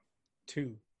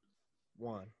2,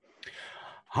 1.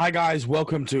 Hi guys,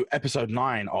 welcome to episode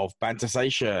 9 of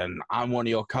Bantersation. I'm one of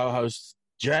your co-hosts,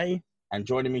 Jay, and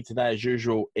joining me today as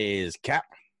usual is Cap.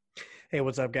 Hey,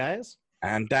 what's up, guys?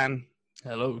 And Dan.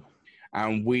 Hello.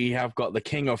 And we have got the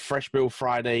king of Fresh Bill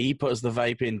Friday. He puts the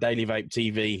vape in Daily Vape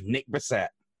TV, Nick Bissett.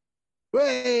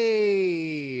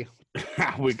 Way!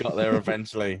 We got there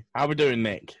eventually. How we doing,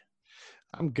 Nick?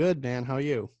 I'm good, man. How are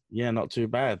you? Yeah, not too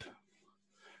bad.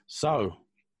 So,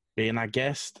 being our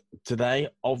guest today,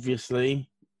 obviously,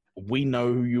 we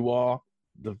know who you are.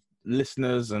 The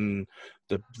listeners and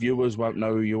the viewers won't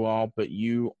know who you are, but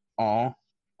you are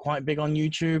quite big on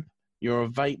YouTube. You're a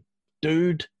vape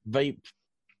dude, vape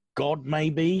god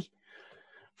maybe.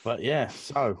 But yeah,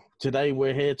 so today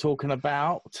we're here talking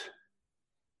about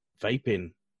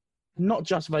vaping. Not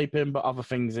just vaping, but other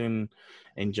things in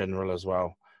general as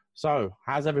well. So,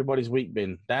 how's everybody's week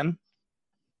been? Dan?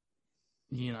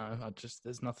 You know,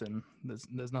 there's nothing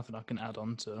I can add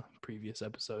on to previous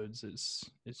episodes.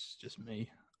 It's just me.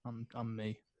 I'm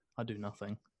me. I do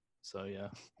nothing. So yeah.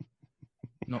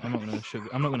 I'm not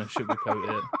gonna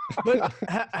sugarcoat it. But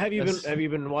have you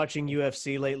been watching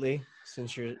UFC lately?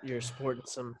 Since you're sporting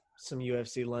some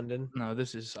UFC London. No,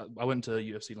 I went to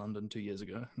UFC London 2 years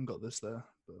ago and got this there.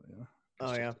 But yeah.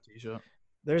 Oh yeah. T-shirt.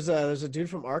 There's a dude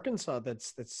from Arkansas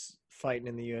that's fighting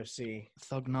in the UFC.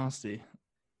 Thug Nasty.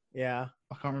 Yeah.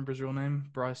 I can't remember his real name.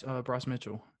 Bryce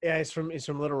Mitchell. Yeah, he's from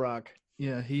Little Rock.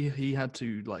 Yeah, he had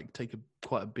to like take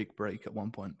quite a big break at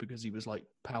one point because he was like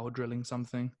power drilling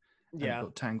something. And Yeah. he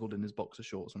got tangled in his boxer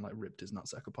shorts and like ripped his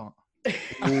nutsack apart.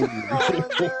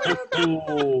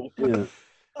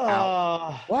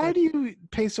 Why do you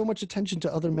pay so much attention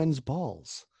to other men's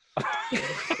balls?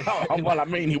 Well, I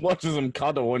mean, he watches them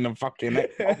cuddle in the fucking...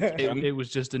 It was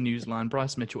just a news line.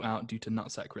 Bryce Mitchell out due to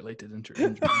nutsack-related injury.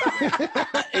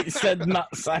 It said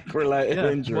nutsack-related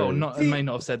injury. Well, it may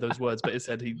not have said those words, but it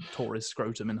said he tore his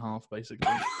scrotum in half, basically.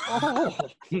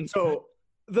 So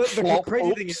the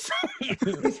crazy thing is,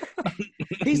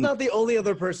 he's not the only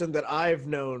other person that I've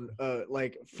known,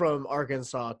 like from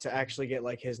Arkansas, to actually get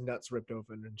like his nuts ripped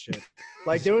open and shit.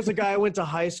 Like there was a guy I went to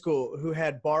high school who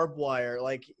had barbed wire,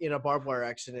 like in a barbed wire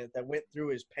accident that went through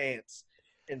his pants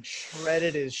and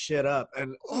shredded his shit up,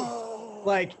 and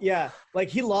like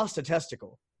he lost a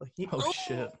testicle. Like,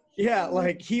 shit. Yeah,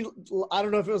 like I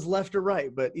don't know if it was left or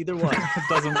right, but either one. It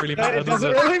doesn't really matter. It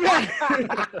doesn't really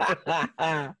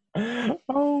matter.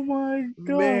 Oh my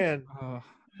god, man!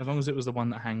 As long as it was the one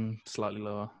that hung slightly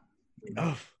lower.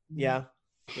 Oh, yeah.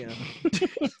 Who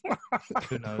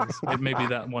knows? Maybe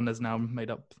that one has now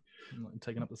made up,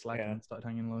 taken up the slack and started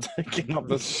hanging low. Taking up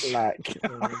the slack.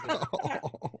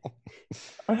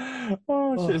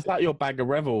 Oh shit! Is that your bag of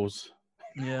Revels?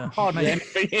 Yeah. Hardly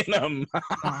anything in them.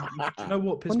 You know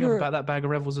what pissed me off about that bag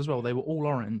of Revels as well? They were all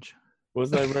orange. Was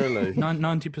they really?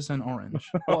 90% orange.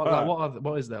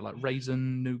 What is there? Like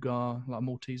raisin, nougat, like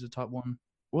Malteser type one?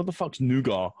 What the fuck's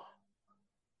nougat?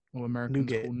 Or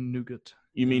Americans call nougat.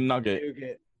 You mean nugget?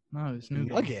 Nougat. No, it's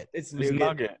nougat. Nugget. It's It's nougat.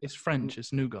 nugget. It's French.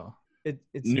 It's nougat.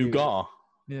 It's Nougat.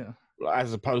 Yeah.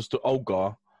 As opposed to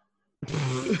Olga.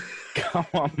 Come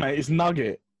on, mate. It's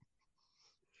nugget.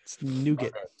 It's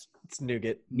nougat. It's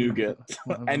nougat. Nougat.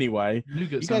 Whatever. Anyway.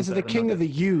 Nougat You guys are the sounds better king than of the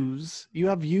U's. You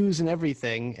have U's and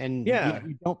everything, and Yeah.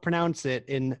 you don't pronounce it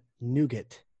in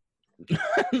nougat.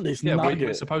 It's Yeah, we're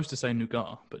nugget. supposed to say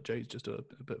nougat, but Jay's just a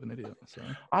bit of an idiot. So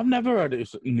I've never heard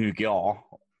it's nougat.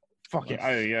 Fucking,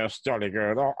 oh yeah, jolly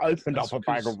good. I opened That's up a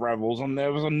bag of Rebels and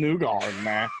there was a nougat in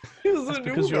there. that's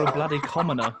because you're a bloody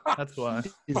commoner. That's why.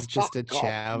 It's just a Fuck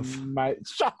off, chav. mate.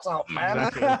 Shut up, man.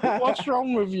 Exactly. What's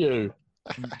wrong with you?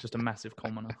 Just a massive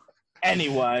commoner.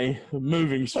 Anyway,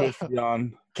 moving swiftly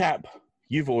on. Cap,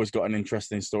 you've always got an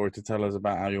interesting story to tell us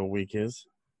about how your week is.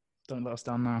 Don't let us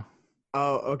down now.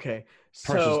 Oh, okay.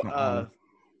 Pressure's not on.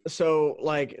 So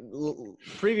like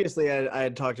previously, I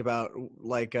had talked about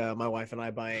like my wife and I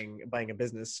buying a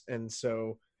business, and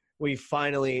so we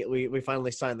finally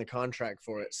signed the contract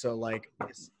for it. So like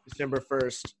December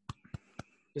 1st,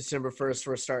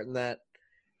 we're starting that,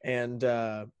 and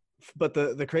but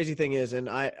the crazy thing is, and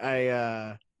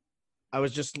I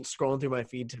was just scrolling through my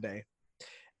feed today,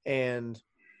 and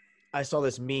I saw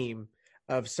this meme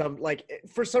of some, like,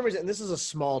 for some reason, this is a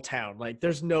small town. Like,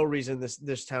 there's no reason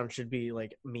this town should be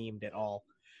like memed at all,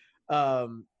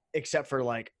 except for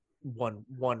like one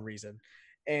reason.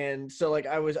 And so like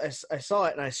I saw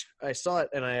it and I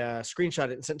screenshot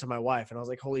it and sent it to my wife, and I was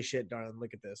like, holy shit, darling,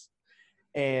 look at this.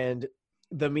 And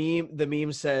the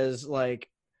meme says like,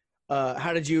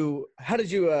 how did you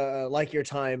like your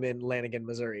time in Lanigan,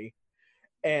 Missouri?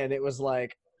 And it was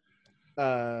like,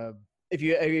 Nick,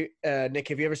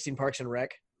 have you ever seen Parks and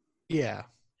Rec? Yeah.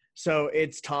 So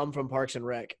it's Tom from Parks and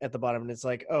Rec at the bottom, and it's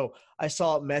like, oh, I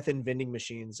saw meth in vending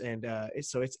machines, and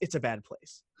it's a bad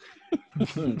place.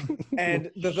 And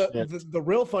the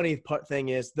real funny thing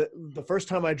is the first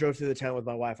time I drove through the town with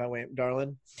my wife, I went,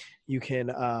 darling, you can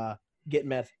get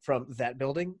meth from that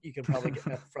building. You can probably get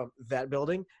meth from that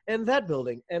building, and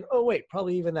oh wait,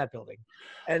 probably even that building.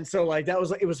 And so like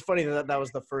it was funny that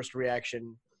was the first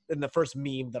reaction and the first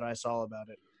meme that I saw about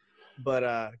it.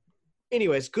 But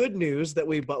anyways, good news that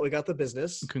we got the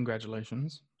business.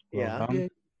 Congratulations. Yeah, done.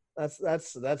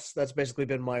 that's basically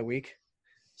been my week.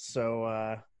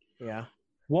 So yeah.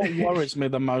 What worries me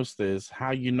the most is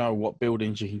how you know what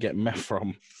buildings you can get meth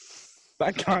from.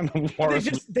 That kind of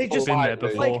worries me. They just Been there slightly.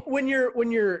 before. like when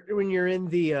you're in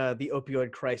the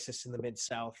opioid crisis in the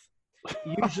Mid-South,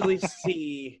 you usually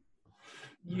see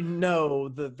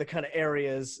the kind of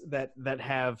areas that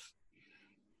have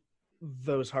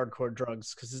those hardcore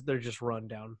drugs because they're just run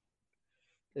down.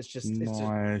 It's just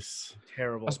Nice.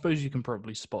 terrible. I suppose you can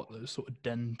probably spot those sort of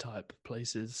den type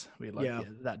places where you're like, Yeah. yeah,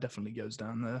 that definitely goes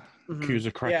down there. Mhm. Queues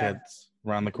of crackheads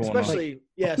around the corner.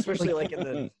 Especially like in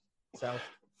the South.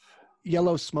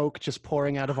 Yellow smoke just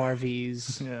pouring out of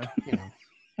RVs. Yeah. You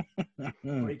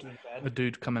know. Breaking A Bad.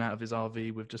 dude coming out of his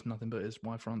RV with just nothing but his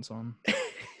Y-fronts on.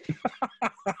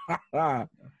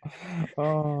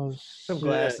 Oh, Some shit.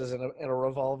 glasses and a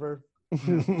revolver.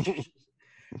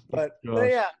 But Gosh.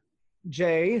 yeah,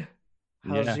 Jay,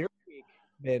 how's Yeah. your week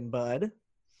been, bud?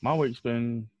 My week's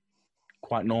been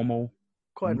quite normal.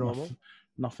 Quite Noth- normal.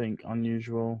 Nothing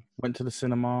unusual. Went to the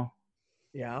cinema.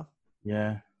 Yeah.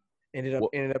 Yeah. Ended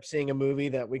up seeing a movie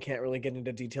that we can't really get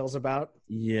into details about.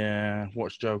 Yeah.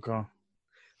 Watched Joker.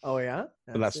 Oh yeah,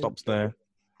 But that stops there.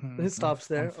 It stops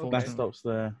there. Okay. That Unfortunately. stops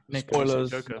there. Nick, have you seen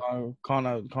Spoilers. Joker? No,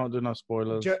 can't do no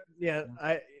spoilers. Yeah,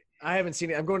 I haven't seen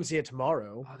it. I'm going to see it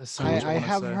tomorrow. Oh, there's so much I wanna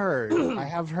have say. heard. I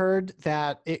have heard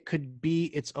that it could be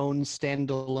its own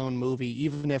standalone movie,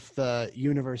 even if the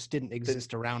universe didn't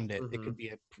exist around it. It Mhm. could be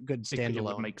a good It would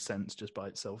standalone. make sense just by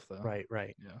itself, though. Right.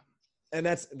 Yeah. And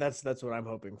that's what I'm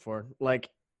hoping for. Like,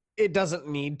 it doesn't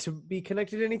need to be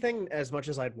connected to anything as much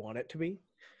as I'd want it to be,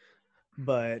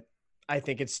 but I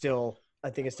think it still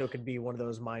could be one of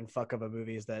those mind fuck of a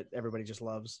movies that everybody just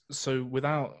loves. So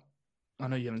I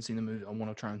know you haven't seen the movie. I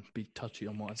want to try and be touchy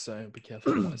on what I say, be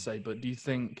careful on what I say. But do you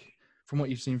think, from what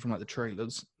you've seen from like the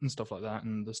trailers and stuff like that,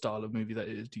 and the style of movie that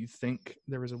it is, do you think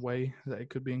there is a way that it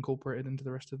could be incorporated into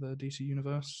the rest of the DC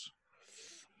universe?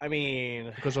 I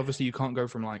mean, Because obviously you can't go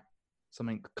from like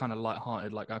something kind of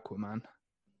lighthearted like Aquaman,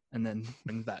 and then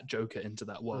bring that Joker into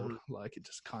that world. Like it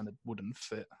just kind of wouldn't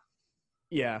fit.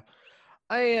 yeah,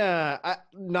 I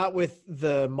not with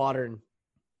the modern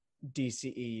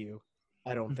DCEU.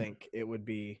 I don't Mhm. think it would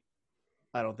be.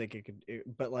 I don't think it could.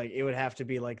 But like, it would have to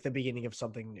be like the beginning of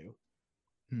something new,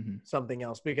 Mm-hmm. something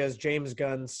else, because James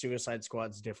Gunn's Suicide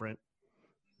Squad's different.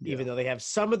 Even though they have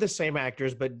some of the same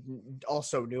actors, but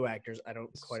also new actors, I don't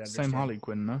quite understand. Same Harley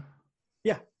Quinn, no?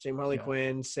 Yeah, same Harley Yeah.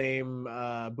 Quinn, same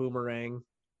Boomerang,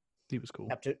 He was cool.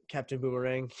 Captain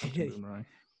Boomerang. Captain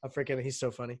Boomerang. he's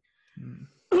so funny.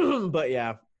 Mm. But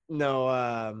yeah, no,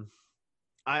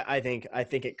 I think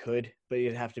it could, but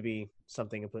it'd have to be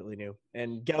something completely new.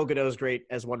 And Gal Gadot's great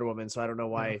as Wonder Woman, so I don't know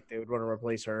why they would want to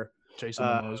replace her. Jason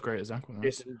Momoa was great as Aquaman.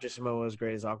 Jason Momoa is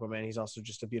great as Aquaman. He's also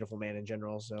just a beautiful man in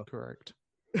general. So Correct.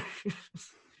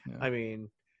 I mean,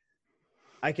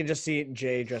 I can just see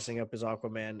Jay dressing up as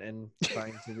Aquaman and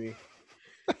trying to be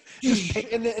just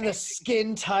in the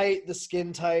skin tight,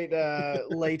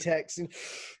 latex and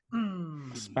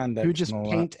Spandex. You would just and all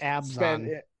that. paint abs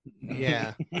on.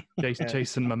 Yeah.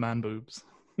 Chasing my man boobs.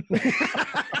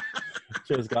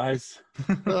 Cheers, guys.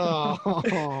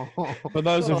 Oh. For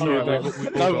those of you Alright, that we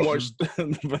all don't got watch,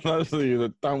 for those of you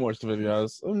that don't watch the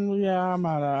videos,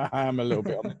 yeah, I am a little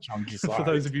bit on the chunky side. For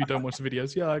those of you who don't watch the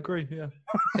videos, yeah, I agree. Yeah.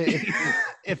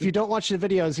 If you don't watch the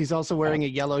videos, he's also wearing a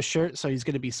yellow shirt, so he's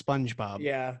going to be SpongeBob.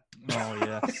 yeah. Oh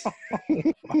yes.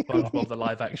 SpongeBob the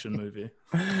live action movie.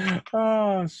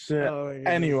 Oh shit. Oh, my goodness.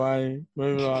 Anyway,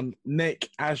 moving on. Nick,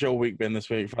 how's your week been this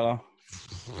week, fella?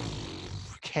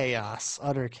 Chaos,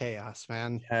 utter chaos,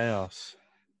 man. Chaos.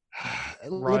 Riots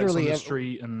on Literally, the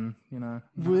street, and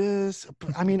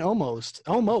I mean, almost.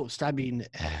 I mean,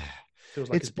 feels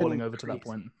like it's it's boiling been over to that crazy.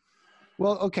 point.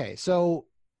 well, okay. So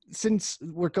since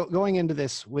we're going into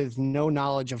this with no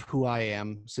knowledge of who I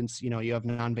am, since you have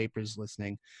non-vapors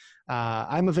listening,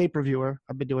 I'm a vape reviewer.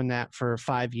 I've been doing that for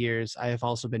 5 years. I have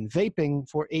also been vaping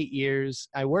for 8 years.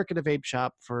 I work at a vape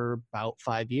shop for about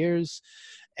 5 years,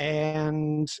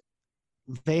 and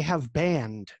they have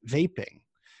banned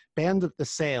the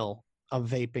sale of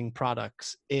vaping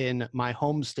products in my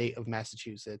home state of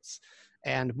Massachusetts.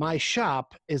 And my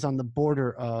shop is on the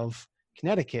border of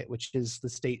Connecticut, which is the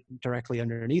state directly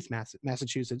underneath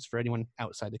Massachusetts for anyone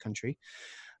outside the country.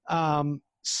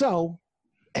 So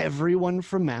everyone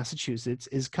from Massachusetts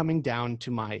is coming down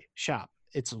to my shop.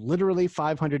 It's literally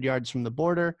 500 yards from the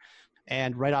border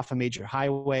and right off a major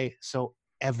highway. So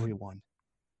everyone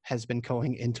has been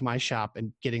going into my shop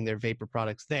and getting their vapor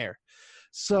products there.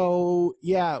 So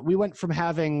yeah, we went from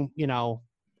having,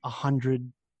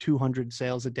 100, 200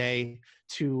 sales a day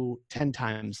to 10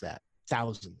 times that,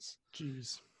 thousands.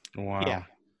 Jeez. Wow. Yeah.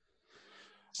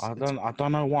 I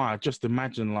don't know why. I just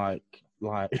imagine like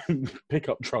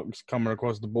pickup trucks coming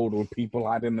across the border with people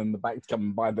hiding in the back to come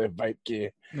and buy their vape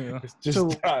gear. Yeah. It's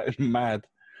just mad.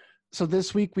 So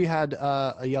this week we had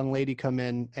a young lady come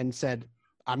in and said,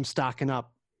 I'm stocking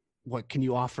up. What can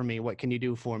you offer me? What can you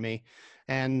do for me?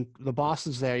 And the boss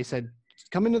is there. He said,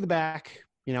 come into the back.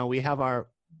 We have our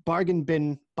bargain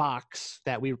bin box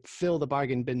that we fill the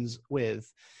bargain bins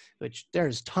with, which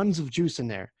there's tons of juice in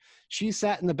there. She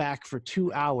sat in the back for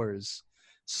 2 hours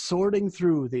sorting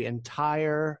through the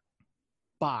entire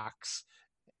box,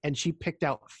 and she picked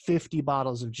out 50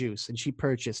 bottles of juice, and she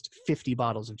purchased 50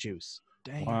 bottles of juice.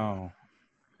 Dang. Wow.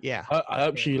 Yeah. I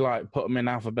hope she put them in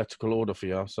alphabetical order for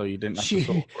you, so you didn't have to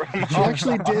sort them She out.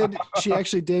 actually did. She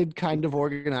actually did kind of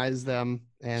organize them,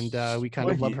 and we kind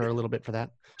of love her a little bit for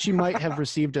that. She might have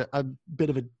received a bit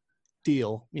of a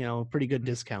deal, a pretty good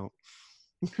discount.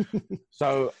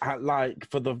 So,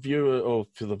 for the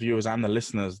viewers and the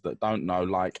listeners that don't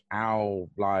know, how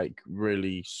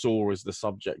really sore is the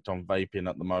subject on vaping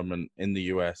at the moment in the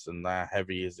US, and how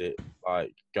heavy is it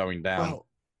going down?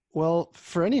 Well,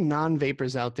 for any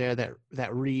non-vapors out there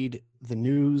that read the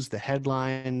news, the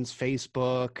headlines,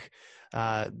 Facebook,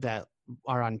 that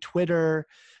are on Twitter,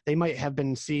 they might have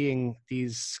been seeing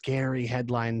these scary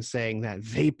headlines saying that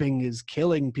vaping is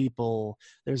killing people.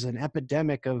 There's an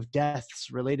epidemic of deaths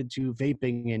related to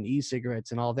vaping and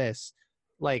e-cigarettes and all this,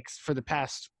 for the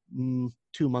past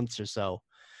 2 months or so.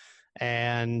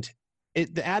 And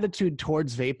the attitude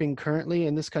towards vaping currently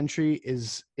in this country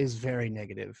is very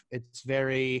negative. It's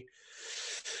very,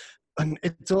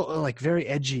 very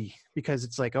edgy, because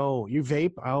it's like, oh, you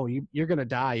vape, oh, you're gonna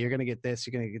die, you're gonna get this,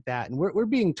 you're gonna get that, and we're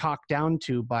being talked down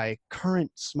to by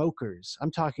current smokers. I'm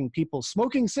talking people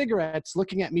smoking cigarettes,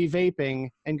 looking at me vaping,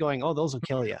 and going, oh, those will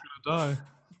kill you. Die.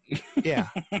 Yeah.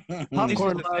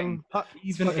 Popcorn the lung, thing.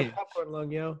 Even if popcorn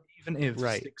lung, even if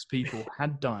Right. 6 people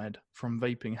had died from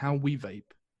vaping, how we vape,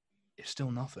 it's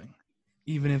still nothing.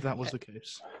 Even if that was the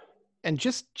case. And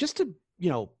just to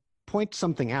point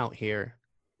something out here,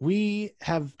 we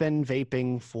have been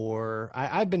vaping for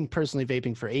I've been personally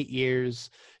vaping for 8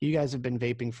 years. You guys have been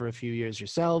vaping for a few years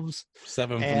yourselves.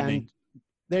 7 for And me.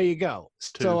 there you go.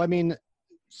 2. So I mean,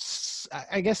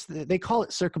 I guess they call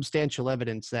it circumstantial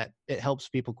evidence that it helps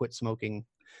people quit smoking,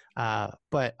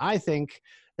 but I think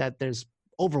that there's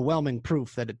overwhelming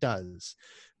proof that it does.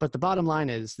 But the bottom line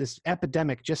is, this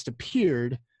epidemic just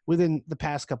appeared within the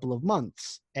past couple of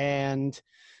months, and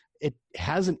it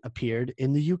hasn't appeared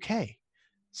in the UK.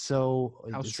 So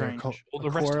How is there a strange. Or the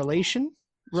rest of the correlation?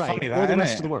 Right. funny Or that, the isn't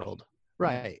rest it? of the world.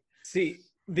 Right. See,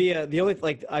 the only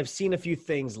I've seen a few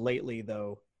things lately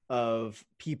though of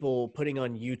people putting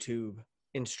on YouTube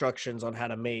instructions on how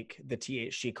to make the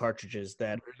THC cartridges.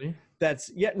 Really?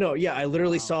 I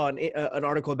literally Wow. saw an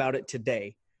article about it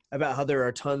today, about how there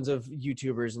are tons of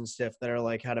YouTubers and stuff that are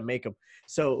like how to make them.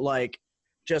 So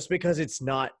just because it's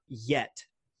not yet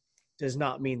does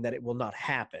not mean that it will not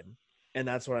happen. And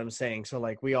that's what I'm saying. So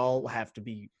we all have to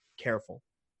be careful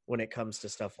when it comes to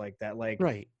stuff like that.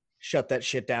 Right. Shut that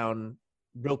shit down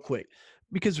real quick.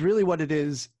 Because really what it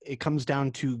is, it comes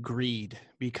down to greed,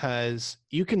 because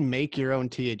you can make your own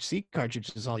THC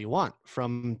cartridges all you want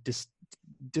from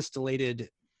distillated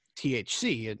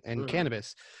THC and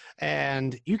cannabis,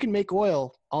 and you can make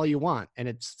oil all you want, and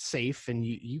it's safe, and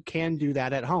you can do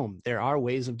that at home. There are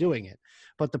ways of doing it.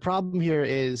 But the problem here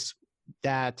is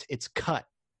that it's cut.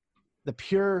 The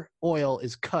pure oil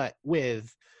is cut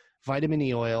with vitamin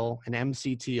E oil and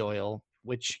MCT oil,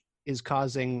 which is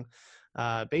causing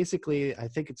basically, I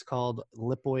think it's called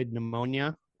lipoid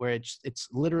pneumonia, where it's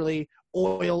literally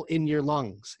oil in your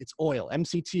lungs. It's oil.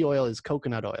 MCT oil is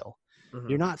coconut oil. Mhm.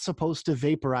 You're not supposed to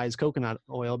vaporize coconut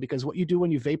oil, because what you do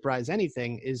when you vaporize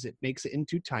anything is it makes it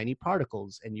into tiny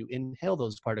particles, and you inhale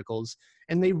those particles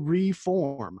and they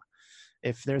reform.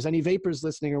 If there's any vapors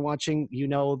listening or watching, you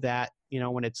know that,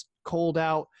 when it's cold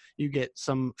out, you get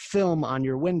some film on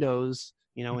your windows,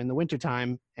 in the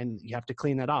wintertime, and you have to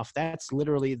clean that off. That's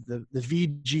literally the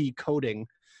VG coating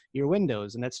your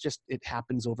windows, and it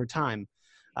happens over time.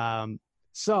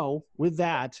 So with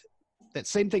that, that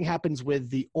same thing happens with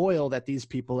the oil that these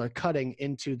people are cutting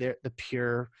into the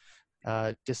pure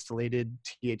distillated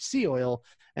THC oil,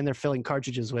 and they're filling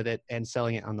cartridges with it and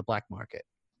selling it on the black market.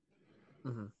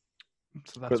 Mhm.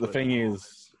 So that's But the where thing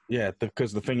is,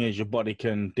 because the thing is, your body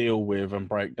can deal with and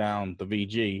break down the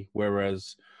VG,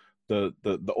 whereas the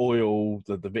oil,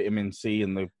 the vitamin C,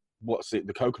 and the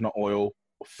coconut oil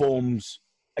forms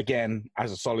again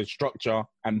as a solid structure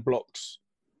and blocks.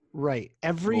 Right.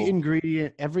 Every Well-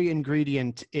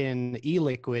 ingredient in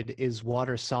e-liquid is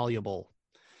water soluble.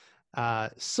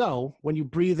 So when you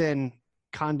breathe in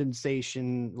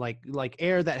condensation, like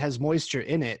air that has moisture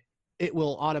in it, it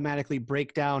will automatically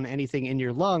break down anything in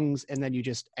your lungs, and then you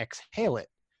just exhale it.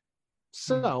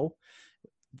 So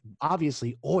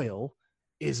obviously oil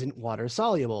isn't water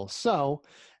soluble. So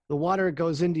the water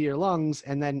goes into your lungs,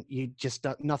 and then you just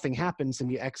nothing happens,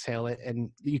 and you exhale it, and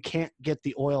you can't get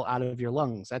the oil out of your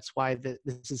lungs. That's why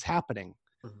this is happening.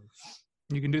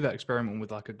 you can do that experiment with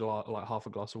like half a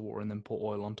glass of water, and then put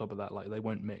oil on top of that. Like they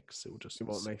won't mix; it will just It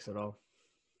won't mix at all.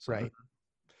 Right.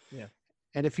 Yeah.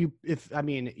 And if you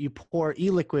pour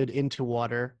e-liquid into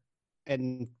water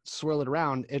and swirl it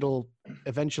around, it'll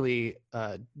eventually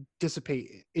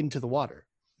dissipate into the water.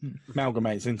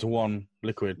 Amalgamates into one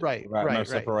liquid. Right, Without right, no right.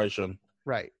 separation.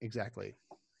 Right. Exactly.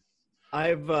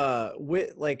 I've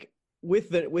with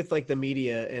the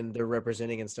media and they're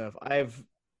representing and stuff.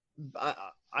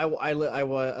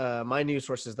 My news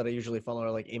sources that I usually follow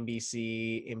are like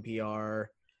NBC, NPR,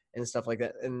 and stuff like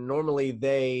that. And normally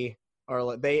they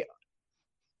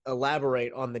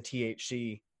elaborate on the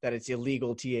THC, that it's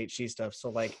illegal THC stuff. So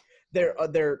like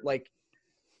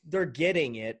they're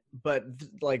getting it, but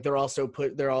like there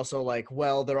also like,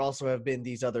 well, there also have been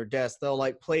these other deaths. They'll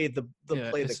like play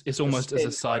it's almost as a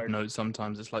spin side card. note.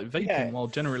 Sometimes it's like vaping, Yeah. while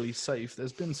generally safe,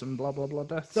 there's been some blah blah blah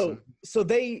deaths. So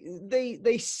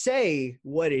they say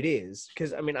what it is,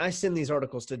 because I mean I send these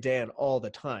articles to Dan all the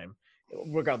time,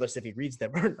 regardless if he reads them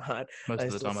or not. Most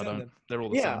of the still time I send don't. them. They're all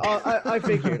the Yeah, same. I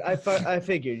figured. I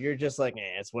figured you're just like,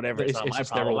 it's whatever. It's not my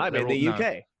just problem. I'm in the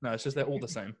UK. No, it's just they're all the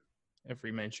same.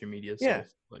 Every mainstream media. Yeah.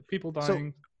 Like people So-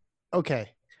 dying. Okay.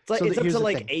 It's like So it's up here's to the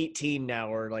like thing. 18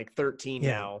 now or like 13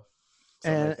 Yeah. now.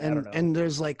 Something like that. I don't know. And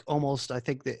there's like almost, I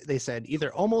think they said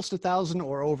either almost 1,000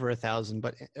 or over 1,000,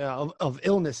 but of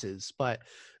illnesses. But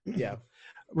Yeah.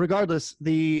 regardless,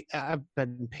 I've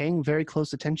been paying very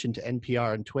close attention to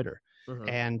NPR and Twitter, Mhm.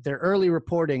 and their early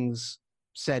reportings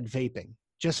said vaping,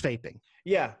 just vaping,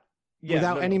 Yeah.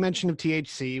 without no, any no. mention of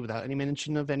THC, without any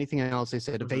mention of anything else. They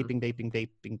said Mhm.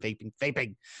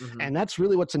 vaping. Mhm. And that's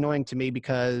really what's annoying to me,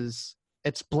 because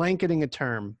it's blanketing a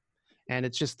term, and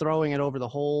it's just throwing it over the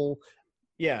whole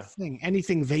Yeah. thing,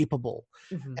 anything vapable.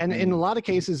 Mhm. And in a lot of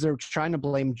cases, they're trying to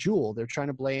blame Juul. They're trying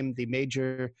to blame the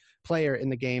major player in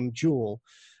the game, Juul,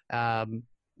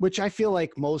 which I feel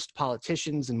like most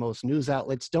politicians and most news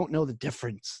outlets don't know the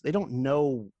difference. They don't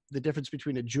know the difference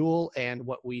between a Juul and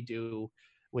what we do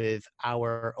with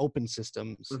our open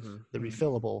systems, Mhm. the Mhm.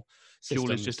 refillable systems.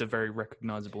 Juul is just a very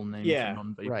recognizable name Yeah, for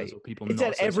non-vapors right. or people It's not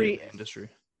at associated every- with the industry.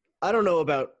 I don't know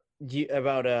about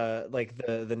like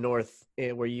the north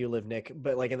where you live, Nick,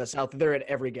 but like in the south, they're at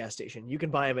every gas station. You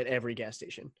can buy them at every gas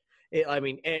station. I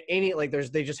mean, any like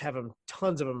they just have them,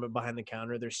 tons of them behind the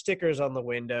counter. There's stickers on the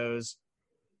windows.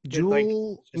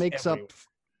 Juul just makes everywhere.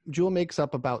 Juul makes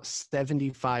up about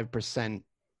 75%,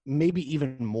 maybe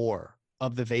even more,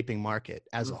 of the vaping market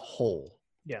as a whole.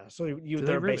 Yeah, so they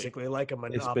they're really? basically like a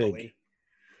big. monopoly.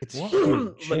 It's What?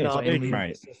 huge. Monopoly. big,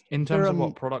 mate. In They're, terms of um,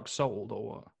 what products sold or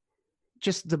what?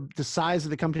 Just the size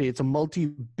of the company. It's a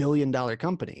multi-billion-dollar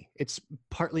company. It's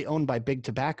partly owned by Big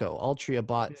Tobacco. Altria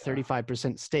bought Yeah.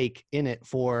 35% stake in it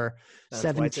for That's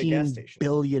why it's a gas $17 station.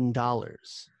 billion.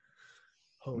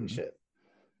 Holy shit!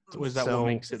 So is that So- what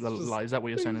makes it It's just like? Is that what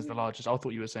you're saying is the crazy. largest? I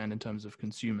thought you were saying in terms of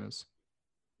consumers.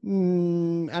 I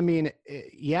mean,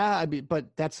 yeah, but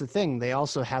that's the thing. They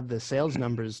also have the sales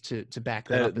numbers to back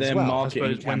that up as Their well. I marketing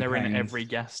suppose when they're in campaigns- every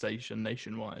gas station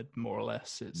nationwide, more or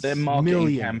less, it's Their marketing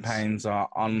Millions. campaigns are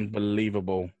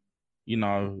unbelievable. You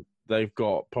know, they've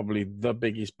got probably the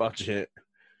biggest budget.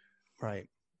 Right.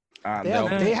 And They have,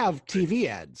 they'll- they have TV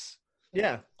ads.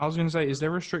 Yeah, I was going to say, is there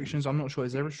restrictions? I'm not sure.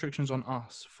 Is there restrictions on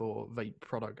us for vape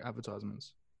product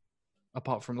advertisements?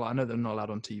 Apart from, like, I know they're not allowed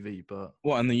on TV, but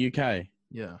what, in the UK?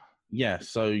 yeah. Yeah,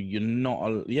 so you're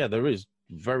not. Yeah, there is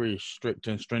very strict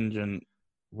and stringent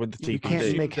with the You TPD. can't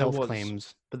assume make there health was-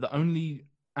 claims. But the only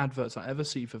adverts I ever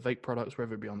see for vape products,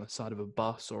 whether it be on the side of a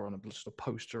bus or on just a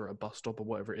poster at a bus stop or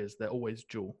whatever it is, they're always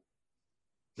Juul.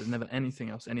 There's never anything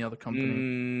else, any other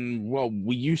company. Well,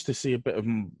 we used to see a bit of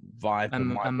Vibe And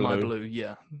My My Blue. Blue,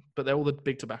 yeah. But they're all the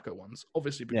big tobacco ones,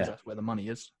 obviously, because Yeah. that's where the money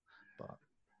is. But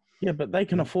Yeah, but they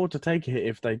can afford to take a hit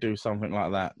if they do something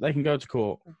like that. They can go to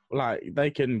court. Like they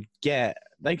can pay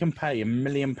 £1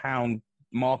 million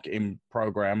marketing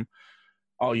program.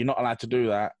 Oh, you're not allowed to do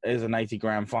that. Here's an 80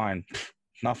 grand fine.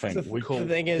 Nothing. The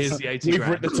thing is, Here's the 80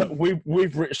 grand.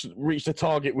 We've reached the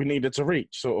target we needed to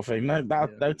reach, sort of thing. No,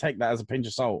 they'll take that as a pinch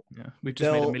of salt. Yeah, we've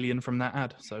just made $1 million from that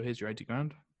ad. So here's your 80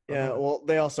 grand. yeah, well,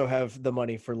 they also have the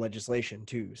money for legislation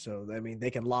too. So I mean,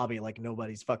 they can lobby like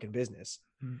nobody's fucking business.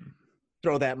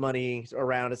 Throw that money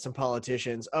around at some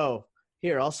politicians. Oh,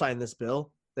 here, I'll sign this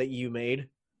bill that you made,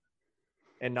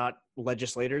 and not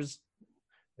legislators.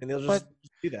 And they'll just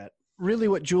do that. Really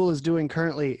what Juul is doing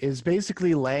currently is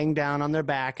basically laying down on their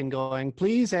back and going,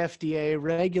 please, FDA,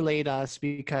 regulate us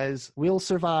because we'll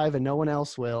survive and no one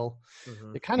else will.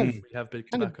 Mhm. They're kind of We have big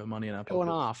tobacco money in our going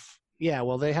pockets. off. Yeah,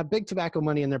 well, they have big tobacco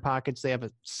money in their pockets. They have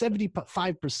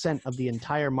 75% of the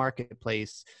entire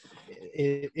marketplace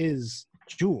is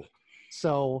Juul.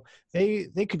 So they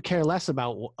could care less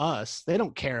about us. They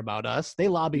don't care about us. They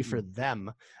lobby for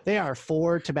them. They are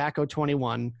for Tobacco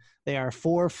 21. They are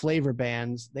for flavor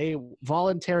bans. They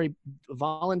voluntarily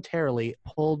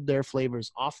pulled their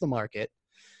flavors off the market.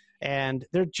 And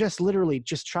they're just literally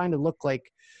just trying to look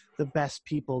like the best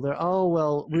people. They're, oh,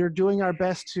 well, we're doing our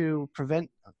best to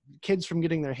prevent kids from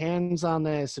getting their hands on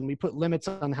this. And we put limits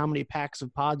on how many packs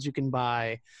of pods you can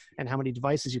buy and how many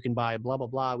devices you can buy, blah, blah,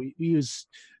 blah. We use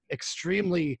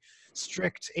extremely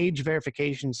strict age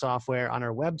verification software on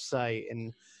our website.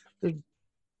 And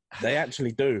They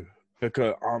actually do.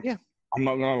 Because I'm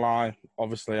not going to lie,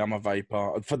 obviously I'm a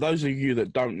vapor. For those of you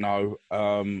that don't know,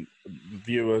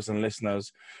 viewers and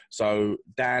listeners, so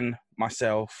Dan,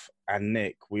 myself, and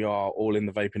Nick, we are all in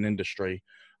the vaping industry,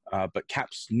 but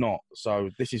Cap's not.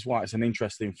 So this is why it's an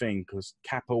interesting thing, because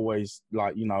Cap always,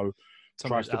 like, you know,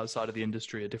 Someone outside of the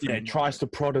industry, a different. Yeah, tries to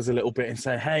prod us a little bit and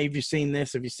say, hey, have you seen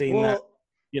this? Have you seen that?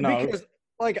 You know. Because,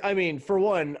 like, I mean, for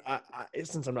one,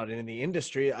 since I'm not in the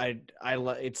industry,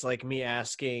 it's like me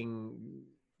asking,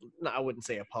 no, I wouldn't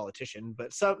say a politician,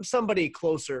 but somebody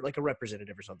closer, like a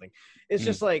representative or something. It's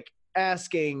just like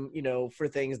asking, you know, for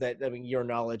things that, I mean, your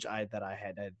knowledge that I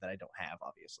don't have,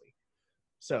 obviously.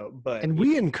 So, but and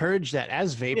we encourage that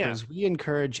as vapors. We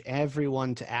encourage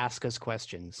everyone to ask us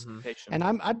questions. And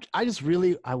I just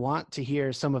really want to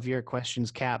hear some of your questions,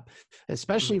 Cap,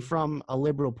 especially from a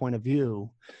liberal point of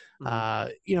view.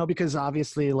 You know, because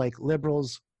obviously, like,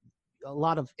 liberals,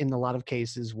 in a lot of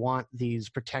cases, want these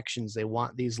protections. They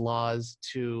want these laws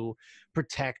to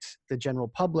protect the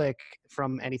general public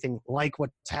from anything like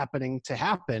what's happening to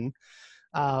happen.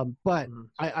 But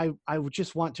I would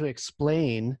just want to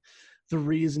explain the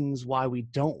reasons why we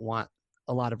don't want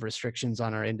a lot of restrictions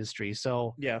on our industry.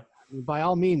 So by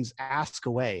all means, ask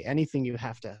away. Anything you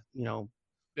have to, you know,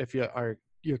 if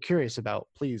you're curious about,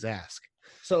 please ask.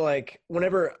 So, like,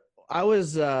 whenever I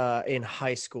was in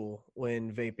high school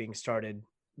when vaping started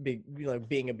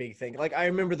being a big thing. Like, I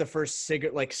remember the first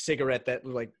cigarette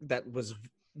that was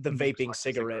the vaping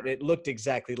cigarette. It looked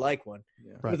exactly like one.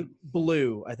 Yeah. Right.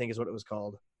 Blue, I think is what it was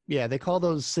called. Yeah, they call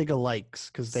those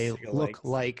cigalikes because they look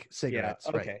like cigarettes.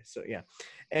 Yeah, okay, right. So yeah.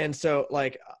 And so,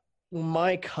 like,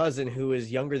 my cousin who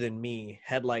is younger than me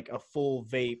had like a full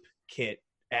vape kit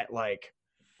at like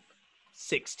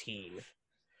 16.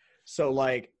 So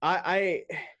like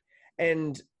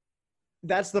and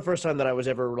that's the first time that I was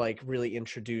ever like really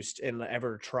introduced and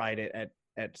ever tried it at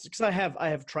because I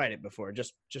have tried it before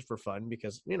just for fun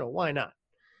because, you know, why not?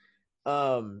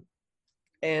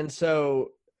 And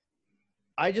so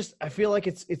I feel like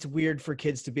it's weird for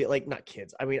kids to be like, not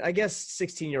kids. I mean, I guess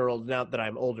 16-year-old, now that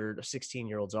I'm older,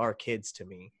 16-year-olds are kids to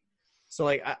me. So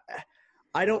like,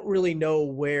 I don't really know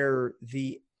where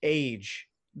the age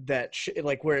that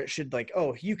where it should like,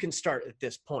 oh, you can start at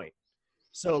this point.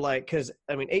 So like, cause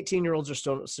I mean, 18-year-olds are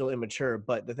still immature,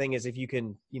 but the thing is, if you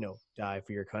can, you know, die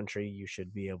for your country, you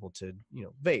should be able to, you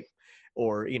know, vape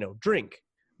or, you know, drink,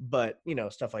 but you know,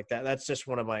 stuff like that. That's just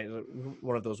one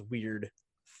of those weird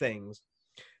things.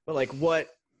 But like, what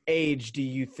age do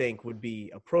you think would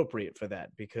be appropriate for that?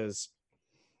 Because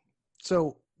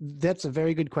so that's a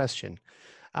very good question.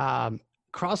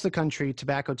 Across the country,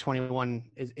 Tobacco 21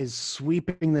 is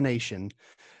sweeping the nation.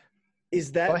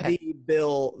 Is that the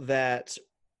bill that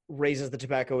raises the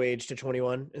tobacco age to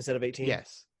 21 instead of 18?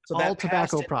 Yes. So all that tobacco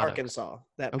passed in products. Arkansas.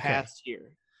 That passed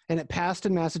here. And it passed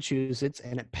in Massachusetts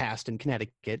and it passed in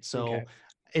Connecticut. So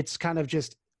it's kind of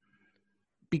just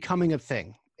becoming a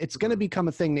thing. It's going to become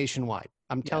a thing nationwide.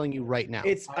 I'm telling you right now.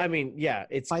 It's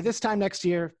by this time next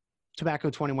year, Tobacco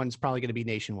 21 is probably going to be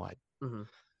nationwide.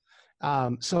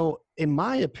 Mm-hmm. So in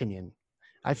my opinion,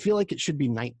 I feel like it should be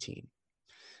 19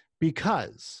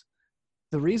 because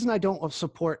the reason I don't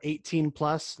support 18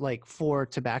 plus, like for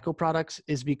tobacco products,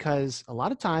 is because a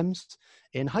lot of times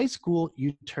in high school,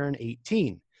 you turn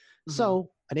 18. So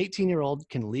an 18-year-old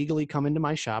can legally come into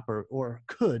my shop, or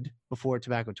could before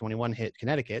Tobacco 21 hit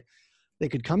Connecticut. They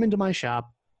could come into my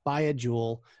shop, buy a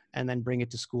Juul, and then bring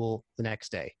it to school the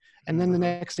next day. And then the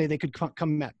next day they could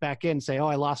come back in and say, oh,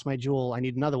 I lost my Juul, I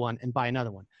need another one, and buy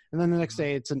another one. And then the next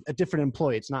day it's a different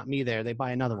employee. It's not me there. They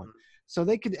buy another one. So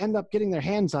they could end up getting their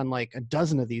hands on like a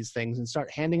dozen of these things and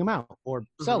start handing them out or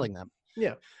selling them.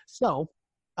 Yeah. So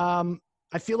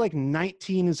I feel like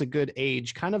 19 is a good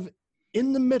age, kind of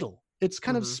in the middle. It's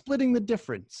kind of splitting the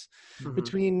difference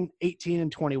between 18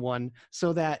 and 21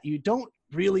 so that you don't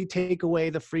really take away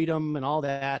the freedom and all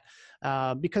that,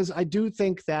 because I do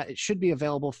think that it should be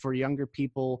available for younger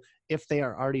people if they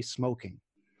are already smoking.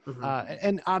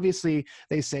 And obviously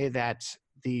they say that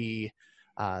the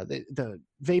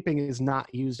vaping is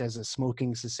not used as a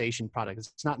smoking cessation product.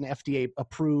 It's not an FDA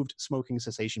approved smoking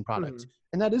cessation product.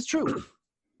 And that is true.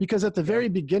 Because at the very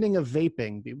beginning of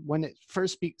vaping, when it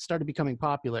first started becoming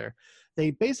popular,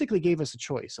 they basically gave us a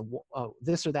choice,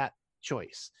 this or that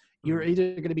choice. You're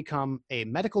either going to become a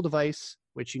medical device,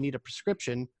 which you need a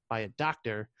prescription by a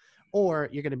doctor, or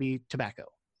you're going to be tobacco.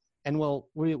 And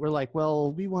we're like,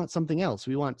 well, we want something else.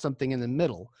 We want something in the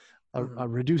middle, a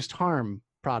reduced harm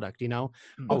product, you know?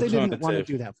 But they didn't want to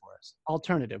do that for us.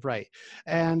 Alternative, right.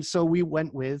 And so we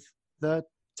went with the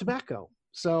tobacco.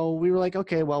 So we were like,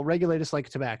 okay, well, regulate us like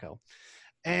tobacco.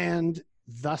 And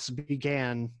thus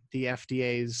began the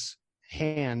FDA's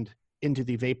hand into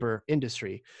the vapor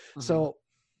industry. So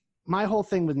my whole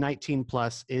thing with 19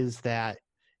 plus is that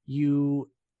you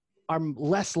are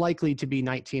less likely to be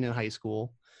 19 in high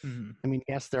school. I mean,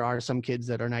 yes, there are some kids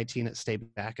that are 19 that stay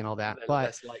back and all that, but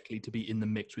less likely to be in the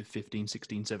mix with 15,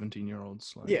 16,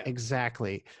 17-year-olds. Like. Yeah,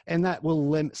 exactly. And that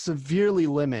will severely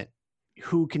limit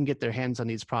who can get their hands on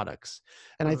these products.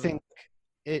 And I think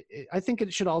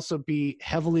it should also be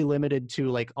heavily limited to,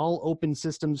 like, all open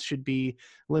systems should be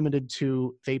limited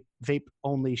to vape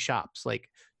only shops, like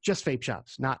just vape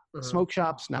shops, not smoke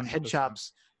shops, not 100%. Head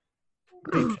shops.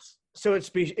 So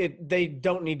they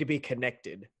don't need to be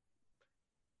connected.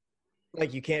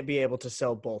 Like, you can't be able to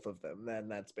sell both of them. Then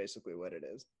that's basically what it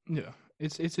is. Yeah,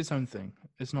 it's its own thing.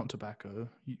 It's not tobacco.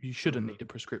 You shouldn't need a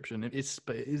prescription. It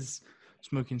is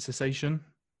smoking cessation,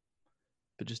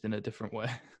 but just in a different way.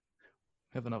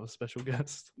 We have another special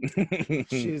guest.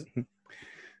 She's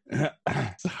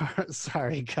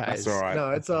sorry, guys. That's all right. No,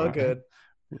 it's all good.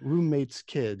 Roommate's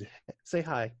kid. Say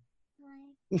hi.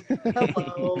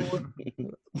 Hello.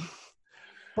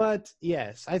 But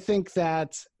yes, I think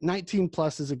that 19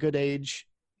 plus is a good age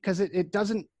because it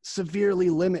doesn't severely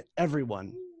limit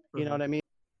everyone. You know what I mean?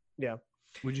 Yeah.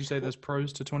 Would you say there's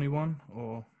pros to 21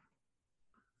 or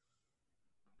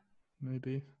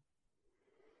maybe?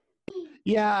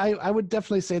 Yeah, I would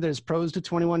definitely say there's pros to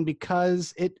 21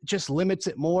 because it just limits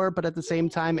it more. But at the same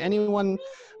time, anyone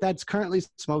that's currently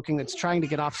smoking that's trying to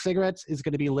get off cigarettes is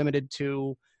going to be limited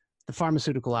to the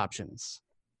pharmaceutical options.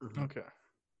 Okay.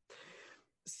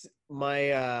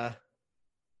 My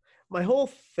whole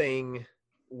thing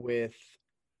with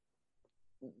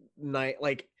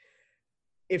like,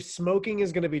 if smoking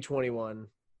is going to be 21,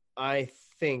 I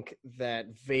think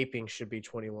that vaping should be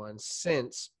 21,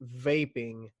 since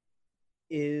vaping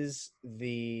is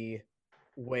the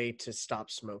way to stop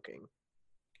smoking.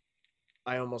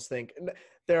 I almost think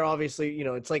they're obviously,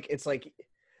 it's like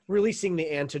releasing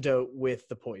the antidote with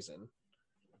the poison.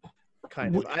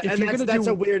 Kind of. And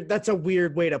that's a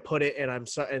weird way to put it, and I'm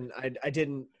sorry, and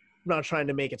I'm not trying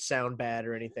to make it sound bad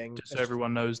or anything. Just so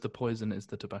everyone knows, the poison is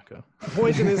the tobacco.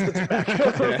 Poison is the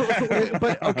tobacco.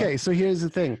 But okay, so here's the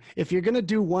thing: if you're gonna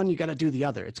do one, you got to do the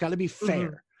other. It's got to be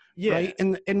fair, right?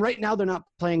 And right now they're not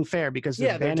playing fair because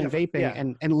they're banning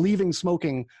vaping and leaving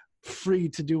smoking free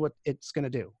to do what it's gonna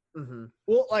do.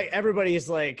 Well, like, everybody is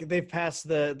like, they've passed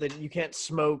the you can't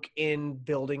smoke in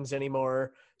buildings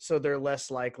anymore, so they're less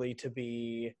likely to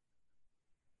be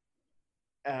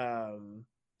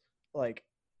like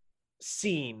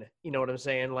seen, you know what I'm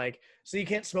saying? Like, so you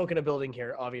can't smoke in a building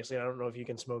here, obviously. I don't know if you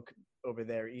can smoke over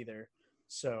there either.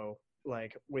 So,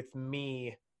 like, with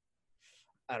me,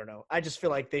 I don't know. I just feel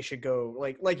like they should go,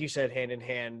 like you said, hand in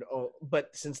hand. Oh,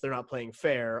 but since they're not playing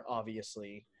fair,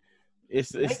 obviously.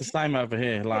 It's the same over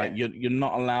here. Like, you're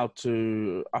not allowed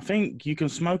to. I think you can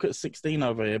smoke at 16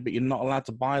 over here, but you're not allowed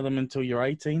to buy them until you're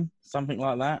 18. Something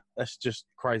like that. That's just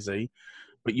crazy.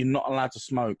 But you're not allowed to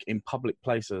smoke in public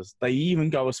places. They even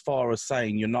go as far as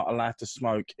saying you're not allowed to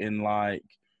smoke in, like,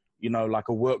 like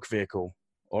a work vehicle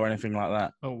or anything like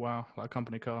that. Oh wow, like a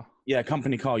company car. Yeah, a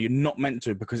company car. You're not meant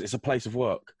to because it's a place of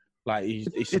work. Like he's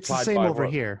It's the supplied same by over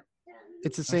Roche. here.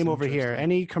 It's the same over here. interesting.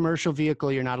 Any commercial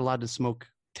vehicle you're not allowed to smoke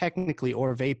technically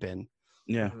or vape in.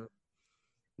 Yeah.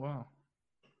 Wow.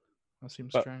 That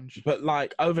seems But- strange. But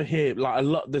like over here, like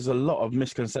there's a lot of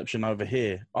misconception over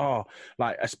here. Oh,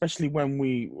 like especially when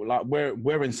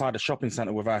we're inside a shopping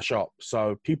center with our shop.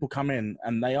 So people come in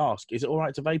and they ask, is it all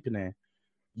right to vape in here?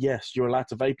 Yes, you're allowed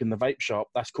to vape in the vape shop.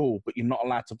 That's cool, but you're not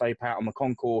allowed to vape out on the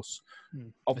concourse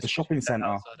of the shopping center.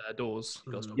 Outside our doors.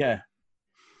 you gotta stop Yeah.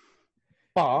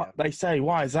 But Yeah. they say,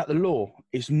 why is that the law?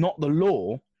 It's not the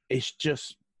law. It's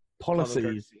just Common policies.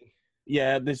 courtesy.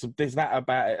 Yeah, there's that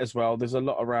about it as well. There's a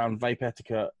lot around vape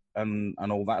etiquette and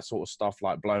all that sort of stuff,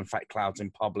 like blowing fat clouds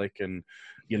in public and,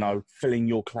 you know, filling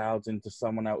your clouds into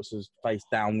someone else's face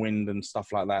downwind and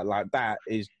stuff like that. Like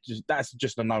that's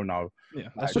just a no-no. Yeah,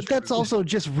 But that's also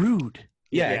just rude.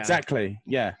 Yeah, Yeah. exactly.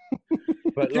 Yeah.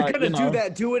 But You're like, gonna you know, do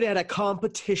that. Do it at a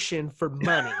competition for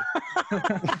money.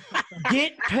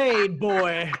 Get paid,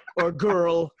 boy or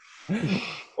girl,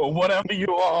 or whatever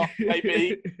you are,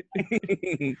 maybe.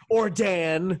 or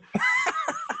Dan.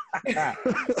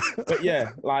 But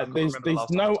yeah, like can't there's remember the last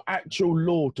time no actual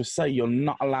law to say you're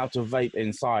not allowed to vape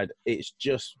inside. It's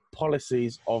just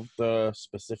policies of the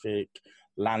specific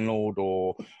landlord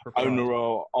or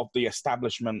owner of the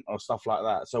establishment or stuff like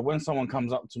that. So when someone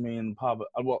comes up to me in the pub,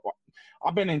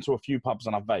 I've been into a few pubs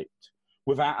and I've vaped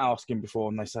without asking before,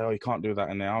 and they say, "Oh, you can't do that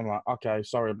in there." I'm like, "Okay,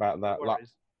 sorry about that." Like,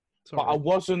 but I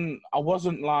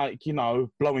wasn't like, you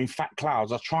know, blowing fat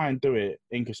clouds. I try and do it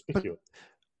inconspicuous.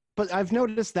 But I've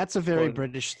noticed that's a very Well-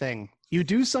 British thing. You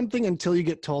do something until you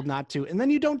get told not to, and then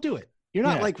you don't do it. You're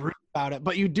not Yeah. like rude about it,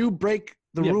 but you do break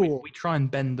the Yeah, rule. we try and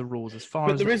bend the rules as far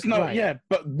But as there is no, Right. yeah.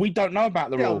 But we don't know about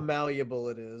the Look how rule. malleable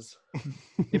it is.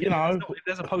 You know. if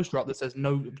there's a poster up that says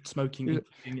no smoking Yeah.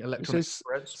 including electronic says-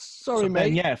 cigarettes. Sorry, Then,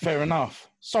 mate. yeah, fair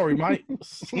enough. Sorry, mate.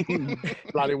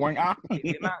 Bloody wanker.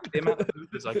 The amount of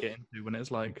Ubers I get into when it's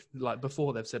like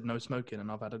before they've said no smoking and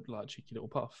I've had a like cheeky little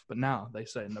puff, but now they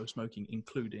say no smoking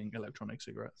including electronic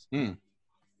cigarettes.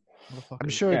 I'm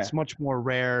sure Yeah. it's much more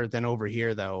rare than over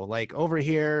here, though. Like over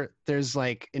here, there's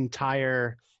like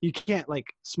you can't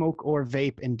like smoke or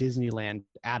vape in Disneyland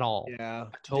at all. Yeah.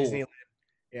 At all. Disneyland.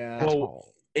 Yeah. At Well,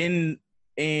 all. in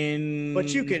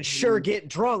But you can sure get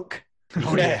drunk.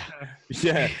 Oh, yeah.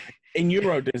 Yeah. In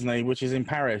Euro Disney, which is in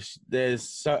Paris, there's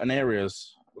certain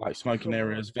areas like smoking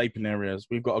areas, vaping areas.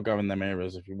 We've got to go in them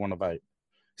areas if you want to vape.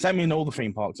 Same in all the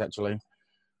theme parks actually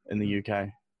in the UK.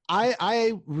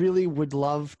 I really would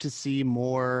love to see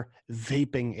more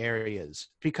vaping areas,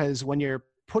 because when you're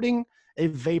putting a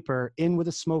vapor in with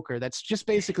a smoker, that's just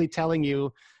basically telling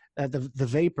you the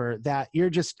vapor that you're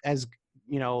just as,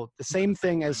 you know, the same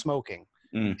thing as smoking.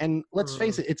 Mm. And let's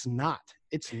face it, it's not.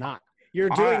 It's not. You're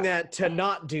doing that to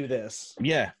not do this.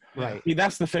 Yeah. Right. See,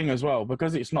 that's the thing as well,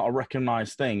 because it's not a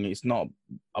recognized thing. It's not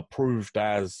approved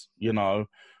as, you know,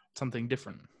 Something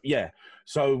different. yeah.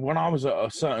 So when I was at a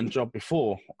certain job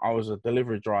before, I was a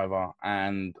delivery driver,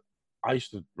 and I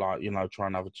used to like, you know, try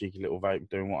and have a cheeky little vape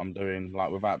doing what I'm doing,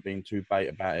 like without being too bait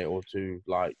about it or too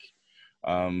like,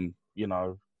 you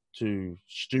know, too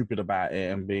stupid about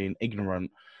it and being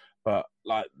ignorant. But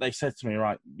like they said to me,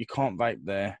 right, you can't vape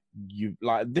there. You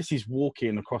like, this is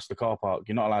walking across the car park.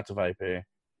 You're not allowed to vape here.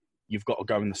 You've got to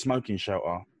go in the smoking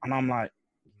shelter. And I'm like,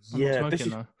 I'm not yeah,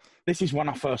 smoking, this is when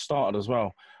I first started as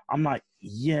well. I'm like,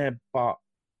 yeah, but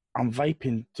I'm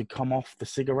vaping to come off the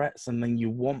cigarettes, and then you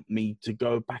want me to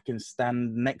go back and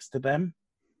stand next to them?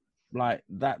 Like,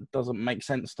 that doesn't make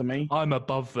sense to me. I'm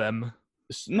above them.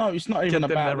 No, it's not even Get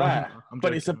them about their own- that. I'm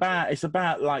But it's joking.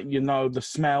 about like, you know, the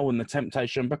smell and the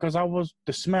temptation, because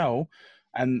the smell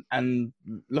and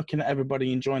looking at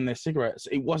everybody enjoying their cigarettes,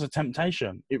 it was a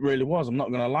temptation. It really was. I'm not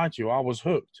going to lie to you. I was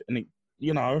hooked, and it,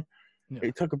 you know, Yeah.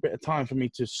 it took a bit of time for me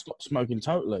to stop smoking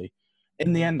totally.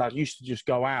 In the end, I used to just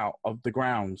go out of the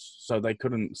grounds so they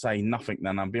couldn't say nothing.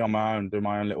 Then I'd be on my own, do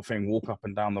my own little thing, walk up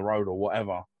and down the road or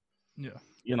whatever. Yeah.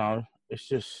 You know, it's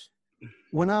just,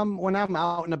 When I'm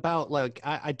out and about, like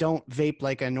I don't vape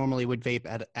like I normally would vape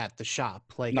at the shop.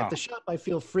 Like No. at the shop, I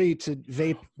feel free to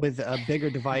vape with a bigger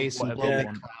device and Whatever blow you big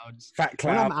want. clouds. fat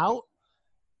When I'm cloud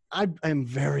out, I'm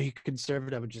very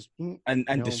conservative. I would just and you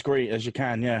know. discreet as you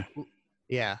can. Yeah.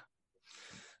 yeah.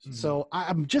 Mhm. So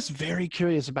I'm just very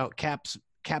curious about Cap's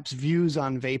views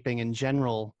on vaping in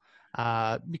general,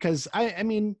 because I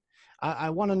mean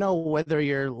I want to know whether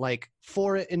you're like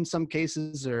for it in some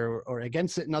cases or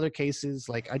against it in other cases.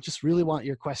 Like I just really want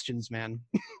your questions, man.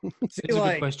 It's a good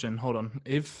like- question. Hold on.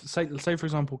 If say for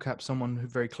example, Cap, someone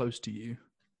who's very close to you,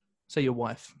 say your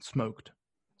wife smoked,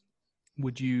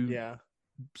 would you Yeah.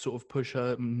 sort of push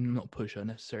her, not push her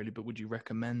necessarily, but would you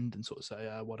recommend and sort of say,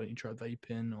 why don't you try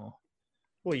vaping? Or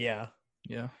Well, yeah.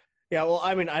 yeah, Well,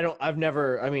 I mean,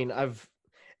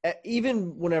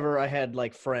 even whenever I had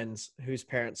like friends whose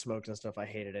parents smoked and stuff, I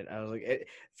hated it. I was like,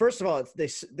 first of all,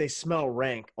 they smell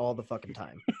rank all the fucking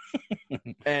time.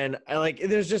 And I like,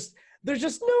 there's just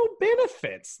no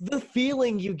benefits. The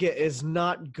feeling you get is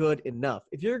not good enough.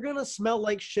 If you're going to smell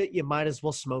like shit, you might as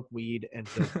well smoke weed and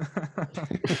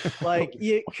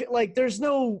there's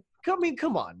no, I mean,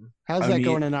 come on. How's that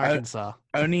going in Arkansas?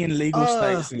 Only in legal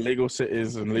states and legal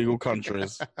cities and legal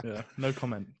countries. Yeah, no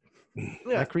comment.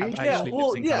 Yeah, Recreation? yeah,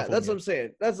 well, in yeah, that's California. what I'm saying.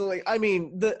 That's like, I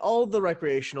mean, all the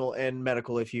recreational and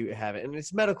medical, if you have it, and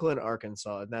it's medical in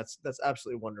Arkansas, and that's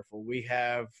absolutely wonderful. We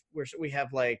have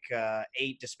like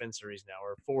 8 dispensaries now,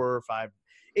 or 4 or 5.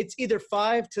 It's either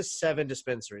 5 to 7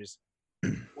 dispensaries,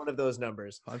 one of those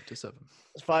numbers. 5 to 7.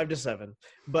 5 to 7.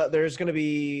 But there's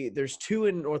 2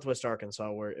 in Northwest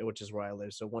Arkansas, which is where I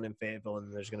live. So 1 in Fayetteville,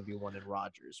 and there's going to be 1 in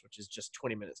Rogers, which is just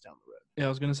 20 minutes down the road. Yeah, I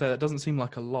was going to say that doesn't seem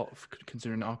like a lot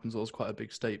considering Arkansas is quite a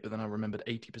big state, but then I remembered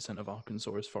 80% of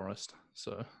Arkansas is forest.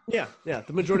 So Yeah,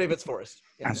 the majority of it's forest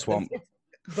And swamp.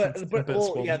 But A bit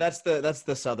well, swamp. yeah, that's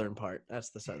the southern part. That's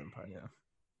the southern part. yeah,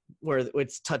 Where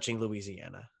it's touching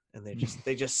Louisiana, and they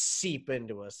just seep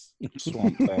into us.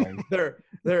 Swamp thing.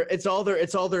 It's all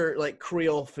their like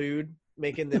Creole food,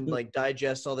 making them like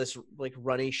digest all this like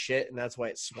runny shit, and that's why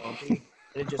it's swampy.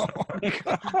 And it just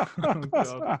Oh,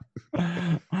 God.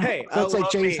 hey, That's like allow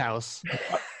Jay's me. house.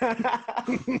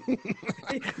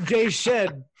 Jay's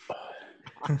shed.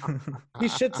 He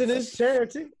shits in his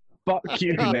charity. Fuck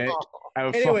you, Nick. Oh,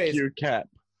 Anyways. fuck you, Cap.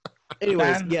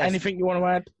 Anyways, Dan, yes. anything you want to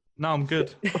add? No, I'm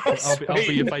good. I'll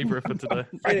be your favourite for today.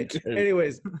 Thank you.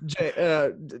 Anyways,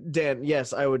 Dan,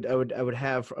 yes, I would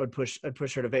push her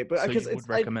to vape, but So because you would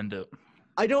recommend it.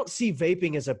 I don't see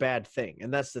vaping as a bad thing,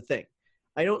 and that's the thing.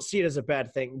 I don't see it as a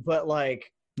bad thing, but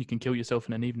like You can kill yourself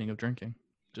in an evening of drinking.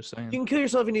 Just saying. you can kill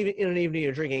yourself in an evening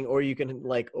of drinking, or you can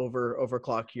like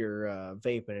overclock your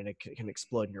vape and it can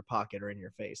explode in your pocket or in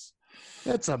your face.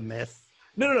 That's a myth.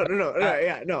 No,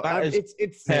 yeah, no. that is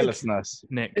It's Carelessness.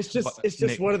 Nick. It's just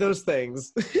Nick, one of those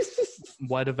things.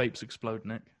 Why do vapes explode,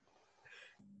 Nick?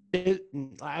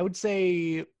 I would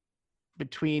say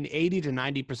between 80 to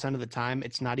 90% of the time,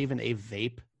 it's not even a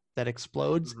vape that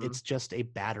explodes. Mhm. It's just a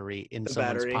battery in The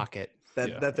someone's battery. pocket.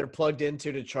 Yeah. that they're plugged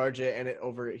into to charge it and it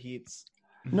overheats.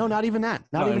 No, not even that.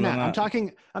 Not Not even even that.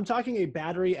 that. I'm talking a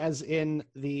battery as in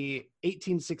the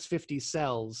 18650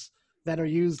 cells that are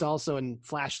used also in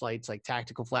flashlights, like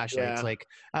tactical flashlights. Yeah. Like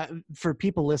for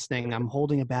people listening, I'm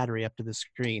holding a battery up to the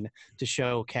screen to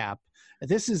show Cap.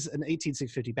 This is an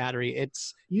 18650 battery.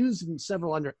 It's used in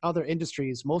several other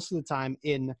industries, most of the time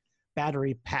in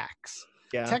battery packs.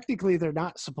 Yeah. Technically, they're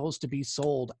not supposed to be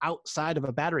sold outside of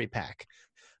a battery pack.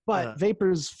 But Uh-huh.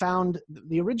 Vapors found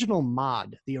the original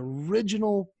mod,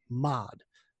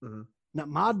 Mhm. not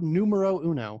mod numero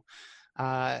uno.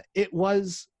 It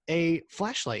was a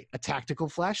flashlight, a tactical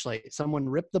flashlight. Someone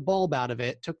ripped the bulb out of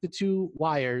it, took the 2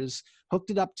 wires, hooked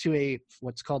it up to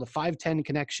what's called a 510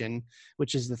 connection,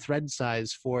 which is the thread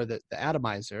size for the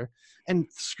atomizer, and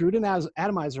screwed an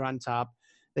atomizer on top.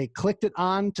 They clicked it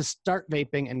on to start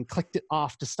vaping and clicked it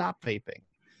off to stop vaping.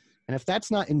 And if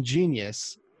that's not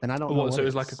ingenious, then I don't know. So what it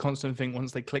was like is. a constant thing.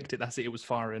 Once they clicked it, that's it. It was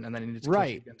firing, and then it needed to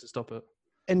Right. click again to stop it.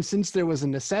 And since there was a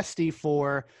necessity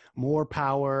for more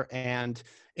power and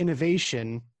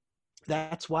innovation,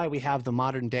 that's why we have the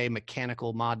modern day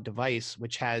mechanical mod device,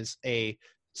 which has a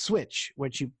switch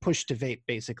which you push to vape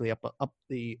basically up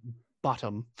the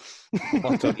bottom.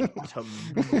 Bottom.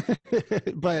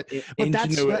 but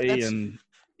Ingenuity and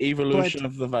evolution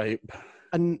of the vape.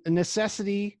 a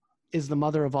necessity is the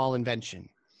mother of all invention.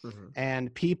 Mhm.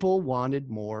 And people wanted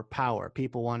more power.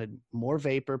 People wanted more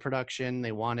vapor production.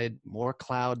 They wanted more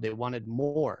cloud. They wanted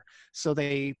more. So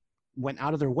they went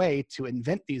out of their way to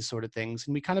invent these sort of things.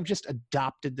 And we kind of just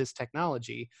adopted this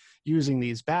technology using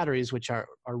these batteries, which are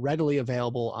readily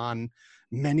available on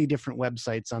many different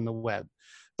websites on the web.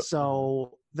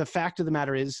 So the fact of the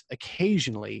matter is,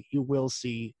 occasionally you will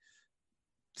see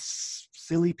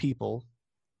silly people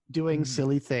doing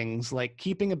silly things like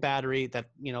keeping a battery that,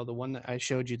 the one that I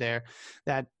showed you there,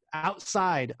 that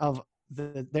outside of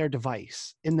their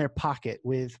device in their pocket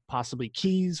with possibly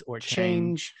keys or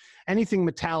change, anything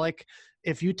metallic.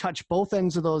 If you touch both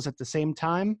ends of those at the same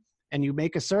time and you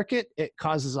make a circuit, it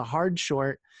causes a hard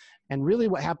short. And really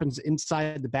what happens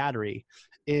inside the battery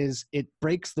is it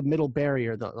breaks the middle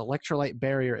barrier, the electrolyte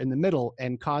barrier in the middle,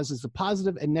 and causes the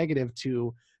positive and negative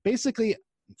to basically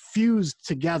fuse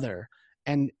together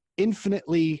and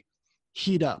infinitely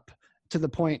heat up to the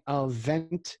point of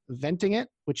venting it,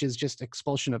 which is just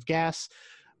expulsion of gas,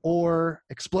 or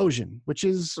explosion, which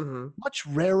is much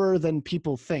rarer than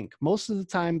people think. Most of the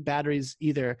time, batteries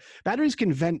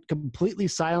can vent completely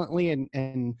silently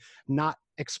and not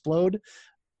explode,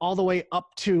 all the way up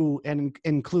to and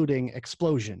including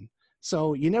explosion.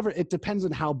 So it depends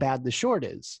on how bad the short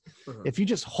is. If you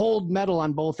just hold metal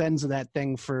on both ends of that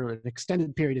thing for an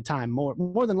extended period of time,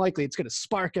 more than likely it's going to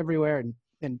spark everywhere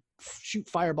and shoot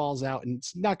fireballs out, and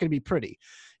it's not going to be pretty.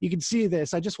 You can see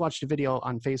this. I just watched a video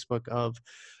on Facebook of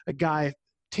a guy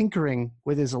tinkering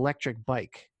with his electric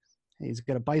bike. He's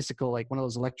got a bicycle, like one of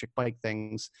those electric bike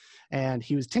things, and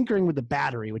he was tinkering with the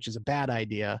battery, which is a bad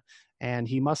idea. And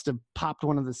he must have popped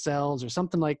one of the cells or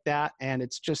something like that, and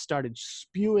it's just started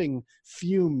spewing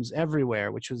fumes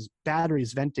everywhere, which was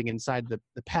batteries venting inside the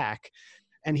pack.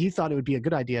 And he thought it would be a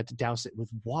good idea to douse it with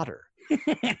water.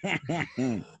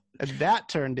 And that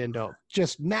turned into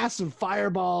just massive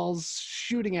fireballs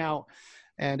shooting out,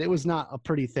 and it was not a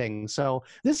pretty thing. So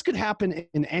this could happen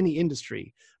in any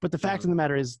industry. But the fact of the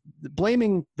matter is,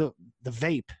 blaming the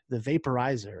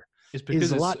vaporizer,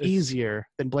 is a lot easier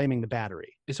than blaming the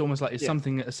battery. It's almost like it's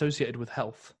something associated with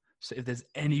health. So if there's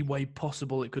any way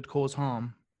possible it could cause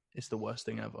harm, it's the worst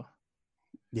thing ever.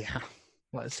 Yeah.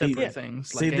 Like separate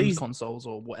things, like game consoles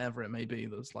or whatever it may be,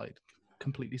 that's like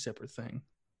completely separate thing.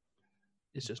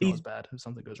 It's just not as bad if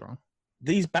something goes wrong.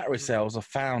 These battery cells are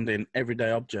found in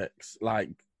everyday objects, like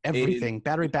everything.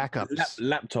 Battery backups.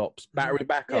 Laptops, battery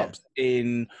backups,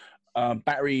 in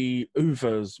battery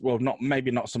hoovers. Well,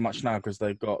 maybe not so much now because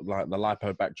they've got like the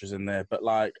LiPo batteries in there, but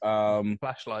like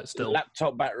flashlights still.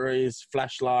 Laptop batteries,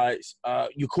 flashlights,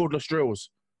 your cordless drills.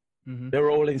 They're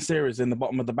all in series in the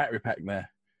bottom of the battery pack there.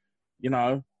 You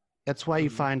know? That's why you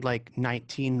find like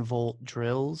 19-volt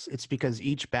drills. It's because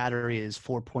each battery is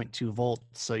 4.2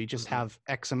 volts. So you just have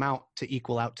X amount to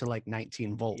equal out to like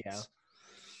 19 volts. Yeah.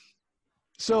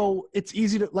 So it's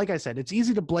easy to, like I said, it's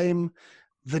easy to blame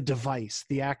the device,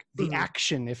 the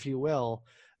action, if you will,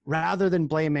 rather than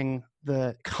blaming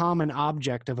the common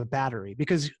object of a battery.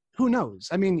 Because who knows?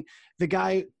 I mean, the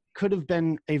guy could have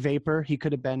been a vapor. He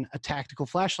could have been a tactical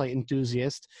flashlight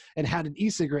enthusiast and had an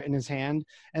e-cigarette in his hand.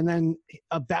 And then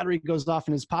a battery goes off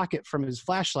in his pocket from his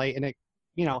flashlight. And it,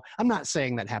 I'm not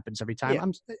saying that happens every time.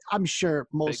 Yeah. I'm sure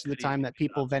most of the time that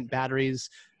people vent batteries,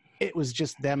 it was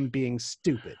just them being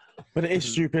stupid. But it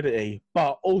is stupidity.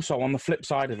 But also on the flip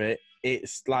side of it,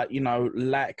 it's like,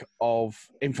 lack of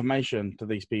information to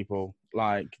these people.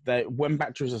 Like when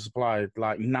batteries are supplied,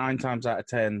 like 9 times out of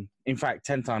 10, in fact,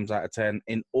 10 times out of 10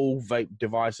 in all vape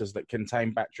devices that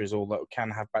contain batteries or that can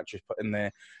have batteries put in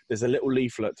there, there's a little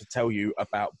leaflet to tell you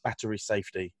about battery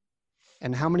safety.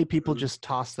 And how many people just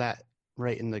toss that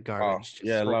right in the garbage?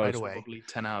 Right away. Probably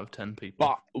 10 out of 10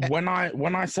 people. But when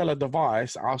I sell a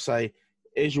device, I'll say,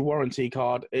 here's your warranty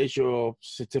card, here's your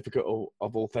certificate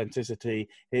of authenticity,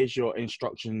 here's your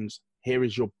instructions, here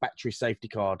is your battery safety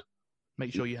card.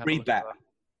 Make sure you have read that.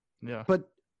 Yeah. But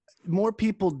more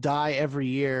people die every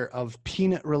year of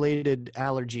peanut-related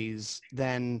allergies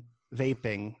than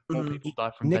vaping. More people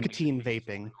die from nicotine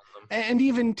vaping. And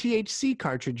even THC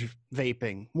cartridge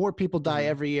vaping. More people die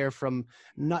every year from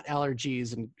nut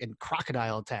allergies and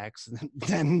crocodile attacks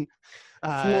than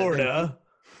Florida.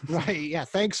 Right, yeah.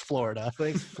 Thanks, Florida.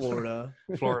 Thanks, Florida.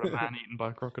 Florida man eaten by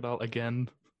a crocodile again.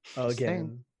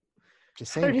 Again.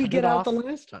 Just saying. How did he get out the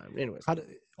last time? Anyways.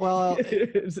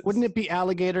 Wouldn't it be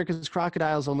alligator? Because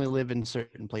crocodiles only live in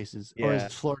certain places. Yeah. Or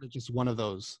is Florida just one of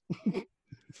those?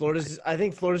 I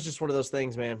think Florida's just one of those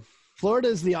things, man. Florida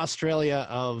is the Australia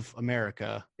of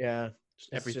America. Yeah.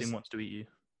 Everything wants to eat you.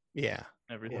 Yeah.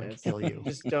 Everything. Kill you.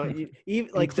 Just don't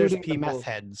even like there's people, the meth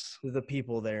heads. The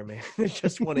people there, man. They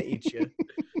just want to eat you.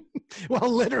 Well,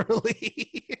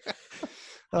 literally.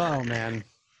 Oh man.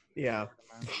 Yeah.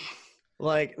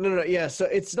 Like no, yeah. So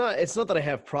it's not that I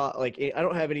have I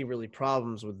don't have any really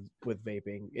problems with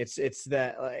vaping. It's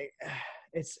that like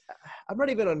I'm not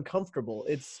even uncomfortable.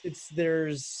 It's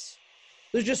there's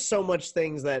just so much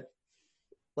things that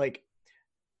like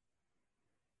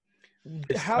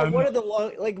what are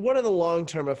the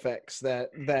long-term effects that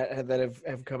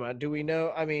have come out? Do we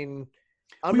know? I mean,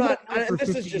 I'm not for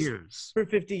 50 years. For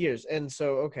 50 years. And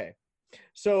so okay.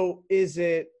 So is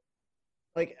it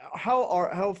like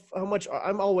how much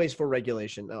I'm always for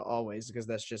regulation, always, because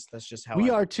that's just how we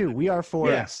are too. We are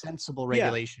for sensible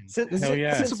regulation.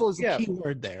 Sensible is the key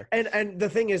word there. And the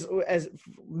thing is, as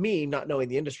me not knowing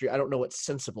the industry, I don't know what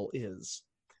sensible is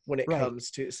when it comes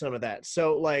to some of that.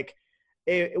 So like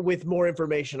with more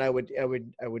information, I would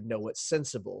know what's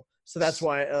sensible. So that's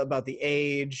why about the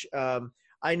age.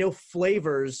 I know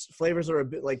flavors are a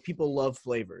bit like people love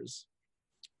flavors.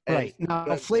 Right.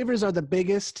 Now, flavors are the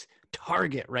biggest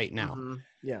target right now.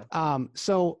 Yeah.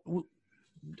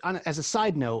 As a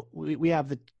side note, we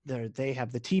have they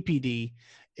have the TPD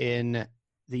in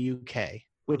the UK,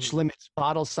 which limits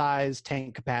bottle size,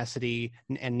 tank capacity,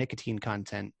 and nicotine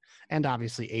content, and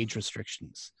obviously age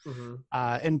restrictions.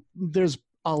 And there's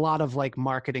a lot of like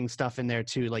marketing stuff in there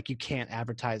too. Like you can't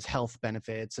advertise health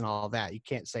benefits and all that. You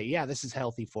can't say, yeah, this is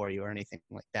healthy for you or anything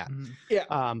like that.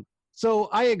 Yeah. So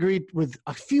I agreed with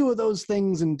a few of those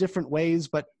things in different ways,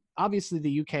 but obviously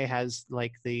the UK has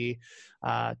like the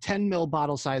 10 mil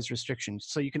bottle size restrictions.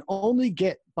 So you can only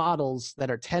get bottles that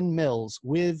are 10 mils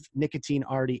with nicotine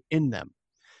already in them.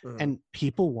 And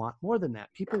people want more than that.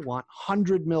 People want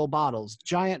 100 mil bottles,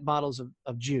 giant bottles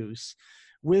of juice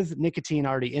with nicotine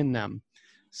already in them,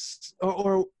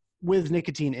 or with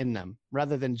nicotine in them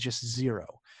rather than just zero.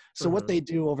 So what they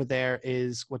do over there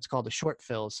is what's called a short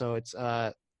fill. So it's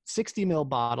 60 mil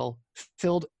bottle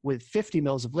filled with 50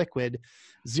 mils of liquid,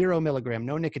 0 milligram,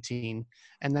 no nicotine.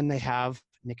 And then they have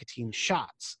nicotine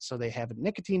shots. So they have a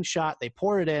nicotine shot, they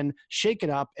pour it in, shake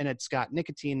it up, and it's got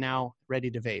nicotine now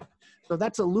ready to vape. So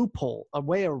that's a loophole, a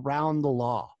way around the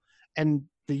law. And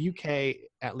the UK,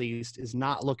 at least, is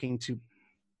not looking to,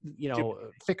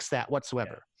 fix that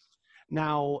whatsoever.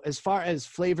 Now, as far as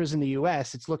flavors in the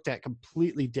US, it's looked at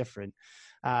completely different.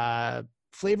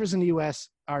 Flavors in the US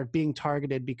are being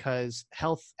targeted because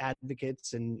health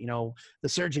advocates and, the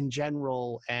Surgeon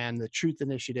General and the Truth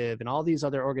Initiative and all these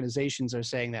other organizations are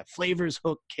saying that flavors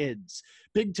hook kids.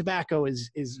 Big Tobacco is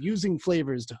using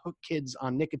flavors to hook kids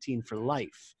on nicotine for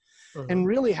life. And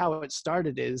really how it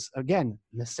started is, again,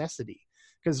 necessity.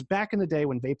 Because back in the day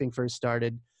when vaping first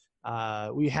started,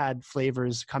 we had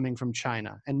flavors coming from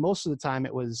China. And most of the time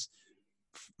it was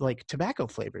like tobacco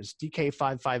flavors.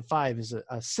 DK555 is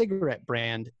a cigarette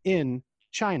brand in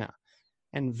China.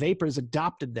 And vapors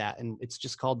adopted that, and it's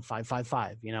just called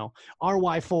 555.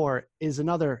 RY4 is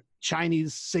another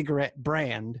Chinese cigarette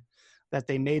brand that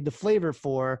they made the flavor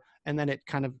for, and then it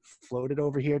kind of floated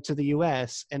over here to the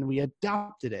US, and we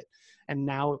adopted it. And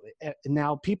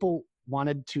now people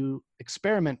wanted to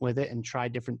experiment with it and try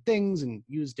different things and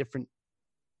use different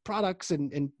products,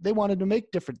 and they wanted to make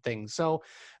different things. So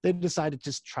they decided to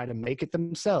just try to make it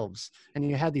themselves. And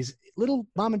you had these little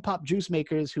mom and pop juice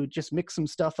makers who just mix some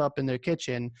stuff up in their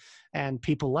kitchen, and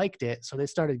people liked it. So they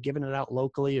started giving it out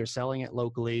locally or selling it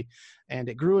locally. And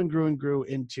it grew and grew and grew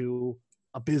into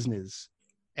a business.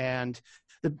 And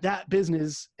that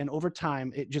business, and over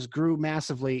time, it just grew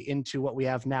massively into what we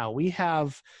have now. We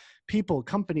have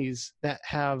companies that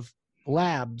have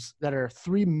labs that are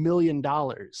 $3 million.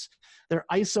 They're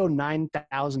ISO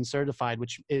 9000 certified,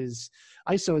 which is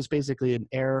ISO is basically an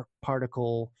air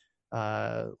particle,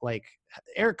 like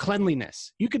air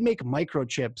cleanliness. You could make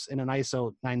microchips in an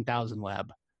ISO 9000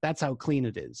 lab. That's how clean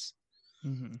it is.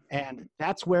 And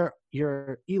that's where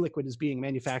your e-liquid is being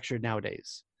manufactured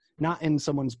nowadays, not in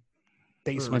someone's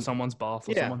basement, in someone's bath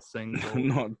or someone's sink.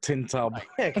 Not tin tub.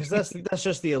 Yeah, because that's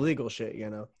just the illegal shit,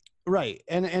 Right.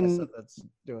 And that's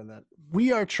doing that.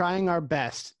 We are trying our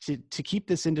best to keep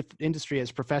this industry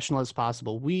as professional as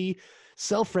possible. We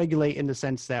self-regulate in the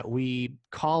sense that we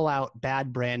call out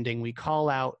bad branding. We call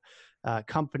out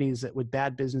companies with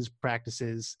bad business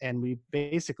practices, and we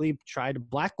basically try to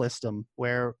blacklist them,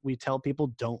 where we tell people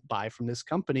don't buy from this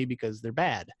company because they're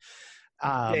bad.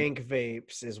 Dank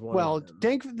vapes is one. Well, of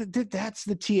them. that's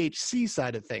the THC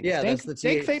side of things. Yeah, dank, that's the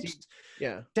THC. Dank vapes.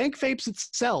 Yeah, Dank vapes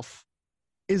itself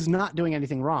is not doing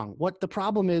anything wrong. What the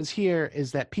problem is here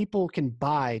is that people can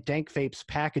buy Dank vapes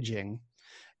packaging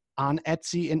on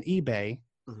Etsy and eBay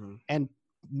and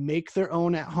make their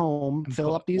own at home, and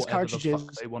fill up these cartridges,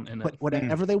 put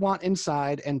whatever they want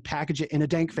inside, and package it in a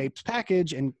Dank vapes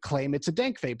package and claim it's a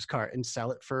Dank vapes cart and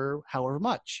sell it for however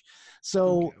much.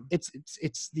 So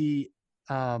it's the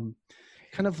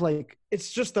kind of like, it's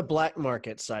just the black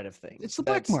market side of things. It's the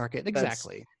black market,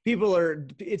 exactly.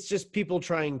 It's just people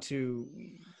trying to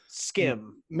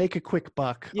skim, make a quick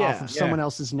buck off of someone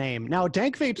else's name. Now,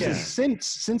 Dank Vapes is,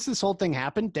 since this whole thing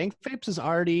happened, Dank Vapes has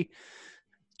already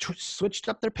switched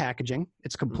up their packaging.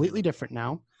 It's completely different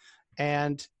now.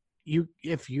 And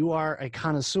if you are a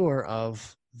connoisseur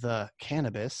of the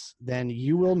cannabis, then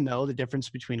you will know the difference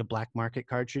between a black market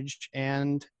cartridge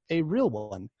and a real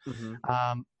one.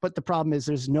 But the problem is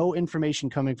there's no information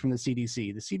coming from the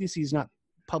CDC. The CDC is not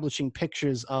publishing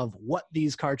pictures of what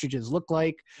these cartridges look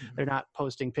like. They're not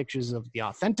posting pictures of the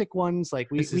authentic ones. Like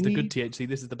this is the good THC,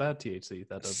 this is the bad THC.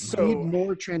 That doesn't need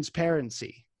more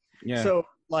transparency. Yeah. So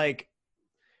like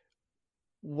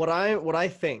what I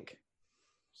think,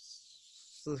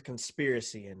 the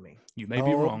conspiracy in me. You may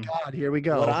be wrong. God, here we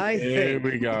go. What I Here think.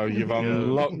 we go. You've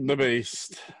unlocked the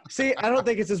beast. See, I don't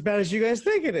think it's as bad as you guys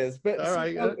think it is. But All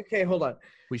right, okay, hold on.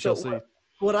 We shall So see.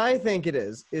 what I think it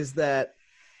is that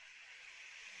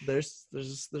there's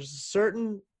a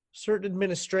certain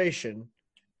administration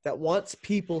that wants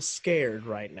people scared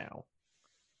right now.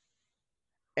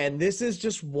 And this is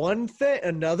just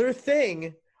another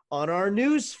thing on our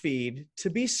news feed to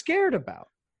be scared about.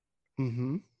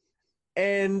 Mm-hmm.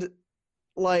 And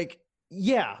like,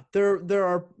 yeah, there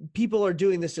are people are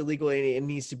doing this illegally and it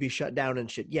needs to be shut down and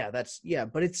shit. Yeah,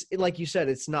 but it's like you said,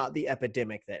 it's not the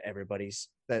epidemic that everybody's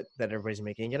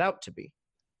making it out to be.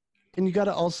 And you got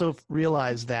to also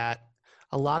realize that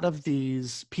a lot of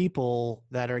these people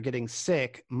that are getting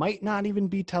sick might not even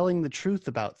be telling the truth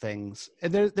about things.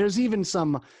 And there's even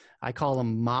some, I call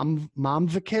them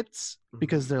momvicates,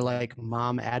 because they're like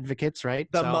mom advocates,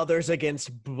 right? The mothers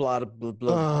against blah blah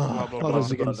blah.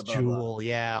 Mothers against Jewel,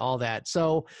 yeah, all that.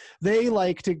 So they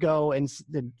like to go and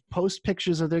post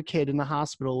pictures of their kid in the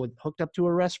hospital with hooked up to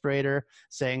a respirator,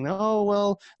 saying, "Oh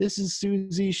well, this is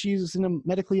Susie. She's in a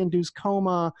medically induced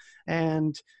coma,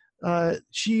 and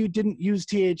she didn't use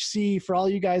THC. For all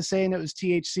you guys saying it was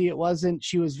THC, it wasn't.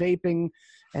 She was vaping,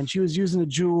 and she was using a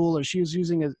Juul, or she was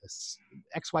using a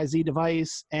XYZ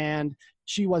device, and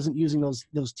she wasn't using those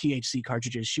THC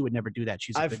cartridges. She would never do that.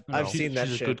 I've seen that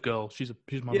She's shit. a good girl. She's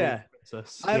my Yeah. little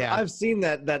princess. I've seen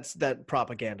that. That's that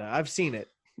propaganda. I've seen it.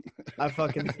 I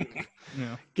fucking.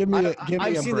 Yeah. Give me a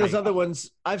I've seen break. those other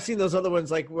ones. I've seen those other ones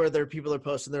like where people are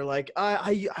posting. They're like,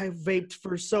 I vaped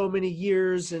for so many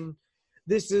years, and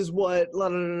this is what,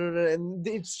 and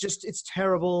it's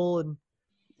terrible. And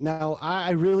Now,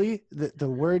 I really, the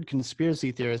word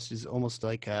conspiracy theorist is almost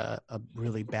like a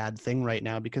really bad thing right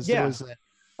now, because there's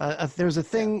a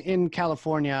thing in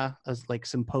California, as like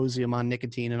symposium on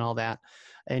nicotine and all that,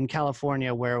 in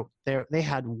California, where they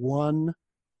had one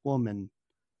woman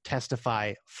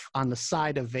testify on the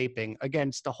side of vaping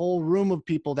against a whole room of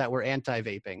people that were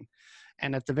anti-vaping.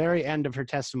 And at the very end of her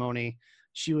testimony,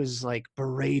 she was like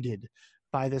berated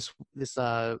by this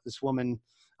woman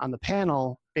on the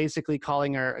panel, basically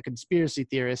calling her a conspiracy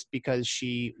theorist because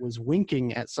she was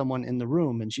winking at someone in the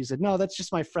room. And she said, "No, that's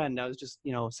just my friend. I was just,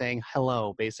 saying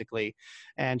hello," basically.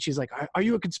 And she's like, are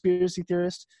you a conspiracy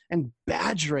theorist? And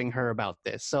badgering her about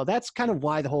this. So that's kind of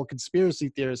why the whole conspiracy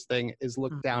theorist thing is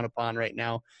looked down upon right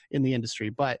now in the industry.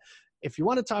 But if you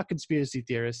want to talk conspiracy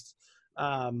theorists,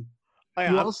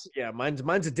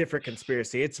 mine's a different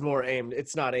conspiracy. It's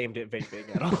not aimed at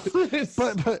vaping at all.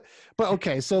 but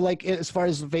okay, so like as far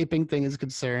as the vaping thing is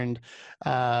concerned,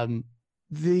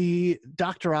 the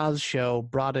Dr. Oz show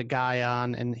brought a guy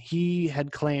on, and he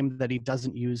had claimed that he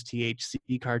doesn't use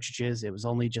THC cartridges. It was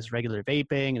only just regular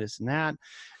vaping and this and that.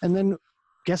 And then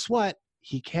guess what?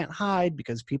 He can't hide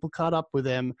because people caught up with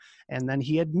him. And then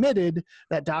he admitted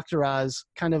that Dr. Oz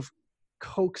kind of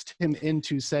coaxed him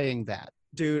into saying that.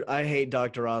 Dude, I hate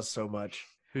Dr. Oz so much.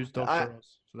 Who's Dr.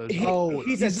 Oz?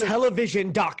 He's a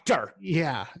television doctor.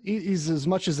 Yeah, he's as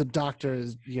much as a doctor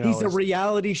as He's a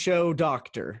reality show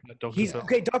doctor. He's Phil.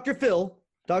 okay, Dr. Phil.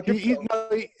 Dr. Phil.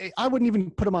 I wouldn't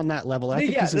even put him on that level. I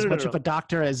think he's as much of a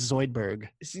doctor as Zoidberg.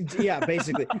 Yeah,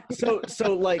 basically. So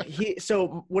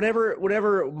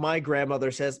whenever my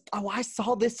grandmother says, "Oh, I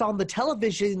saw this on the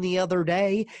television the other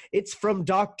day," it's from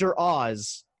Dr.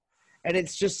 Oz. And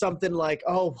it's just something like,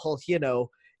 "Oh, well,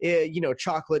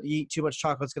 chocolate, you eat too much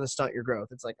chocolate, it's going to stunt your growth."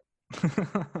 It's like,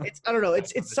 I don't know.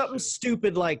 It's something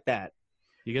stupid like that.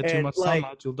 You get too much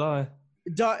sunlight, you'll die.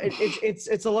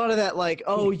 It's a lot of that, like,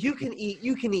 "Oh, you can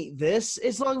eat this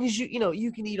as long as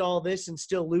you can eat all this and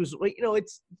still lose weight."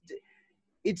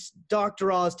 It's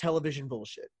Dr. Oz television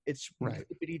bullshit. It's right.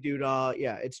 Doo-dah.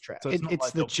 Yeah, it's trash. So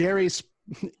it's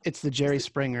the Jerry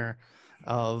Springer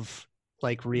of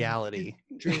like reality.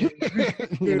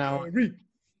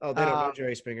 Oh, they don't know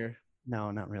Jerry Springer.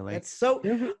 No, not really. That's so.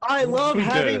 I love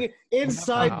having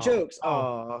inside jokes.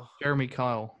 Oh, Jeremy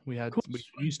Kyle. We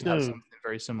used to have something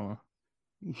very similar.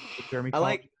 Jeremy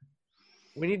Kyle.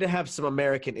 We need to have some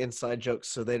American inside jokes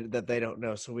so that they don't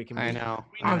know, so we can. I know.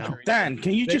 Dan,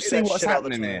 can you just see what's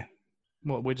happening here?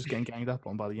 What, we're just getting ganged up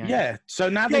on by the Yanks? Yeah. So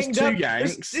now there's two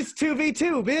Yanks. It's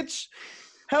 2v2, bitch.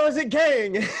 How is it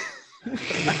gang?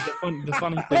 The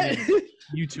funny thing is,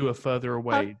 you two are further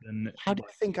away than. How do you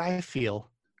think I feel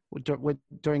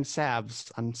during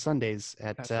Savs on Sundays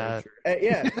at yeah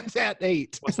at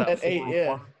 8? What's that? At 8,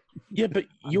 yeah. Yeah, but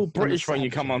you're British when you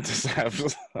come on to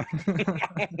Savs.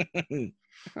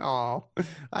 Oh,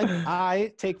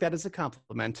 I take that as a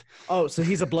compliment. Oh, so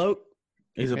he's a bloke.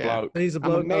 He's a bloke. He's a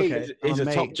bloke. mate. Okay. He's a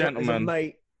top He's a gentleman.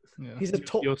 mate. Yeah. He's a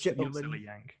top You're gentleman. silly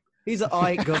Yank. He's an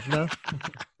alright governor.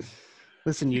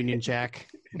 Listen, Union Jack.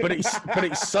 But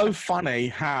it's so funny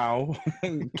how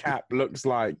Cap looks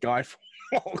like Guy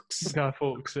Fawkes. Guy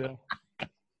Fawkes, yeah.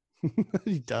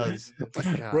 He does. Oh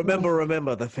my God.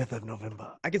 Remember the 5th of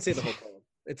November. I can say the whole poem.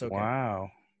 It's okay. Wow.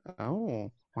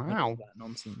 Oh, wow. That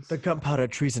nonsense. The gunpowder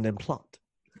treason and plot.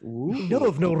 Ooh. Know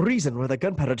of no reason where the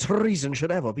gunpowder treason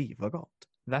should ever be forgot.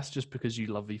 That's just because you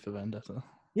love V for Vendetta.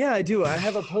 Yeah, I do. I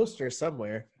have a poster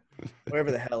somewhere,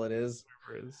 wherever the hell it is.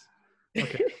 Whatever it is.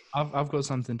 Okay, I've got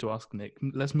something to ask Nick.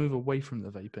 Let's move away from the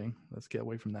vaping. Let's get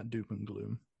away from that doom and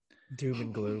gloom. Doom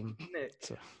and gloom. Nick,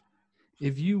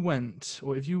 if you went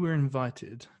or if you were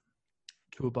invited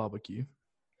to a barbecue,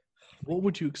 what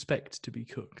would you expect to be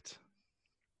cooked?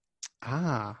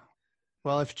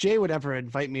 Well, if Jay would ever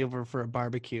invite me over for a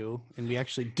barbecue and we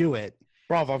actually do it,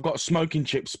 Bruv, I've got smoking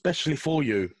chips specially for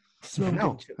you.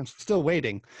 no, I'm still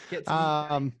waiting. Get to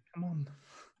Come on.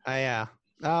 Yeah.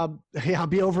 Yeah, I'll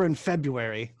be over in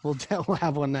February. We'll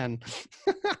have one then.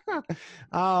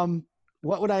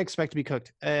 What would I expect to be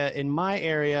cooked? In my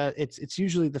area, it's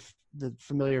usually the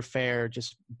familiar fare,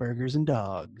 just burgers and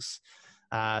dogs.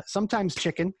 Sometimes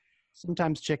chicken.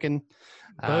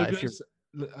 Burgers.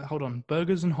 Hold on.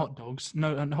 Burgers and hot dogs.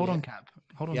 No, and hold on, Cap.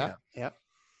 Hold on, Cap. Yep.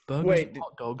 Burgers and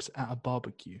hot dogs at a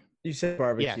barbecue. You said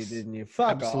barbecue, Yes. didn't you?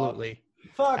 Fuck Absolutely.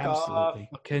 off. Fuck Absolutely.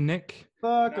 Okay, Nick.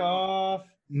 off. Fuck off.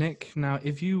 Nick, now,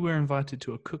 if you were invited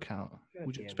to a cookout, God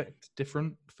would you damn it. expect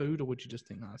different food, or would you just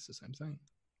think that's the same thing?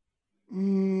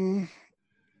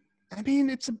 I mean,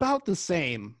 it's about the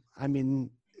same. I mean,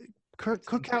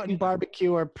 cookout and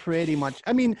barbecue are pretty much.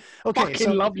 I mean, okay.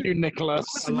 Fucking love you, Nicholas.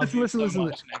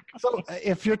 Listen. So,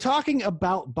 if you're talking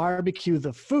about barbecue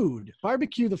the food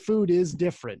is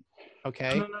different.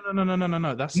 Okay.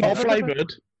 No. That's Not not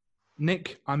flavored.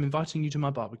 Nick, I'm inviting you to my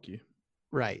barbecue.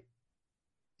 Right.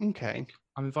 Okay.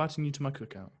 I'm inviting you to my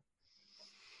cookout.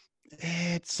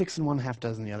 It's 6 and 1/2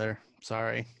 dozen the other.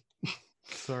 Sorry.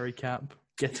 Sorry, Cap.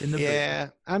 Get in the Yeah.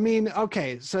 I mean,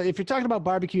 okay. So if you're talking about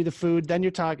barbecue the food, then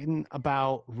you're talking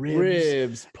about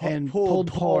ribs. and pulled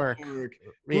pork.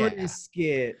 Yeah.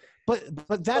 Brisket.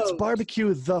 But that's So-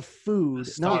 barbecue the food,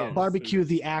 The style not of barbecue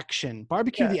the action.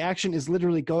 Barbecue Yeah. the action is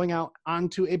literally going out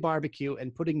onto a barbecue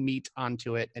and putting meat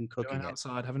onto it and cooking Going it.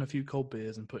 outside, having a few cold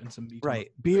beers, and putting some meat. on Right.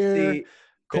 it. Beer, See,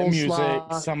 Bit of music,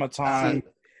 coleslaw, summertime.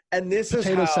 and this is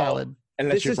potato how salad.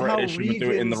 Unless this you're is how British, you would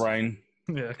do it in the regions- rain.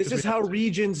 Yeah. this is how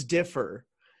regions differ.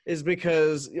 Is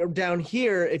because down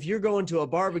here, if you're going to a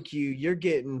barbecue, you're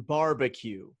getting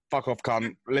barbecue. Fuck off, cunt.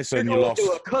 You're Listen, you going lost.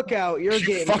 to a cookout, you're You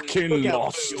getting fucking cookout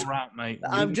lost. food. You're right, mate.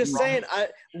 I'm just saying,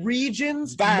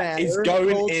 regions That matter. is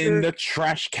going culture, in the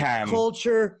trash can.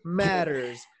 culture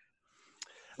matters.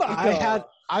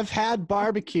 I've had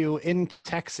barbecue in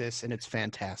Texas and it's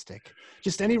fantastic.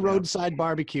 Just any roadside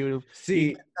barbecue.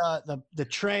 See, The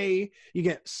tray, you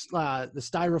get the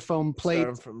styrofoam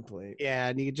plate. from plate. Yeah,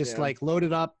 and you can just Yeah. like load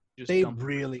it up. Just They dump it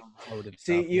really on. loaded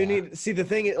See, stuff, you yeah. need see the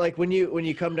thing. Like when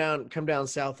you come down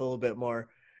south a little bit more,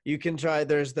 you can try.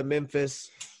 There's the Memphis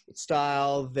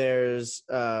style. There's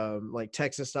like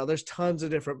Texas style. There's tons of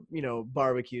different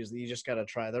barbecues that you just gotta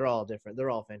try. They're all different. They're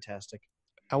all fantastic.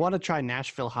 I want to try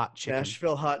Nashville hot chicken.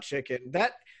 Nashville hot chicken.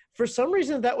 That for some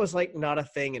reason that was like not a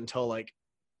thing until like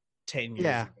 10 years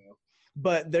Yeah. ago.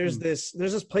 But there's this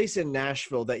place in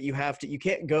Nashville that you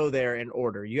can't go there and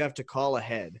order. You have to call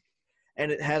ahead. And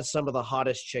it has some of the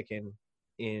hottest chicken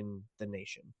in the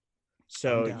nation.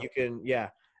 So down. you can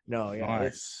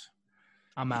Nice.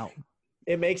 I'm out.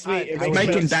 it makes me I It's would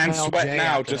making just Dan smell sweat Jay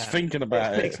now after just that. thinking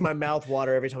about it it. makes my mouth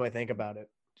water every time I think about it.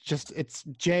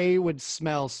 Jay would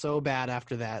smell so bad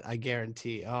after that, I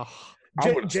guarantee. Oh.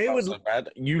 I wouldn't Jay smell would- so bad.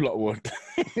 You lot would.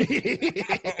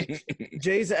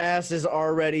 Jay's ass is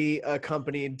already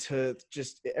accompanied to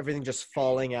just everything just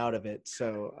falling out of it.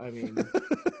 So I mean,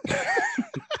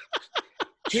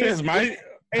 Cheers, mate.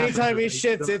 anytime he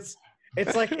shits,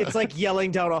 it's like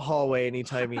yelling down a hallway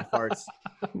anytime he farts.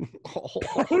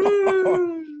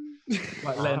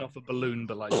 Like letting off a balloon,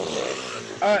 but like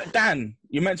Dan,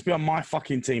 you're meant to be on my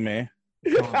fucking team here.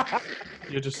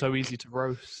 you're just so easy to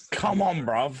roast. Come on,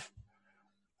 bruv.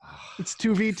 It's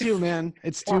 2v2, man.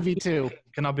 It's 2v2.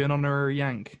 Can I be an honorary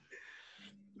Yank?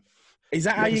 Is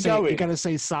that how you You going? gotta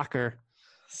say soccer.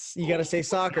 You gotta say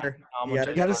soccer. I'm You on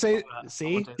gotta- You gotta say, I'm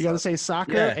see? on You gotta say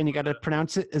soccer, Yeah. and you gotta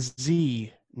pronounce it as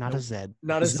Z, not a Z.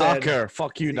 Not a Z. Soccer.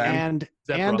 Fuck you, Dan. And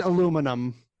Zebra. and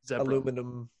aluminum. Zebra.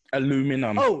 Aluminum.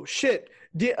 Aluminum. Oh shit!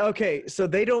 Okay, so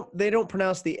they don't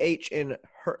pronounce the H in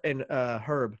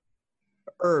herb,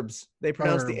 herbs. They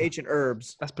pronounce the Herb. H in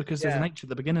herbs. That's because there's an Yeah. H at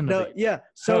the beginning No, of it. yeah.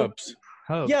 So Herbs.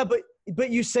 Herb. yeah, but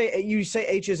you say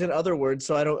H's in other words,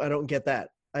 so I don't get that.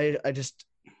 I just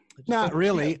Not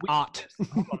really. Hot.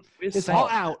 It's all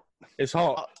out. It's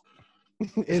hot.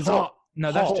 It's hot.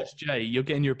 No, that's Hot. just Jay. You're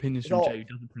getting your opinions from Jay, who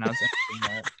doesn't pronounce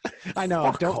anything right. I know.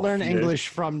 Fuck Don't off, learn you. English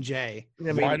from Jay.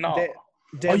 I Why not?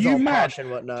 Dan's Are you all mad? posh and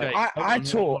whatnot. Jay, I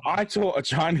taught a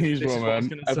Chinese This is what I was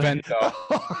woman gonna a say. vendor.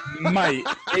 Mate,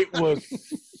 it was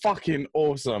fucking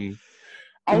awesome.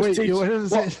 I was Wait, teaching what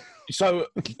is it? so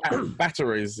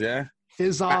batteries, yeah.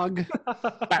 Fizzog.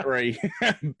 Battery.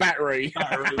 Battery.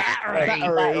 Battery.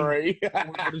 Battery.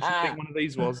 What did you think one of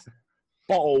these was?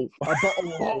 Bottle. A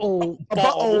bottle. Bottle. A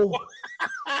bottle.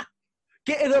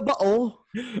 Get in a bottle.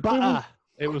 Butter.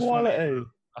 It was funny. Quality.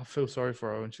 I feel sorry for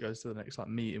her when she goes to the next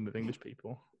meeting with English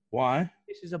people. Why?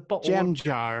 This is a bottle. Jam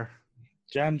jar.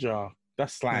 Jam jar.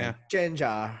 That's slang. Yeah.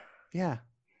 Ginger. Yeah.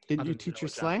 Didn't you teach her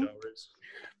slang?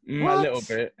 A What? little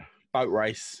bit. Boat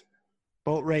race.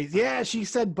 Boat race. Yeah, she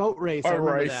said boat race. I Boat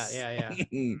remember race. that. Yeah, yeah.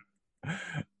 You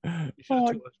should have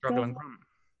taught her struggle and grunt.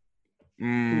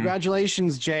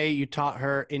 Congratulations, Jay. You taught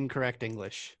her incorrect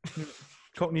English.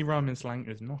 Cockney rhyming slang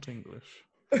is not English.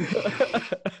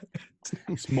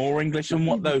 It's more English than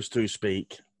what those two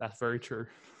speak. That's very true.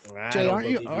 Jay,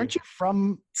 aren't you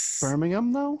from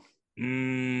Birmingham though?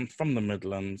 From the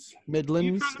Midlands.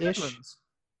 Midlands ish.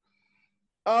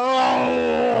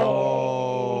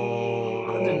 Oh!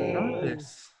 I didn't know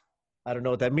this. I don't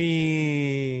know what that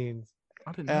means.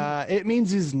 I didn't know. It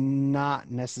means he's not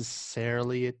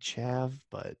necessarily a chav,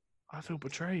 but I feel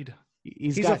betrayed.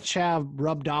 he's He's got a- chav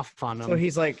rubbed off on him. So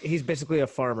he's basically a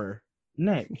farmer.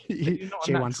 Nick. You're not a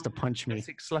Jay wants to natural punch me.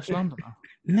 Essex/Londoner.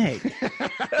 Nick.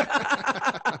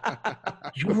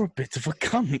 You're a bit of a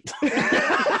cunt.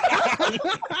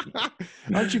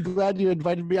 Aren't you glad you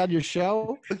invited me on your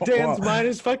show? Dan's What? mind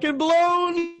is fucking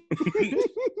blown.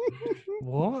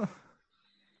 What?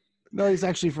 No, he's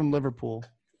actually from Liverpool.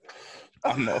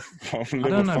 I'm not from I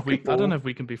don't know if we. Liverpool. I don't know if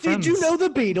we can be friends. Did you know the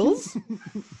Beatles?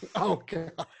 Oh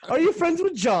god. Are you friends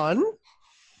with John?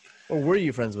 Or were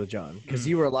you friends with John? Because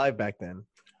you were alive back then.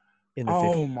 In the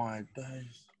Oh 50s. my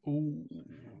days. Ooh.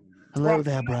 Hello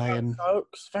there, Brian.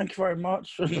 Folks, thank you very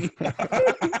much. God,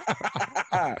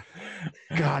 I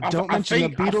don't mention the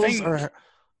Beatles or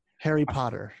Harry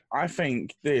Potter. I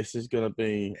think this is going to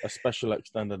be a special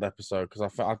extended episode because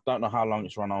I don't know how long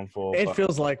it's run on for. It but,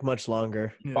 feels like much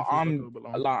longer. Yeah, but it feels like a little bit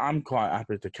long. I'm quite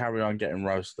happy to carry on getting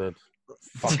roasted.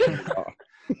 Fucking hell.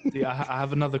 Yeah, I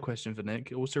have another question for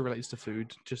Nick. It also relates to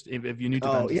food. Just if you're new to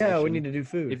Oh, Banter yeah, we Station- need to do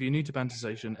food. If you're new to Banter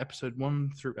Station, episode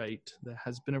 1 through 8, there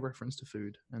has been a reference to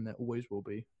food, and there always will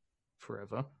be,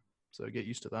 forever. So get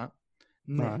used to that.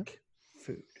 Nick, Right.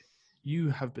 Food. you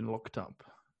have been locked up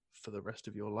for the rest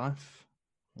of your life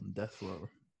on death row.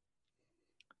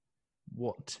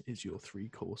 What is your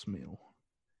 3-course meal?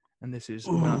 And this is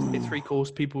when I say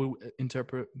 3-course, people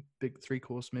interpret big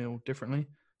 3-course meal differently.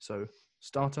 So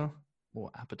starter or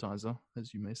appetizer,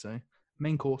 as you may say.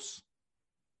 Main course,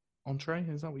 entree.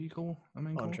 Is that what you call a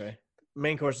main course? Entree.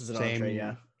 Main course is an entree,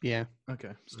 yeah. Yeah.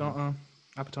 Okay. Starter,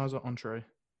 appetizer, entree,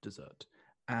 dessert.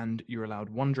 And you're allowed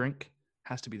 1 drink.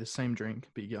 Has to be the same drink,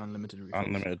 but you get unlimited refills.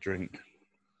 Unlimited drink.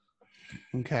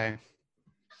 Okay.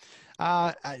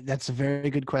 That's a very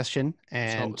good question,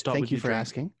 and Start thank with you your for drink.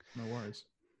 asking. No worries.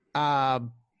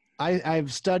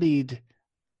 I've studied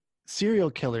serial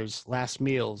killers' last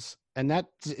meals, and that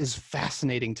is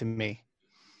fascinating to me.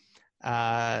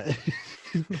 As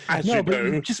no, you but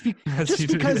do. just As you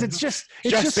do. because it's just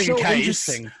Just in so case,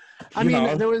 interesting. I you mean,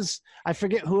 know. there was, I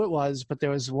forget who it was, but there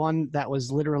was one that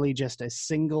was literally just a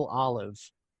single olive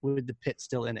with the pit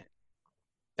still in it.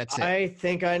 That's it. I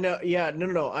think I know. Yeah,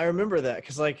 no. I remember that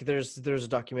because like there's a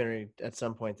documentary at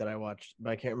some point that I watched,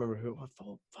 but I can't remember who.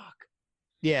 Oh, fuck.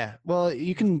 Yeah. Well,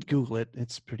 you can Google it.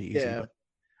 It's pretty easy. Yeah. but-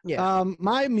 Yeah.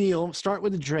 My meal, start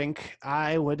with a drink.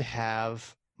 I would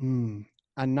have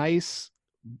a nice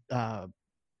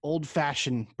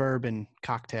old-fashioned bourbon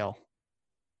cocktail.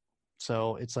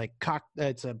 So it's like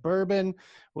it's a bourbon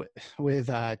with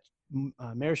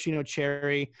maraschino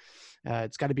cherry.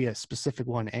 It's got to be a specific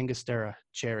one, Angostura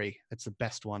cherry. That's the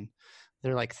best one.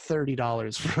 They're like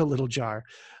 $30 for a little jar.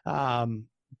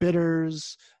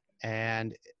 Bitters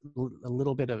and a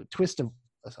little bit of twist of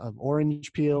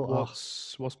orange peel. Oh,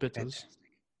 What's bitters? fantastic.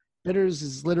 Bitters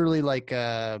is literally like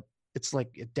it's like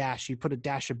a dash. You put a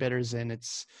dash of bitters in.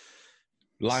 It's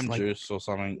Lime like- juice or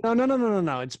something.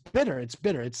 no. It's bitter. It's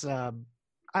bitter. It's I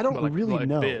don't Like- really like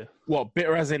know. beer. What,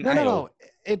 bitter as in No. ale?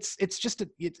 It's just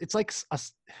it's like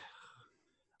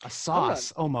a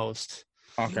sauce almost.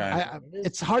 Okay.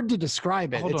 It's hard to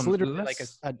describe it. Hold It's on, literally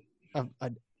let's- like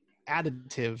a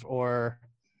additive or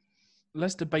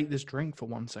Let's debate this drink for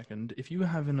 1 second. If you were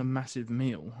having a massive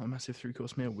meal, a massive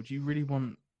 3-course meal, would you really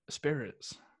want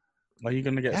spirits? Are you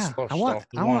gonna get Yeah, sloshed I want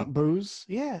after I one? want booze.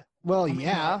 Yeah. Well, I mean,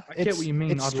 yeah. I get what you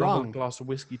mean. It's I'd strong. love a glass of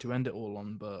whiskey to end it all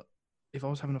on, but if I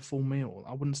was having a full meal,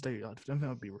 I wouldn't stay. I don't think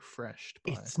I'd be refreshed.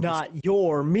 By It's not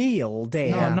your meal,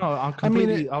 Dan. No, Yeah. no. I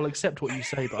mean, I'll accept what you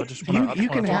say, but I just want You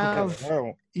can have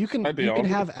Hell, you can Maybe you can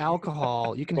I'll- have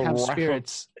alcohol. You can A have raffle.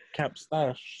 spirits. Cap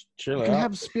stash, chill You out. can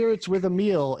have spirits with a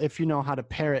meal if you know how to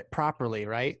pair it properly,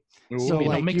 right? Ooh. So You're not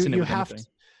like mixing it you with have anything.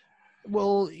 to.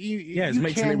 Well, yeah, it's you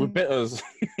mixing it with can- bitters.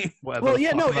 Whatever Well, the yeah,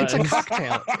 fuck no, that it's a is.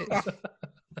 cocktail.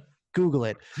 Google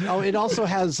it. Oh, it also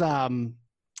has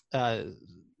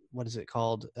what is it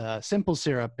called? Simple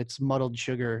syrup. It's muddled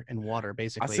sugar and water, I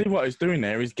basically. see what he's doing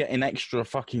there. He's getting extra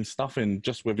fucking stuff in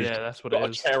just with his Yeah, that's what it got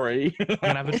a is. cherry. I'm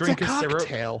gonna have a It's drink a of syrup,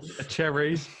 cocktail. a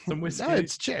cherry, some whiskey.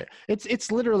 No,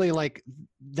 it's literally like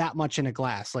that much in a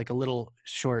glass, like a little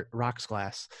short rocks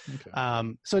glass.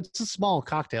 Okay. So it's a small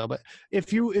cocktail, but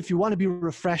if you want to be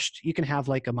refreshed, you can have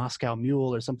like a Moscow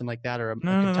Mule or something like that, or a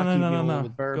Kentucky Mule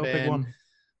with bourbon. Got a big one.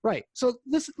 Right. So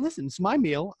listen, it's my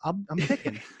meal. I'm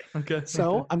picking. Okay.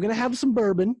 So okay. I'm gonna have some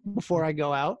bourbon before I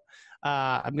go out.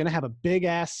 I'm gonna have a big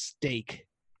ass steak,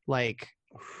 like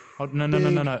Oh,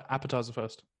 no. Appetizer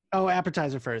first.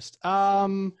 appetizer first.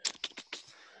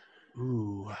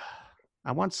 Ooh,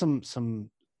 I want some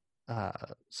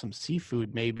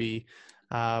seafood, maybe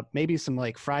some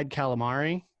like fried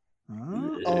calamari.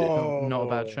 Oh, Not a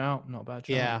bad shout. Not a bad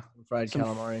shout. Yeah, fried some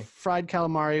calamari. fried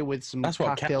calamari with some That's what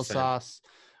Kat cocktail said. sauce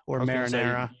or I was gonna say,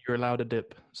 marinara. You're allowed a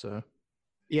dip, so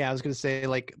Yeah, I was gonna say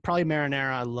like probably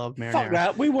marinara. I love marinara. Fuck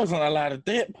that. We wasn't allowed to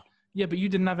dip. yeah, but you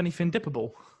didn't have anything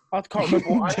dippable. I can't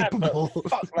remember what I had, but Dippable.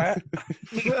 fuck that.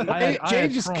 I Jay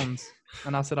had just- prawns,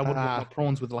 and I said I would want Ah. my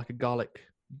prawns with like a garlic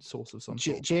sauce of some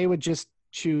sort. Jay would just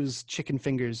choose chicken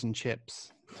fingers and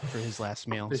chips for his last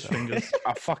meal. Fish so. fingers.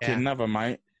 I fucking Yeah. never,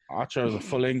 mate. I chose a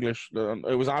full English.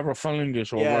 It was either a full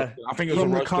English or Yeah. I think it was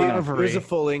From a the roast dinner. carver. It was a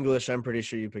full English. I'm pretty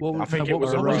sure you picked What that. I think no, it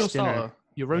was a your roast dinner. starter.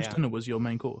 Your roast Yeah. dinner was your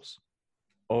main course.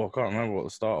 Oh, I can't remember what the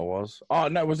starter was. Oh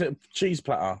no, was it cheese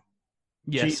platter?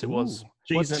 Yes, Cheese- it was.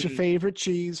 Cheese What's and, your favorite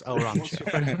cheese? Oh, wrong.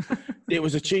 It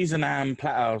was a cheese and ham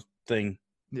platter thing.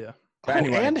 Yeah. But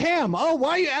anyway, And ham. Oh,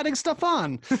 why are you adding stuff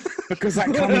on? because that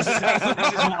comes. This is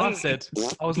what I said.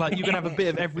 I was like, you're gonna have a bit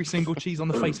of every single cheese on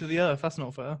the face of the earth. That's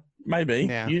not fair. Maybe.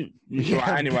 Yeah.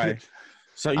 Right, anyway,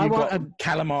 so I you want got a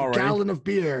calamari. Gallon of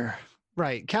beer.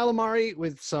 Right. Calamari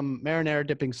with some marinara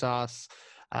dipping sauce.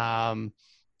 I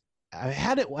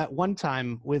had it at one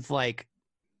time with like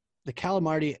the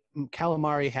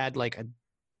calamari had like a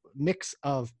mix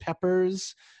of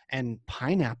peppers and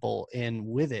pineapple in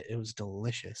with it. It was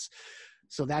delicious.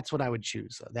 So that's what I would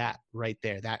choose. That right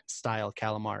there, that style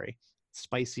calamari.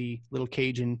 Spicy, little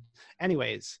Cajun.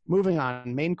 Anyways, moving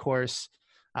on. Main course,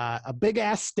 a big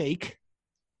ass steak,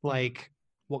 like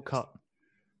What cut?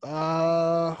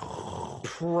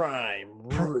 Prime.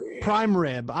 rib. prime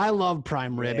rib. I love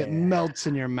prime rib. It Yeah. melts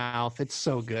in your mouth. It's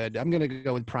so good. I'm gonna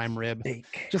go with prime rib.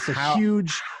 Steak. Just a How-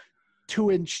 huge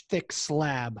 2-inch thick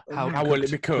slab. How will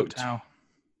it be cooked? How?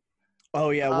 Oh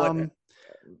yeah. What?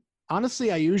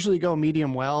 Honestly, I usually go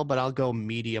medium well, but I'll go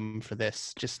medium for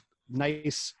this. Just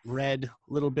nice red,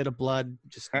 little bit of blood,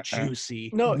 just juicy.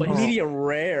 No, But- medium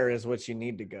rare is what you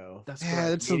need to go. That's Yeah, correct.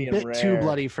 that's a medium bit too rare.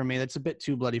 bloody for me. That's a bit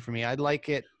too bloody for me. I'd like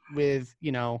it with,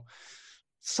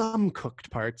 some cooked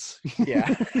parts. Yeah.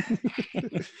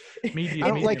 Medium, I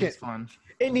don't like medium is it. fine.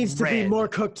 It needs to be Red. more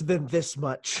cooked than this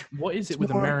much. What is It's it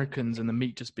with more- Americans and the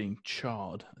meat just being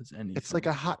charred as anything? It's like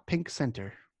a hot pink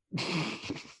center.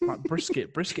 like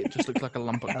brisket. Brisket just looks like a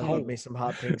lump of I coal. love me some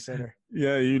hot pink center,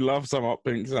 Yeah, you love some hot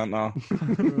pink Santa.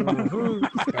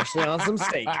 especially on some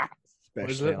steak. is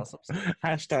Especially it? on some steak.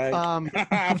 Hashtag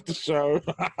after show.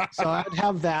 So I'd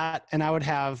have that, and I would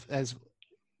have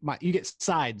you get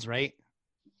sides, right?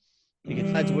 You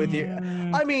get sides with you.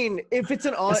 I mean, if it's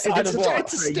an A side it's of a- what?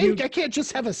 It's a you- steak. I can't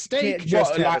just have a steak. Can't just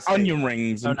What, have a like steak. onion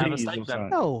rings and Don't have a peas steak or then. something?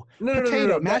 No, No, potato,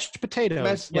 that- mashed potatoes.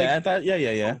 mashed- like- Yeah.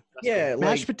 yeah,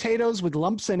 Mashed like potatoes with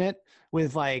lumps in it,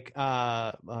 with like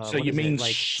So what you is it, mean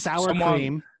like sour someone-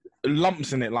 cream?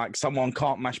 Lumps in it like someone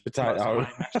can't mash potato.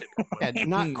 Yeah,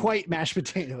 not quite mashed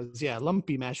potatoes. Yeah,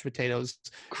 lumpy mashed potatoes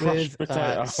Crushed with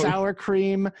potato. sour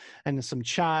cream and some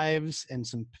chives and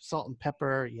some salt and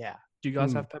pepper. Yeah, Do you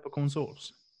guys Mm. have peppercorn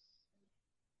sauce?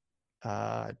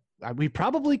 we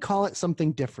probably call it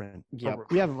something different. Yep.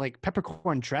 We have like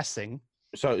peppercorn dressing.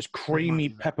 So it's creamy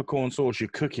peppercorn sauce. You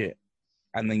cook it,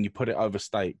 and then you put it over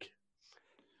steak.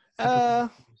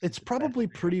 It's probably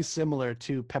pretty similar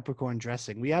to peppercorn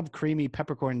dressing. We have creamy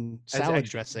peppercorn Has salad actually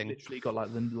dressing. Literally got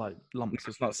like the lumps.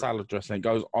 It's not salad dressing. It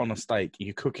goes on a steak.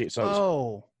 You cook it so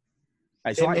Oh,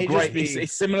 it's It like may just gravy. be-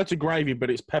 It's similar to gravy,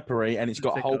 but it's peppery and it's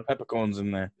got whole Thicker. peppercorns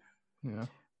in there. Yeah.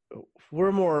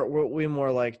 we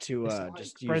more like to It's like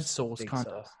just bread use sauce, big kind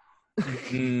sauce.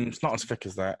 of. It's not as thick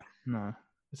as that. No,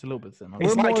 it's a little bit thinner.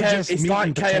 We're more just it's meat like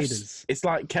and potatoes. It's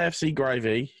like KFC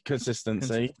gravy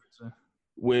consistency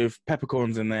with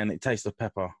peppercorns in there, and it tastes of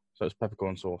pepper. So it's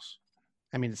peppercorn sauce.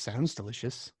 I mean, it sounds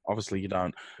delicious. Obviously, you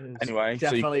don't. It's- Anyway,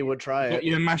 definitely would try got it.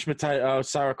 your mashed potato,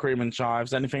 sour cream, and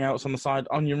chives. Anything else on the side?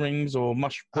 Onion rings or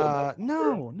mush?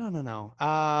 No.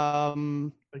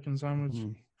 Bacon sandwich.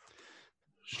 hmm.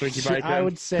 Streaky bacon. I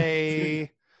would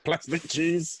say plastic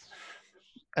cheese.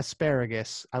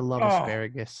 asparagus. I love Oh,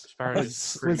 asparagus.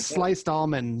 Asparagus. With sliced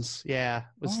almonds. Yeah,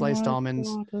 with sliced almonds.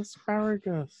 God,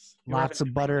 asparagus. Lots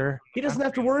of butter. He doesn't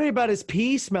have to worry about his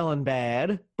pee smelling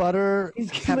bad. Butter,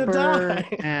 He's gonna pepper,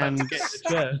 die. and Get in the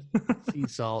chair. sea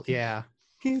salt. Yeah.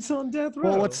 He's on death row.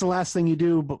 Well, what's the last thing you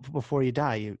do before you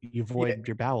die? You void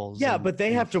your bowels. Yeah, and- but they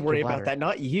and have to your worry bladder. about that,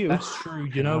 not you. That's true.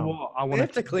 You know No. what? I They want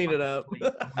have to clean it up. I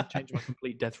want to change my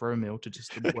complete death row meal to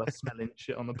just the worst smelling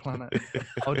shit on the planet.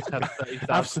 I'll just have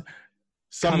 30,000.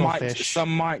 Some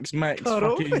Mike's mates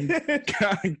Cuddle.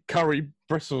 fucking curry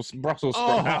Brussels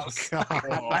Oh, sprouts. God.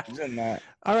 Imagine that.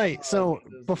 All right. So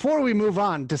before we move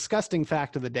on, disgusting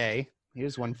fact of the day.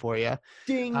 Here's one for you.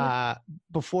 Ding.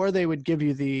 Before they would give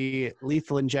you the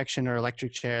lethal injection or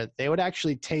electric chair, they would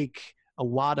actually take a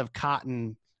wad of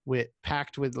cotton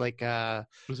packed with like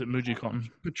Was it Muji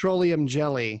cotton? petroleum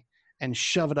jelly and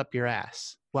shove it up your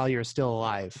ass while you're still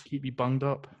alive. Keep you bunged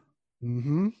up.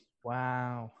 Mm-hmm.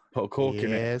 Wow. Put a cork in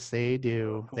it. Yes, they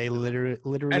do. They literally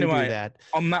Anyway, do that.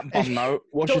 On that bum note,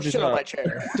 what's your Don't shit on my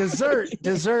dessert? chair.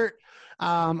 Dessert.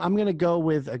 I'm gonna go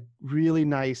with a really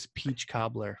nice peach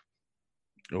cobbler.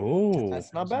 Oh,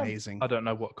 That's not It's bad. amazing. I don't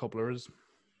know what cobbler is.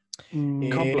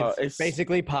 Cobbler, It's it's-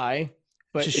 basically pie,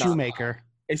 but It's a shoemaker.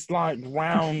 it's like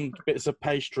round bits of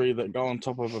pastry that go on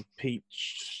top of a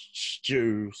peach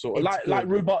stew, sort of It's like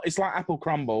good. rhubarb. It's like apple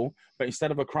crumble, but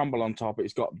instead of a crumble on top,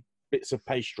 it's got bits of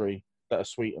pastry that are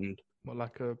sweetened What,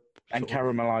 like a and sort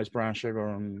of caramelized brown sugar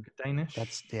and Danish?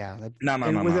 That's yeah. That, no.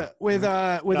 and with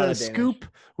Not a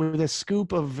a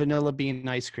scoop of vanilla bean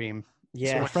ice cream.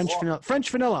 yeah, Or French vanilla. French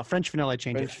vanilla.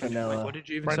 Change French Wait, vanilla. what did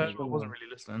you even French say? I wasn't really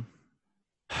listening.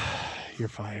 it. You're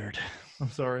fired. I'm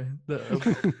sorry. The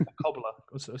cobbler.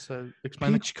 So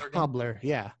explain Peach the cobbler again. cobbler.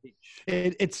 Yeah.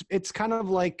 Peach. It's kind of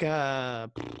like Strudel?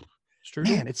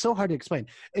 man. It's so hard to explain.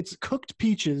 It's cooked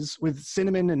peaches with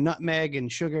cinnamon and nutmeg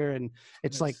and sugar, and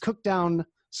it's like Nice. cooked down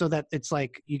so that it's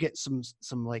like you get some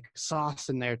like sauce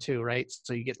in there too, right?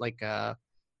 So you get like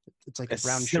it's like a a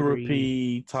brown sugary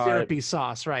syrupy type syrupy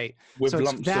sauce, right? with so it's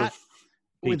lumps that of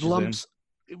with peaches in. lumps,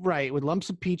 right? With lumps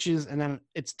of peaches, and then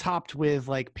it's topped with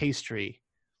like pastry.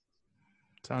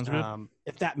 Sounds good.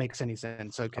 If that makes any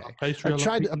sense, okay. Pastry. I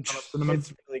tried. I'm,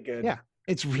 It's really good. Yeah.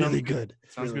 it's really good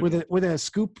Sounds really good. with a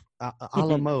scoop a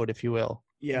la mode, if you will.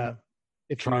 Yeah.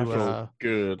 If you Trifle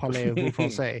good. parlez-vous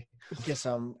français. Get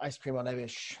some ice cream on that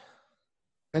bitch.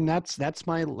 And that's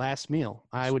my last meal.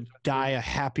 I would die a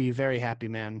happy, very happy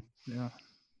man. Yeah.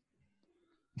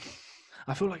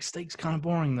 I feel like steak's kind of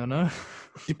boring though, no?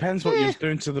 Depends what you're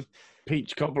doing to the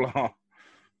peach cobbler.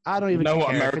 I don't You even know what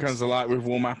care if Americans it's- are like with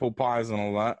warm apple pies and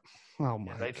all that. Oh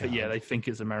my god. They think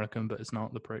it's American, but it's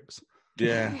not. The pricks.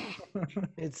 Yeah.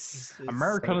 It's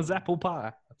American is apple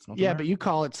pie. That's not Yeah, but you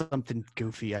call it something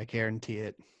goofy. I guarantee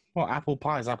it. Well, apple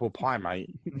pie is apple pie,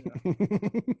 mate.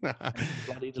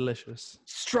 bloody delicious.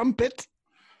 Strumpet.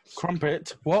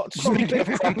 Crumpet? What? Speaking of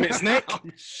crumpets, Nick,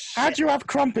 how do you have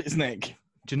crumpets, Nick?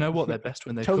 Do you know what? They're best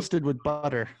when they cook. Toasted with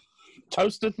butter.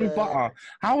 Toasted with butter.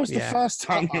 How was the Yeah. first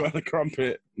time you had a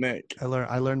crumpet, Nick? I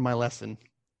learned my lesson.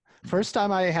 First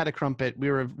time I had a crumpet,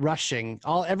 we were rushing.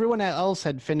 Everyone else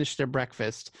had finished their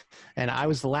breakfast, and I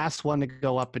was the last one to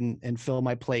go up and fill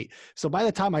my plate. So by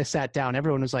the time I sat down,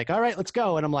 everyone was like, "All right, let's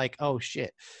go," and I'm like, "Oh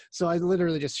shit!" So I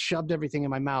literally just shoved everything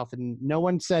in my mouth, and no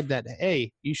one said that.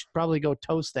 Hey, you should probably go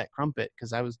toast that crumpet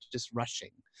because I was just rushing.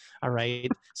 All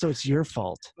right, so it's your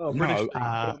fault. Oh, No, British steak,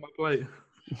 uh, put it on my plate.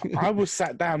 I was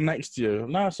sat down next to you.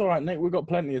 No, it's all right, Nick. We've got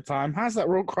plenty of time. How's that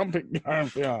raw crumpet going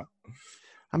for you?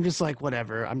 I'm just like,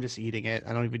 whatever. I'm just eating it.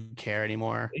 I don't even care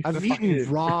anymore. It's I've the eaten fucking-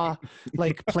 raw,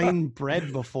 like plain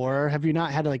bread before. Have you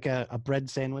not had like a bread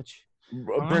sandwich?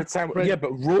 Bread sandwich. Bread- Yeah,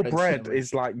 but raw bread bread sandwich.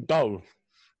 is like dough.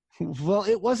 Well,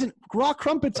 it wasn't. Raw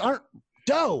crumpets aren't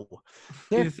dough.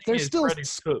 They're, The thing they're is, still bread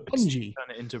is cooked, spongy.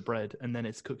 Turn it into bread, and then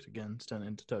it's cooked again to turn it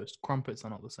into toast. Crumpets are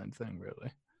not the same thing, really.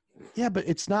 Yeah, but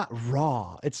it's not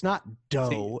raw. It's not dough.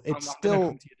 See, It's I'm gonna still.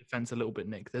 come to your defense a little bit,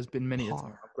 Nick. There's been many a time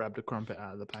Hard. I've grabbed a crumpet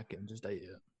out of the packet and just ate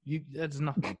it. There's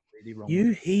nothing really wrong. You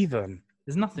with it. heathen.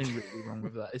 There's nothing really wrong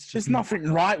with that. It's just There's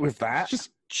nothing right with that. It's just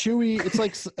chewy. It's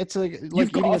like You've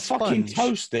eating got a to fucking sponge.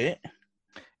 toast it.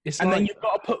 It's And like then you've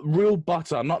got to put real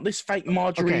butter, not this fake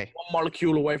margarine Okay. 1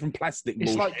 molecule away from plastic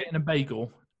it's bullshit. like getting a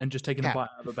bagel and just taking Cap. a bite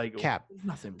out of a bagel. Cap. There's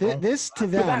nothing wrong. This to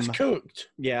But that's them, cooked.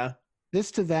 Yeah.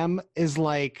 this to them is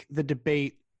like the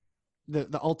debate,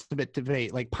 the ultimate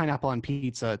debate, like pineapple on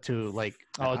pizza to like.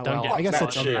 Oh, don't well, get I guess that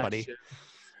that's shit. everybody.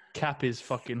 Cap is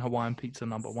fucking Hawaiian pizza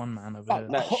 #1, man. Over Fuck here.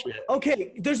 that Ho- shit.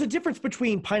 Okay, there's a difference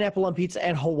between pineapple on pizza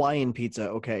and Hawaiian pizza.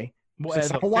 Okay,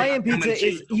 Whatever. Hawaiian Ham and pizza is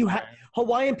cheese you on have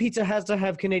Hawaiian pizza has to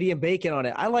have Canadian bacon on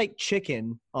it. I like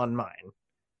chicken on mine.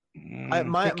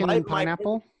 Chicken and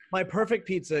pineapple. My perfect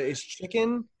pizza is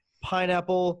chicken,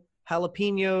 pineapple,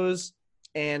 jalapenos,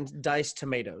 and diced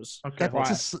tomatoes. Okay.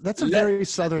 That's a Let- very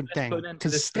southern Let's put an thing. end to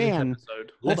Because this Stan,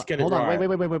 episode. Let's get it hold on,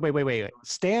 right. wait.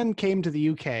 Stan came to the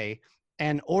UK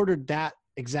and ordered that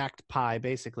exact pie,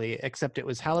 basically, except it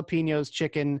was jalapenos,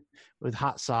 chicken with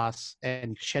hot sauce,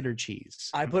 and cheddar cheese.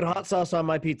 I put hot sauce on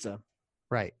my pizza.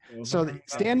 Right. So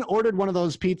Stan ordered one of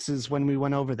those pizzas when we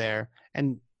went over there,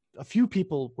 and a few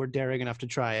people were daring enough to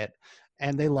try it,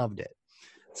 and they loved it.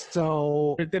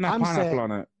 So It didn't have I'm pineapple saying-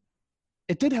 on it.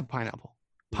 it did have pineapple,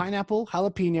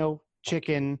 jalapeno,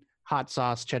 chicken, hot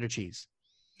sauce, cheddar cheese.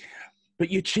 But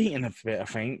you're cheating a bit, I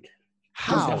think.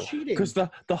 How? cheating. Because the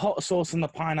hot sauce and the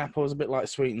pineapple is a bit like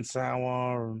sweet and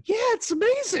sour. And... Yeah, it's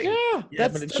amazing. Yeah,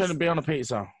 but it shouldn't be on a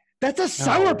pizza. That's a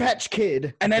Sour No. Patch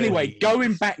Kid. And anyway,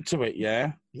 going back to it,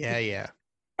 yeah, Yeah.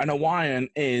 an Hawaiian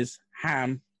is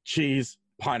ham, cheese,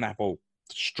 pineapple,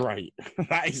 straight.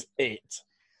 That is it.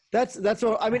 That's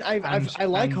what I mean. I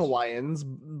like And- Hawaiians,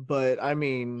 but I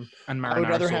mean, And I would marinara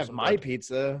rather sauce have and my bread.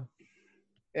 pizza.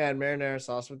 Yeah, and marinara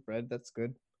sauce with bread. That's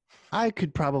good. I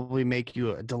could probably make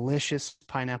you a delicious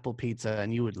pineapple pizza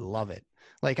and you would love it.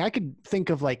 Like I could think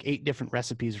of like 8 different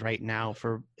recipes right now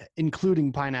for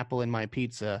including pineapple in my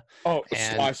pizza. Oh,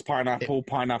 And sliced pineapple,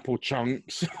 pineapple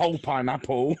chunks, whole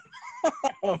pineapple.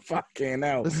 Oh, fucking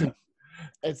hell. Listen,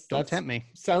 It's don't that's, tempt me.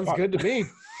 sounds Fuck. good to me.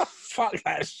 Fuck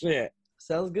that shit.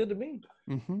 Sounds good to me.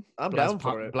 Mm-hmm. I'm down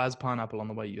for it. Blaz pineapple on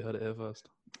the way. You heard it here first.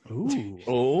 Ooh,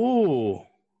 Oh.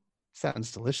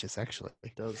 sounds delicious. Actually,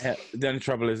 It does. Yeah, the only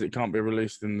trouble is it can't be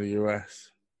released in the US.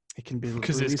 it can be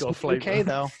 'Cause it's released got in the UK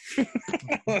flavour.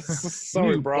 though.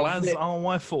 Sorry, New bro. Blaz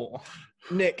RY4.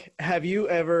 Nick, do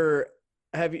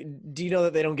you know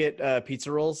that they don't get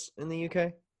pizza rolls in the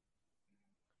UK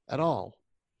At all.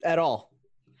 at all?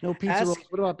 No pizza Ask- rolls.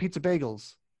 What about pizza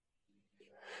bagels?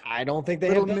 I don't think they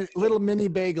Little, have that. little mini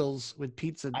bagels with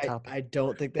pizza I, topping. I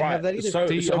don't think they Right, have that either.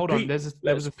 so- Hold on. Pete,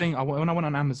 There was a thing. When I went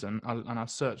on Amazon and I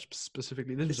searched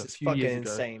specifically. This this was a is few fucking years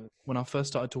ago. insane. When I first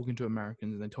started talking to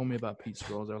Americans and they told me about pizza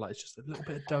rolls, they were like, it's just a little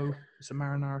bit of dough, it's a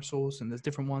marinara sauce, and there's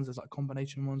different ones. There's like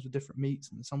combination ones with different meats,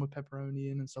 and there's some with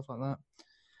pepperoni in and stuff like that.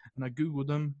 And I Googled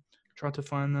them, tried to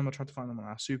find them. I tried to find them on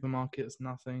our supermarkets,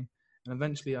 nothing. And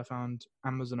eventually I found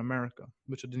Amazon America,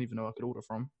 which I didn't even know I could order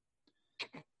from.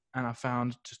 And I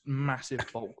found just massive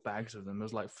bulk bags of them. There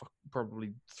was like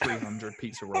probably 300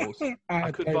 pizza rolls.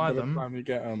 I could hate buy by the them. time you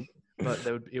get 'em. But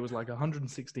it was like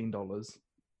 $116.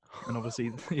 And obviously,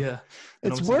 yeah.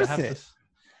 And It's obviously they worth have it. this-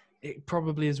 It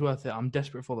probably is worth it. I'm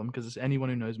desperate for them because anyone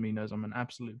who knows me knows I'm an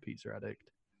absolute pizza addict.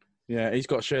 Yeah, he's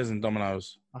got shares in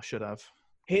Domino's. I should have.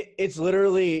 It's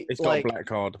literally He's got like a black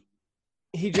card.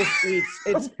 he just eats.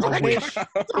 It's I wish.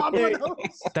 Nick,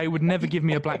 They would never give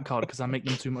me a black card because I make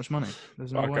them too much money.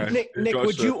 There's no way. Okay. Nick, Gotcha.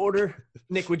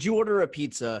 would you order a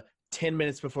pizza 10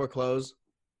 minutes before close?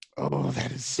 Oh,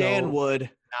 that is so Dan would.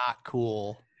 not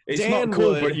cool. It's Dan not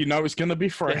cool, would. but you know it's going to be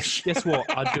fresh. Guess what?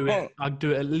 I'd do it. I'd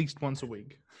do it at least once a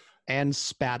week. And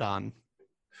spat on.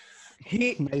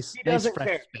 He Nice, he nice doesn't fresh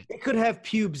care. spit. It could have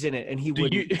pubes in it, and he Do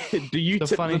would. you do you The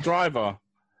tip funny- the driver?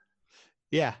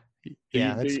 Yeah.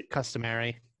 Yeah, that's do-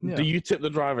 customary. Yeah. Do you tip the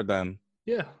driver then?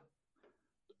 Yeah.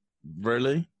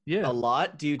 Really? Yeah. A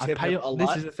lot? Do you I tip pay. him a This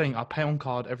lot? is the thing. I pay on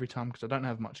card every time because I don't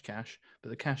have much cash. But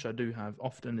the cash I do have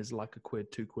often is like £1,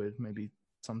 £2, maybe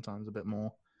sometimes a bit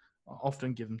more. I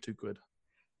often give them £2.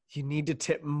 You need to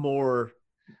tip more.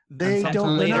 They sometimes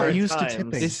don't. They're later not used to times. tipping.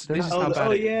 This They're is not- how bad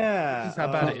oh it is. yeah. This is how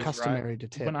it's bad not it is, customary to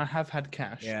tip. When I have had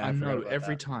cash, Yeah, I I forgot know about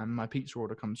every that. time my pizza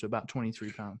order comes to about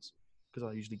 £23 because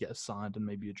I usually get a side and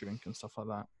maybe a drink and stuff like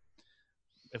that.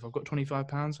 If I've got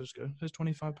 £25, I just go, "Here's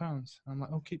 £25." I'm like,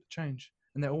 "Oh, keep the change,"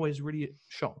 and they're always really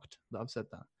shocked that I've said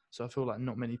that. So I feel like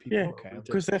not many people. Yeah, probably do.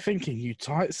 Because they're thinking, you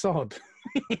tight sod.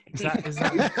 Is that is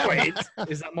that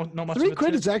not much? £3 of a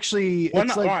tip? is actually. When,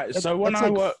 It's like, right, so when that's I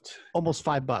like worked, almost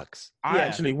 $5. I Yeah,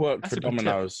 actually worked that's for a good tip.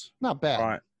 Domino's. Not bad.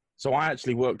 Right. So I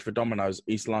actually worked for Domino's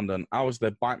East London. I was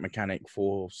their bike mechanic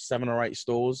for 7 or 8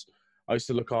 stores. I used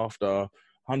to look after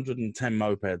 110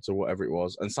 mopeds or whatever it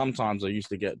was. And sometimes I used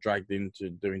to get dragged into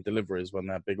doing deliveries when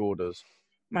they had big orders.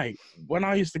 Mate, when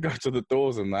I used to go to the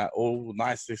doors and that, all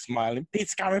nicely smiling,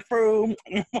 Pete's coming through,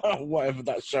 whatever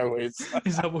that show is.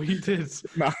 Is that what you did?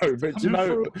 No, but you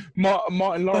know,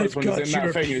 Martin Lawrence, when he's in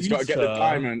that thing, he's got to get the pizza.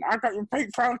 diamond. I got your Pete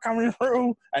Farrell coming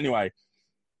through. Anyway,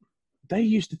 they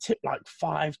used to tip like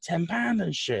 £5-10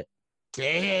 and shit.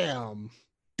 Damn.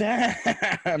 Damn.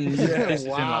 This Yeah. is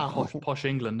in Wow. like posh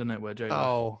England, isn't it? Where Joe.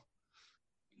 Oh.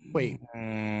 Wait.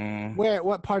 Mm,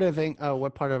 What part of London?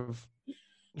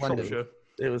 Shropshire.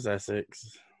 it was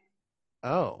Essex.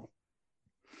 Oh.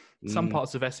 Some Mm,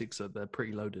 parts of Essex they're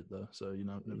pretty loaded though, so you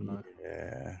know, never know.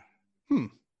 Yeah. Hmm.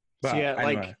 But So yeah,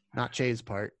 anyway, like Not Jay's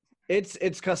part.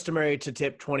 it's customary to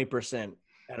tip 20%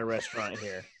 at a restaurant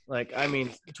here. Like, I mean,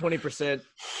 20%,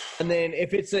 and then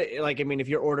if it's if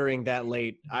you're ordering that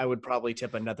late, I would probably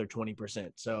tip another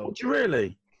 20%. So would you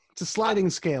really? It's a sliding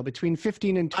scale between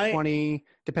 15 and I- 20,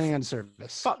 depending on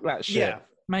service. Fuck that shit. yeah,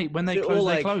 Mate, when they Or, close, they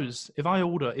like- close.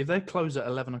 If they close at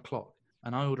 11 o'clock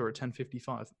and I order at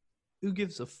 10:55, who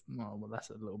gives a? Well, that's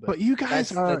a little bit. But you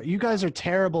guys That's are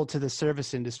terrible to the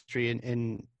service industry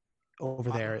in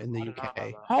over there in the I don't know UK. about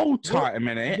that. Hold tight a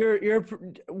minute.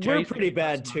 we're Jay pretty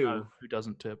bad doesn't too. know who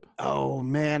doesn't tip? Oh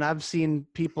man, I've seen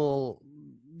people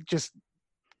just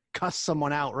cuss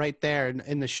someone out right there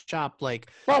in the shop. Like,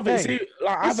 Bro, hey, see,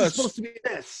 like, this is supposed to be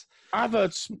this. I've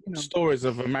heard know. stories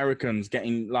of Americans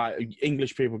getting, like,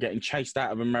 English people getting chased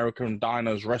out of American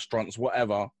diners, restaurants,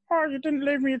 whatever. Oh, you didn't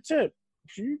leave me a tip.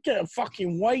 You get a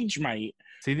fucking wage, mate.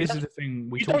 See, this is the thing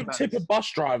we You talk don't about. tip a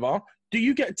bus driver. Do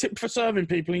you get tipped for serving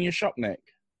people in your shop, Nick?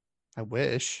 I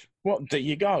wish. What, there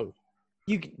you go.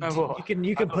 You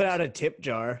can put out a tip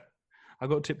jar. I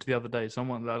got tipped the other day.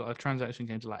 A transaction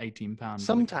came to like £18.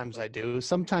 Sometimes I do.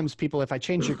 Sometimes people, if I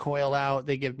change your coil out,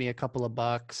 they give me a couple of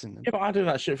bucks. And Yeah, but I do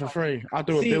that shit for free. I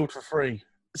do a See- build for free.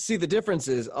 See, the difference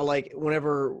is like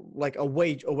whenever like a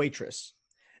waitress,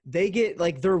 they get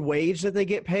like their wage that they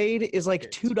get paid is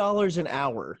like $2 an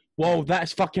hour. Well,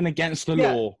 that's fucking against the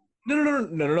Yeah. law.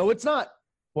 No, it's not.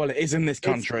 Well, it is in this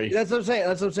country. That's what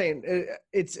I'm saying.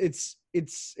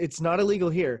 It's not illegal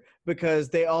here because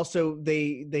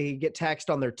they get taxed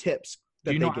on their tips Do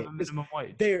that you they not get. have a minimum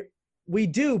wage? We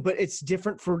do, but it's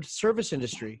different for service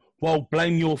industry. Well,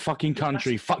 blame your fucking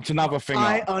country. Fucked another thing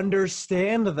I up.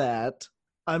 understand that.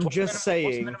 I'm What's just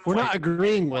minimum- saying. what's we're not wage?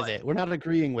 agreeing with it. We're not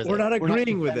agreeing with it. We're not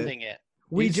agreeing with it. defending it.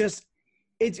 We Is- just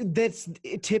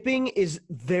tipping is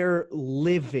their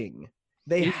living.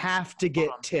 They Is- have to get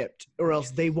hold on. tipped or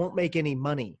else they won't make any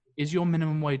money. Is your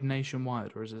minimum wage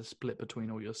nationwide, or is it split between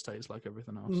all your states like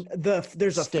everything else?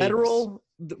 There's a States. federal.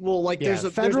 Well, like Yeah, there's a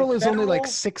federal there's is a only like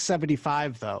federal-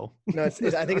 $6.75 though. No, I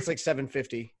think it's like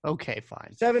 750. Okay,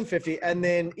 fine. 750, and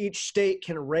then each state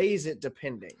can raise it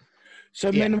depending. So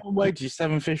Yeah. minimum wage is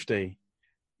 $7.50.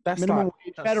 That's Minimum like,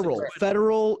 wage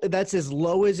Federal. That's as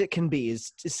low as it can be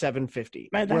is 750.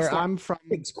 man, that's where like I'm from,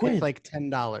 $6 it's quid. like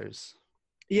 $10.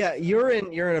 Yeah, you're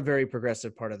in a very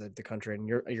progressive part of the country, and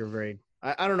you're very.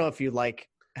 I don't know if you like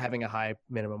having a high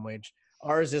minimum wage.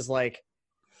 Ours is like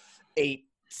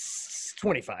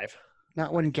 $8.25.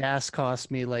 Not when gas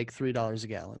costs me like $3 a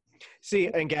gallon. See,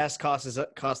 and gas costs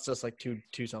us like two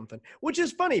something, which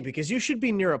is funny because you should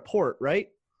be near a port, right?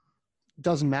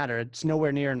 Doesn't matter. It's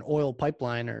nowhere near an oil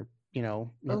pipeline or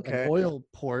Okay. an oil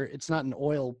port. It's not an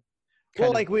oil.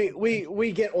 Well, kind of- like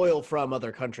we get oil from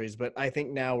other countries, but I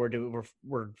think now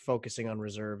we're focusing on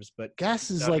reserves. But gas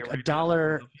is Saudi like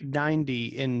Arabia.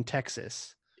 $1.90 in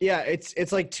Texas. yeah,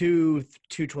 it's like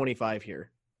 $2.25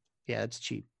 here. Yeah, it's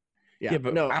cheap yeah,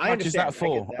 but no, how I much is that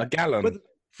understand. I for? get A that. gallon? But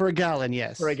for a gallon.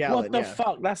 Yes, for a gallon, What the yeah.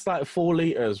 fuck? That's like 4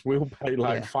 liters. We'll pay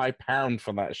like Yeah. £5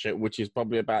 for that shit, which is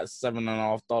probably about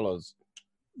 $7.50.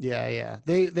 Yeah.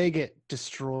 They get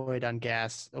destroyed on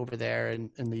gas over there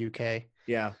in the UK.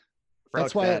 Yeah.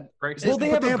 That's Fuck why. that. Brexit. Well, they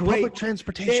have a public great-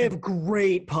 transportation. They have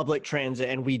great public transit,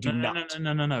 and we do No, not.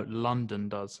 no. London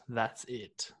does. That's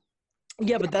it.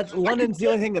 Yeah, but that's London's the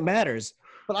only thing that matters.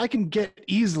 But I can get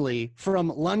easily from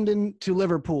London to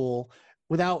Liverpool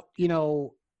without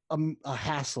a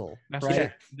hassle, That's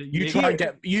right? it.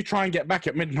 You try and get back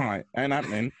at midnight. Ain't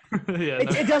happening. Yeah,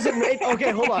 It doesn't.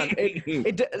 Okay, hold on.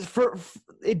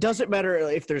 It doesn't matter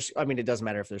if there's. I mean, it doesn't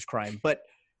matter if there's crime, but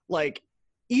like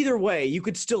either way, you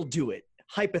could still do it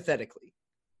hypothetically.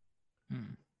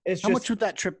 Hmm. It's How just much would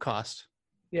that trip cost?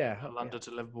 yeah. London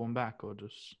to Liverpool and back, or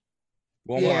just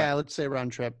Well, Yeah, let's say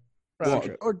round trip. Round What?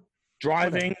 trip. Or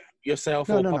driving yourself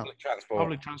No, or no. public transport?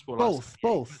 public transport? like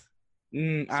both.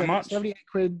 How much? 78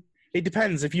 quid. It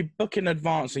depends. If you book in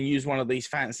advance and use one of these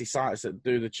fancy sites that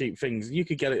do the cheap things, you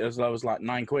could get it as low as like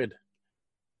 £9.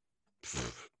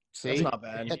 See, That's not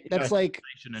bad. that's like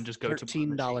Station and just go to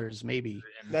 $13 maybe.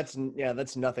 That's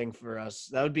nothing for us.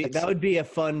 That would be a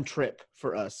fun trip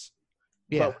for us.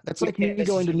 Yeah, But that's we like can't me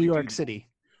going to New necessarily York do that. City.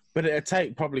 But it'd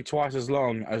take probably twice as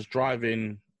long as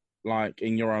driving like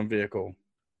in your own vehicle.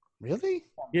 Really?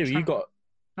 Yeah, you got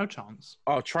no chance.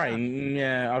 train.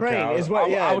 Yeah, okay. Train is what. I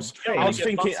Yeah, train. was Get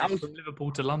thinking. buses from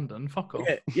Liverpool to London. Fuck off.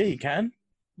 Yeah, you can.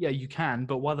 Yeah, you can,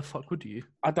 but why the fuck would you?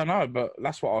 I don't know, but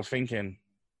that's what I was thinking.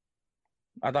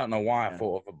 I don't know why I Yeah.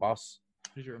 thought of a bus.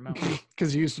 Because you're a mountain.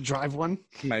 Because you used to drive one.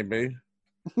 Maybe.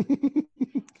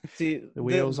 See, The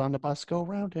wheels on the bus go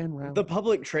round and round. the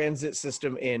public transit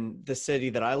system in the city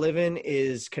that I live in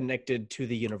is connected to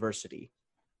the university,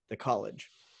 the college.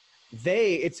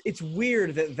 It's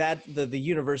weird that the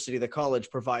university, the college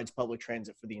provides public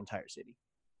transit for the entire city,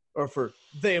 or for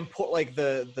the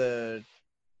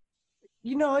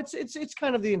it's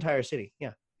kind of the entire city.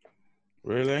 Yeah,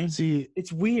 Really? See,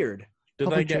 it's weird. Do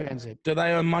public they transit. Do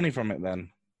they earn money from it then?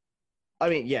 I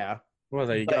mean, yeah, Well,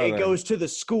 there you but go. it then. goes to the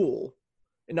school,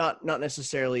 not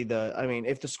necessarily the. I mean,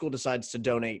 if the school decides to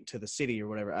donate to the city or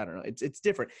whatever, I don't know. It's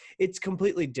different. It's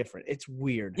completely different. It's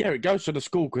weird. Yeah, it goes to the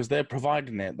school because they're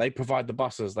providing it. They provide the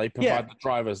buses. They provide Yeah. the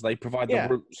drivers. They provide Yeah.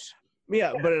 the routes.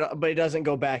 Yeah, but it doesn't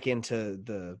go back into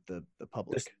the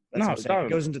public. It's- That's no, what I'm it saying. It don't.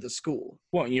 goes into the school.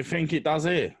 What, you think it does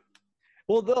here?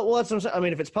 Well, that's what I'm saying. I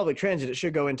mean, if it's public transit, it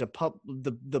should go into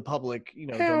the public,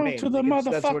 Hell domain. to the because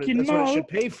that's what motherfucking that's what it no. should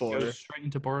pay for. Goes straight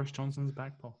into Boris Johnson's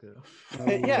back pocket.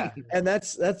 Yeah, and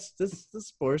that's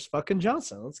Boris fucking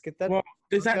Johnson. Let's get that. Well,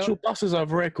 There's Okay. actual buses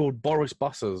over here called Boris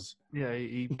buses. Yeah,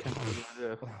 he came up with the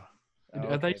idea. Oh,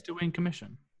 Are they okay. still in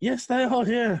commission? Yes, they are.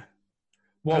 Yeah.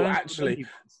 Well, I don't think actually, the bendy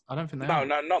ones- I don't think they no, are.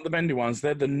 no, not the bendy ones.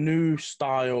 They're the new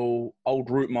style old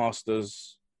route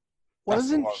masters. That's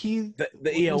the Wasn't one. he?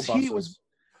 The EL Was buses. he-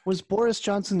 Was Boris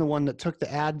Johnson the one that took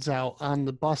the ads out on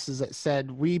the buses that said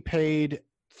we paid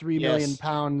 £3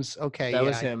 million? Okay, That yeah,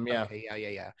 was him, yeah. Okay,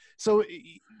 yeah. So,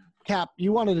 Cap,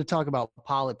 you wanted to talk about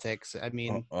politics. I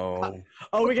mean, Oh,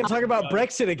 Oh, we can talk about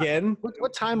Brexit again.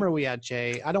 what time are we at,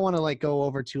 Jay? I don't want to go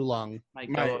over too long. Mate,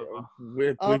 mate, go over.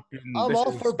 we've been, I'm this all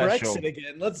is for special. Brexit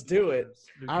again. Let's do it.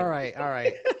 All right.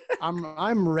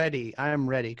 I'm ready. I'm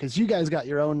ready because you guys got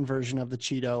your own version of the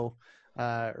Cheeto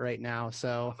right now.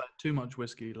 So, I've had too much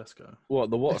whiskey. Let's go.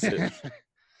 What the what's it?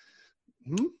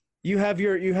 You have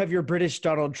your British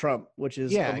Donald Trump, which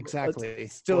is yeah, exactly.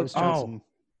 Still, Boris Johnson.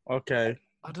 Okay.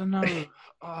 I don't know.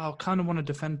 I kind of want to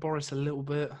defend Boris a little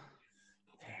bit.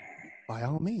 By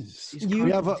all means, He's you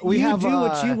kind have of- we you have do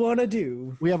what you uh, want to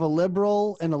do. we have a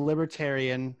liberal and a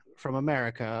libertarian from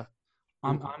America.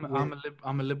 I'm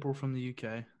a liberal from the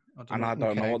UK. And I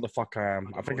don't know Okay. what the fuck I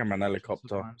am. I think I'm an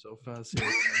helicopter.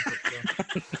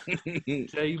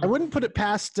 Jay, I wouldn't put it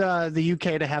past the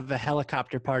UK to have a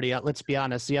helicopter party. Let's be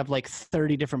honest. You have like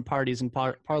 30 different parties in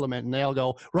Parliament, and they all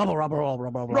go rubble, rubble, rubble,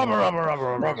 rubble,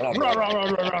 rubble.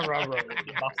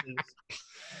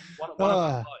 One of the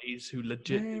Ah. parties who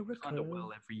legit do kind of America.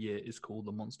 well every year is called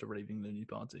the Monster Raving Loony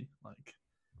Party. Like,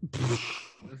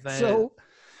 they're, So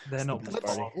they're not.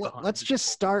 let's just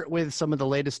start with some of the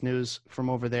latest news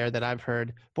from over there that I've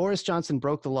heard. Boris Johnson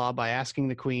broke the law by asking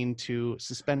the Queen to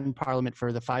suspend Parliament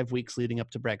for the 5 weeks leading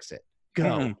up to Brexit. Go.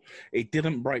 Mm. It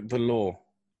didn't break the law.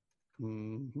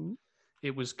 Mhm.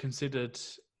 It was considered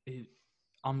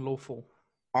unlawful.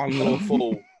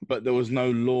 Unlawful, but there was no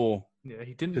law Yeah,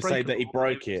 he didn't to break say the that he law,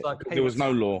 broke was it. like, Because "Hey, there was no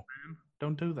that's law. man.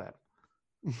 Don't do that.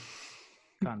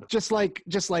 Kind of. Just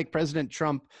like President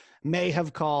Trump may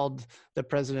have called the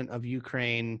president of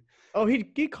Ukraine. Oh, he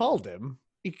called him.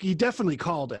 He definitely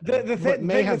called it. The but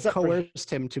may thing have that's up for- coerced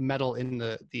him to meddle in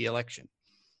the election.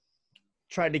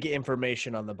 Tried to get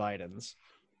information on the Bidens,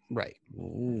 Right.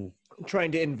 Ooh.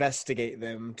 trying to investigate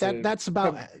them to, That's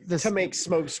about this. to make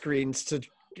smoke screens to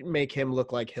make him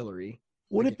look like Hillary.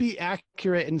 Would it be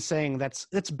accurate in saying that's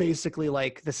basically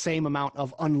like the same amount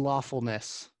of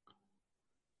unlawfulness?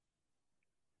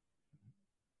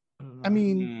 I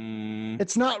mean, Mm.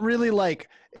 it's not really like.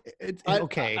 I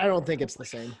don't think it's the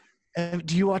same.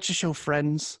 Do you watch the show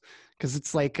Friends? Because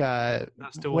it's like That's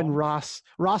still when on?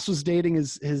 Ross was dating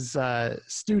his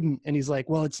student, and he's like,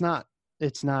 "Well, it's not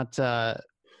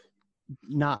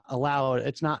not allowed.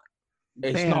 It's not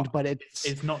It's banned, not- but it's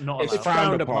It's not It's allowed.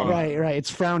 frowned upon. right. It's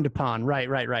frowned upon.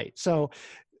 Right. So,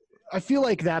 I feel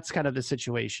like that's kind of the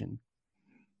situation,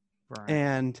 Right.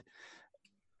 and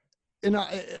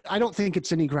I don't think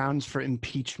it's any grounds for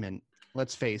impeachment.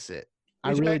 Let's face it. I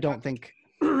Which really guy- don't think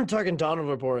Talking Donald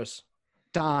or Boris?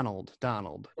 Donald,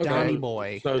 Okay. Donnie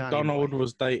boy. So Donnie Donald boy.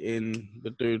 was dating the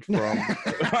dude from,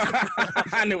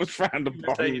 and it was frowned Dating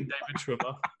upon. David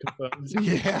Schwimmer. Confirmed.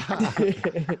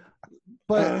 Yeah.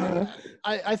 But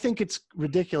I think it's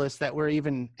ridiculous that we're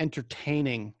even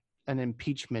entertaining an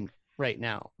impeachment right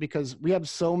now because we have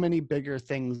so many bigger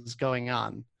things going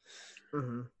on.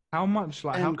 Mhm. How much,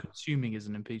 like, how And- consuming is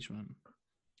an impeachment?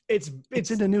 It's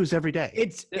It's in the news every day.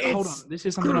 it's Hold on, this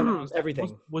is something I don't understand.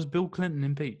 everything. Was Bill Clinton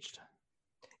impeached?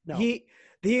 No.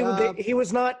 He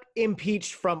was not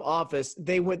impeached from office.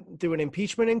 They went through an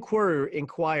impeachment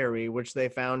inquiry, which they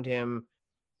found him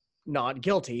not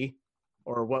guilty,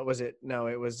 or what was it? No,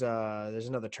 it was. There's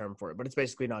another term for it, but it's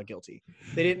basically not guilty.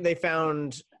 They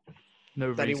found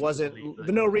No, that he reason to wasn't. believe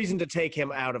that. No reason to take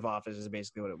him out of office is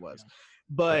basically what it was.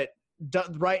 But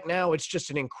right now, it's just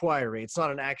an inquiry. It's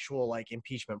not an actual like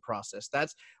impeachment process.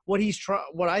 That's what he's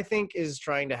What I think is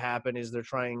trying to happen is they're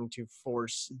trying to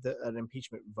force an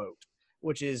impeachment vote,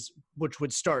 which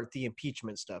would start the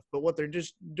impeachment stuff. But what they're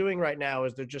just doing right now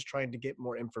is they're just trying to get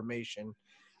more information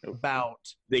about.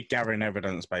 They're gathering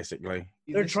evidence, basically.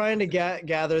 They're trying to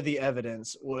gather the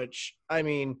evidence, which I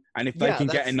mean, And if they Yeah, can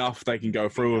get that's- enough, they can go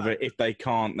through with it. If they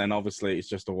can't, then obviously it's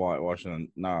just a whitewash. And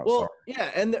no, well, sorry.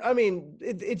 yeah, and I mean,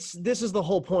 this is the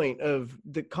whole point of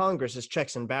the Congress is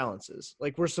checks and balances.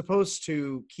 Like we're supposed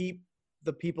to keep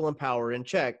the people in power in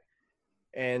check,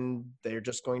 and they're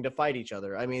just going to fight each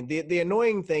other. I mean, the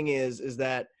annoying thing is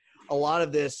that a lot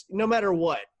of this, no matter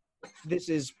what, this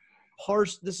is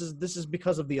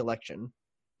because of the election.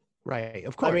 Right,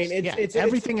 of course. I mean, it's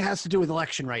everything has to do with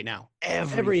election right now.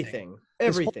 Everything.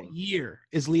 This whole year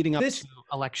is leading up This- to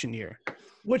election year.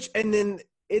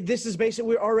 This is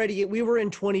basically we were in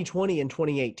 2020 and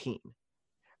 2018.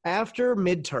 After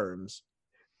midterms,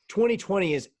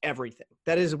 2020 is everything.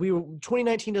 That is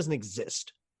 2019 doesn't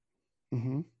exist.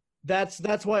 Mm-hmm.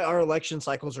 That's why our election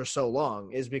cycles are so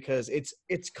long, is because it's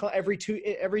every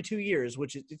 2 years,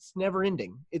 which it's never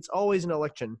ending. It's always an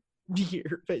election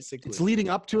year, basically. It's leading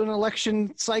up to an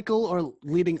election cycle or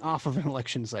leading off of an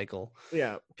election cycle.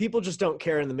 Yeah, people just don't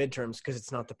care in the midterms because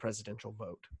it's not the presidential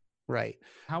vote. Right.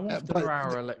 How often but are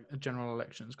our general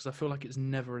elections? Because I feel like it's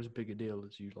never as big a deal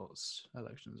as you lot's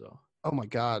elections are. Oh my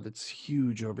God, it's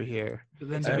huge over here. But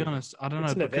then, to be honest, I don't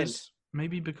It's know an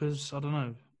because I don't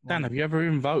know. Dan, like, have you ever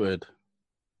even voted?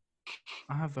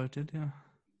 I have voted, yeah.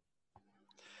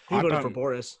 He I voted for don't-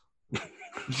 Boris.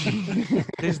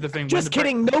 Here's the thing. Just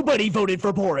kidding. Nobody voted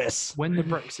for Boris. When the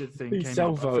Brexit thing He came up,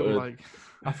 self-voted.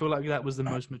 I feel like that was the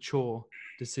most mature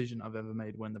decision I've ever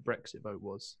made. When the Brexit vote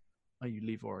was, are you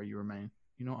leave or are you remain?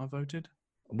 You know what I voted?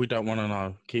 We don't want to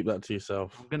know. Keep that to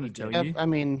yourself. I'm going to tell Yeah, you. I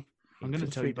mean, I'm going to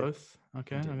feel tell free you to- both.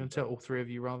 Okay, I'm going to tell all three of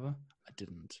you rather. I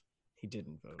didn't He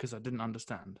didn't vote. because I didn't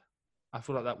understand. I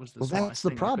feel like that was the Well, smartest that's the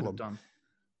thing I could have problem. done.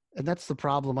 and that's the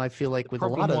problem I feel like The with a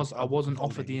problem lot was of I wasn't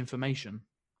offered voting. the information.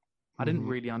 I didn't Mhm.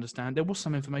 really understand. There was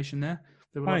some information there.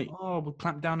 They were Right. like, "Oh, we'll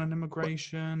clamp down on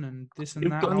immigration and this and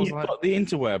You've that." got, And I was you've like, got the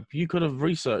interweb. You could have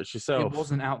researched yourself. "It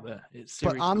wasn't out there. It's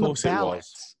But serious." on the course it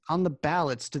was.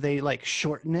 ballots, do they like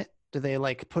shorten it? Do they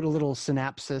like put a little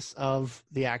synopsis of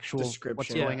the actual what's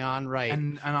Description. going on? Right.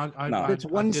 and I No. I, it's I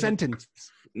one did a- sentence.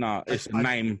 No, it's I-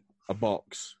 name a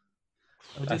box.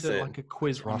 I That's did it. like a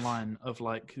quiz Rough. online of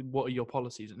like, what are your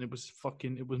policies? And it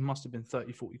must have been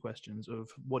 30, 40 questions of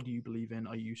what do you believe in?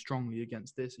 Are you strongly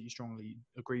against this? Are you strongly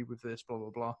agree with this? Blah, blah,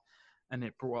 blah. And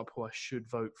it brought up who I should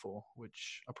vote for,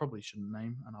 which I probably shouldn't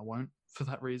name, and I won't for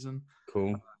that reason.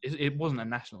 Cool. It wasn't a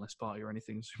nationalist party or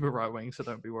anything super right wing, so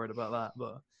don't be worried about that.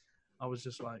 But I was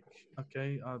just like,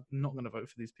 okay, I'm not going to vote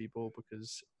for these people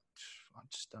because I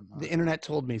just don't know. The internet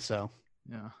told me so.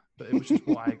 Yeah, but it was just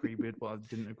what I agreed with, what I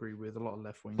didn't agree with, a lot of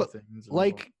left wing But things. and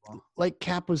like- blah, blah, Like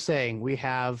Cap was saying, we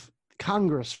have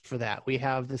Congress for that. We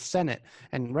have the Senate.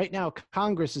 And right now,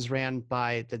 Congress is ran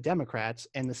by the Democrats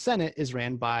and the Senate is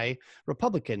ran by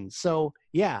Republicans. So,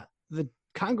 yeah, the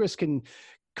Congress can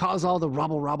cause all the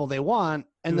rubble they want.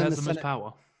 blah. And Who then has the most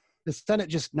power? the Senate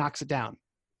just knocks it down.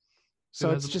 So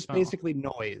has it's the most just power? basically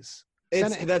noise. It's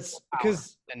Senate that's has more power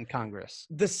because than Congress.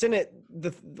 the Senate,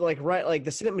 the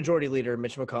Senate Majority Leader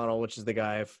Mitch McConnell, which is the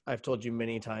guy I've told you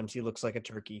many times, he looks like a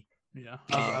turkey. Yeah,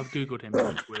 I've googled him.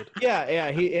 It's weird.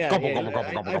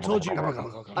 I've told you.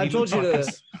 I He told looks you like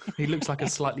to. He looks like a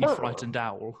slightly frightened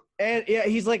owl. And yeah,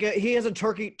 he has a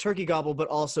turkey gobble, but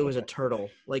also is a turtle,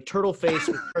 like turtle face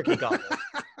with turkey gobble.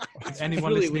 Anyone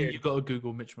really listening, weird. you've got to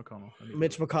Google Mitch McConnell.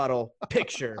 Mitch McConnell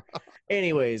picture.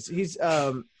 Anyways,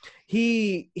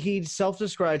 he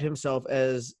self-described himself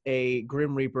as a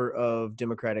grim reaper of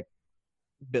Democratic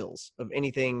bills, of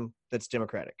anything that's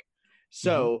Democratic.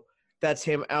 So that's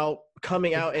him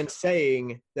coming out and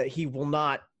saying that he will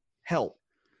not help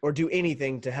or do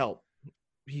anything to help.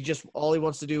 All he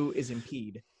wants to do is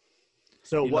impede.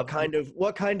 So You what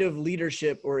love kind of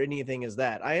leadership or anything is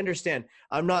that? I understand.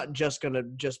 I'm not just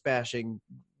bashing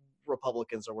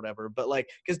Republicans or whatever, but like,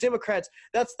 because Democrats,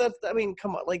 that's I mean,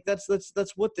 come on, like that's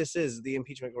what this is, the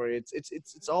impeachment inquiry.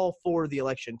 It's all for the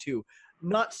election too.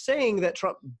 Not saying that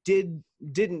Trump didn't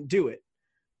do it,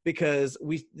 because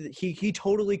he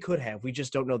totally could have. We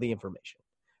just don't know the information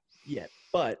yet.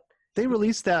 But They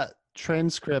released that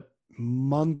transcript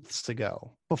months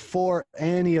ago before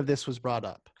any of this was brought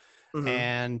up. mhm.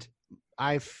 And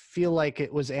I feel like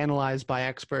it was analyzed by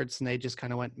experts and they just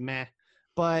kind of went meh.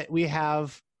 But we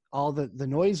have all the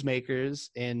noisemakers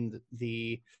in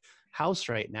the House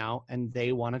right now, and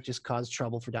they want to just cause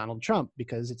trouble for Donald Trump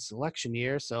because it's election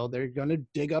year. So they're going to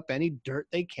dig up any dirt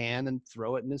they can and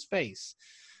throw it in his face.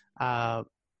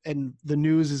 And the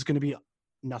news is going to be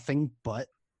nothing but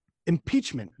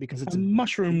impeachment because it's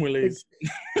Mushroom Willies.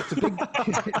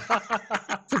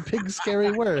 it's a big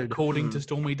scary word. According to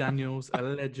Stormy Daniels,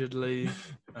 allegedly.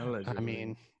 I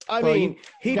mean, I Well, mean,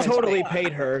 he guys totally pay-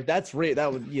 paid her. That was real.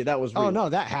 oh no,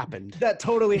 that happened. That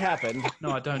totally happened.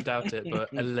 No, I don't doubt it, but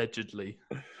allegedly.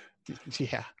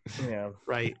 Yeah, Yeah.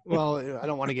 right. Well, I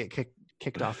don't want to get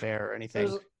kicked off air or anything.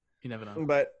 There's- You never know.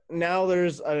 But now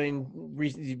there's, I mean,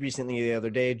 recently the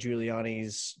other day,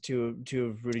 Giuliani's two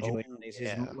of Rudy Oh, Giuliani's his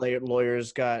yeah.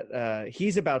 lawyers got.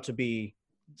 He's about to be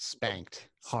Spanked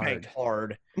spanked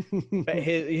hard. hard. But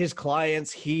his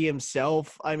clients, he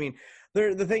himself. I mean,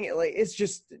 the thing, like, it's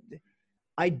just,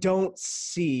 I don't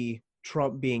see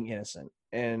Trump being innocent,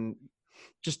 and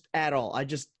just at all. I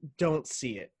just don't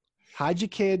see it. Hide your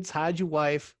kids, hide your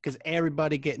wife, because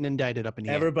everybody getting indicted up in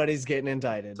here. Everybody's getting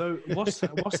indicted. So what's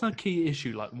the key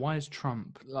issue? Like, why is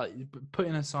Trump, like,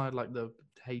 putting aside like the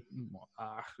hate?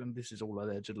 And this is all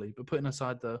allegedly, but putting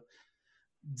aside the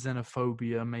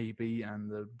xenophobia maybe and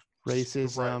the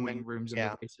Racism right-wing and- rooms and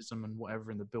yeah. the racism and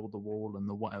whatever, and the build the wall and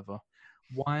the whatever.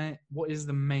 What is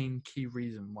the main key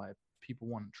reason why people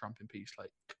want Trump impeached? Like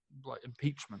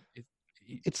impeachment.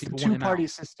 It's the people want him out. two-party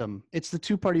system. It's the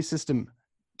two-party system.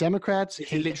 Democrats It's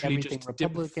hate literally everything just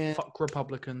Republican. fuck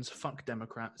Republicans, fuck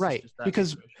Democrats. It's Right, just that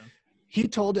because- situation. He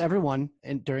told everyone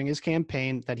during his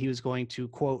campaign that he was going to,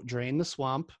 quote, drain the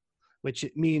swamp, which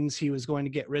it means he was going to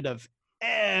get rid of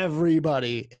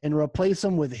everybody and replace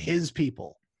them with his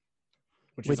people.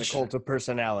 which is a cult of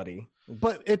personality.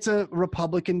 But it's a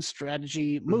Republican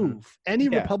strategy move. Any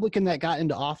Yeah. Republican that got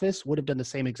into office would have done the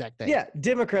same exact thing. Yeah,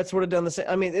 Democrats would have done the same.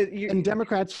 I mean, And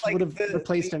Democrats like would have the-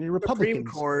 replaced the any Republicans.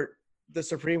 The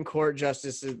Supreme Court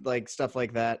justices, like stuff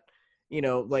like that. You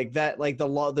know, like that, like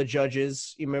the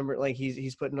judges. You remember, like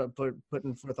he's putting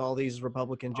forth all these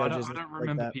Republican I judges. don't and stuff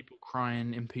remember like that. people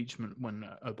crying impeachment when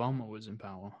Obama was in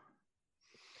power.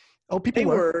 Oh, people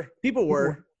People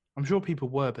were. I'm sure people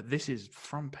were, but this is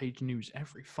front page news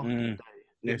every fucking Mm, day.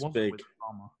 It it's wasn't big. with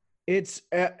Obama. It's.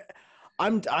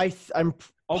 I'm Obviously,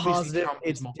 positive Trump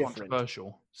it's is more different.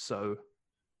 controversial. So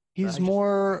He's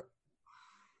more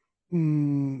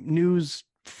news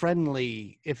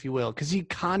friendly, if you will, because he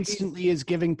constantly is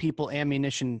giving people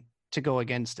ammunition to go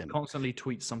against him. constantly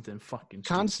tweets something fucking stupid.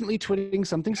 Constantly tweeting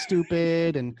something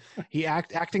stupid, and he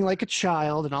acting like a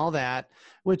child and all that.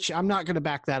 Which I'm not going to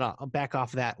back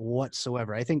off that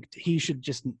whatsoever. I think he should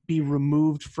just be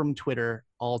removed from Twitter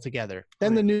altogether.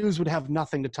 Then the news would have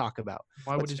nothing to talk about.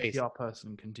 Why would let's his face PR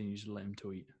person continue to let him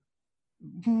tweet?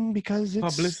 Because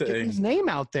it's Publicity. getting his name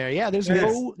out there. Yeah, there's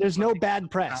Yes. there's no bad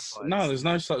press. No, there's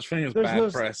no such thing as There's bad no-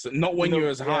 press. Not when you know, you're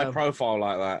as high yeah. profile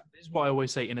like that. This is what I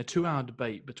always say. In a 2-hour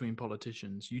debate between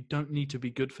politicians, you don't need to be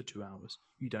good for 2 hours.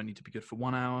 You don't need to be good for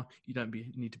 1 hour. You don't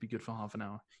need to be good for half an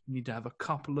hour. You need to have a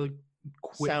couple of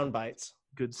quick, Sound bites.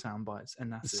 good sound bites,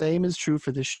 and The that's it. same is true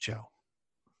for this show.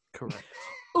 Correct.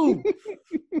 Ooh.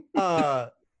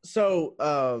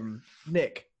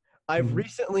 Nick, I've Mhm.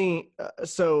 recently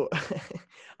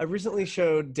I've recently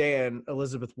showed Dan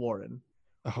Elizabeth Warren.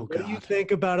 Oh What do you God.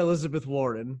 think about Elizabeth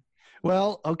Warren?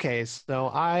 Well, okay, so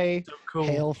I So cool.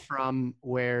 hail from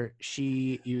where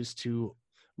she used to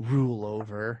rule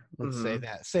over. Let's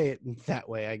say it that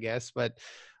way, I guess. But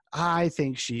I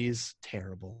think she's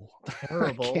terrible.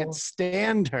 Terrible. I can't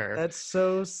stand her. That's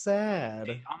so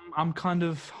sad. I'm kind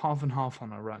of half and half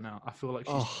on her right now. I feel like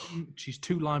Oh. she's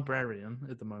too librarian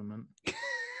at the moment,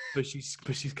 but she's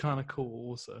kind of cool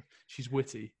also. She's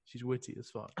witty. She's witty as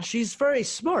fuck. She's very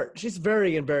smart. She's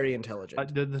very intelligent.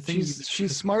 Like the thing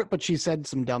She's smart, but she said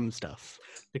some dumb stuff.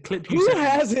 the clip you Who sent me-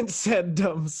 hasn't said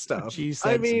dumb stuff? She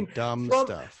said I mean, some dumb Trump,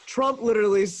 stuff. Trump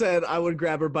literally said I would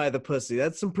grab her by the pussy.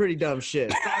 That's some pretty dumb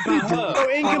shit. About her. So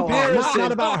in Oh, comparison,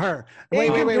 not about her. in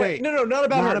Wait. compa- No, not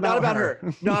about Not her. about Not about her.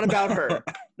 her. Not about her.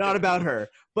 Not about her.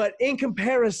 But in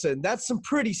comparison, that's some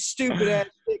pretty stupid ass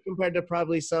shit compared to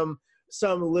probably some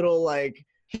some little like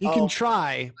He can Oh,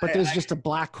 try, but I- there's I- just a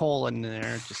black hole in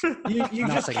there. Just you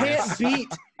just Nothing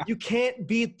can't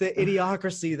beat the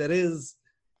idiocracy that is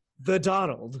the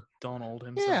Donald. Donald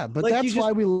himself. yeah, but Like, you that's just-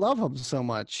 why we love him so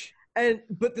much.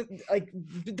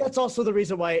 That's also the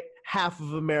reason why half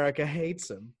of America hates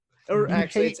him. Or You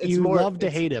actually, hate, it's you more love to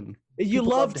it's- hate him. You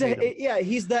People love to hate him. yeah.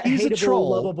 He's that He's a hateable, troll.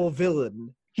 lovable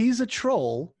villain. He's a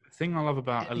troll. The thing I love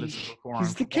about Elizabeth Warren,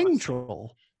 He's the from what king I've seen-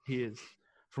 troll. He is.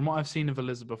 From what I've seen of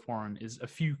Elizabeth Warren, is a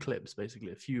few clips,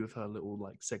 basically a few of her little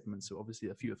like segments. So obviously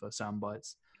a few of her sound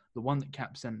bites. The one that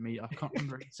Cap sent me, I can't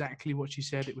remember exactly what she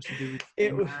said. It was to do with It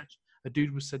gay was- marriage. A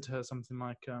dude was said to her something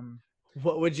like,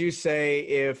 What would you say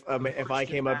if I Christian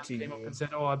came man up to you? and said,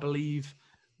 "Oh, I believe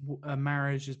a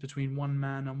marriage is between one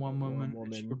man and one woman,"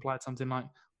 and she woman. replied something like,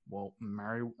 "Well,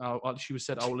 marry." She was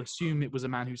said, "I will assume it was a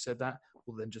man who said that.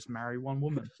 Well, then just marry one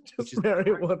woman." which Just is the marry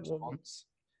correct one response.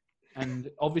 woman.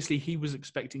 And obviously, he was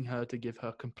expecting her to give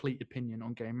her complete opinion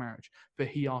on gay marriage, but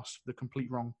he asked the complete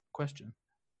wrong question.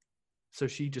 So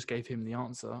she just gave him the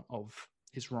answer of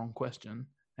his wrong question,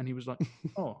 and he was like,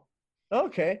 "Oh."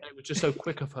 Okay. And it was just so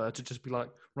quick of her to just be like,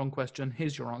 "Wrong question.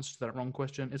 Here's your answer to that wrong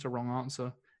question. It's a wrong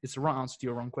answer. It's the right answer to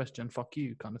your wrong question. Fuck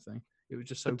you," kind of thing. It was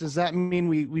just so. But does that mean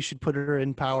we should put her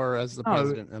in power as the No,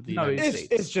 president of the no, United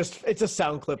It's States? it's a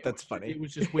sound clip it that's was- funny. It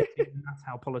was just witty. And that's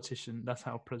how president.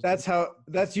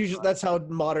 That's how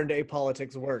modern day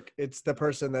politics work. It's the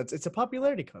person it's a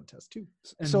popularity contest too.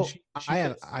 And So she I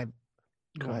said-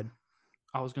 go on. ahead.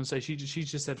 I was going to say she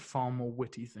just said far more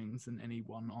witty things than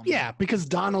anyone on. Yeah, because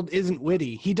Donald isn't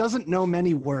witty. He doesn't know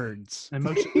many words.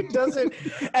 Emotion, He doesn't.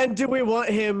 And do we want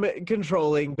him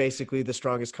controlling basically the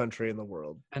strongest country in the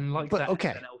world? and like But, that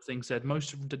okay. SNL thing said,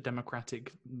 most of the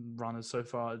Democratic runners so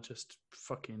far are just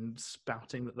fucking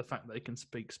spouting that the fact that they can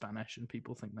speak Spanish and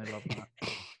people think they love that.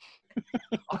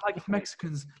 I like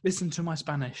Mexicans. Listen to my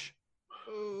Spanish.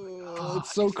 Oh,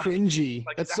 it's so cringy.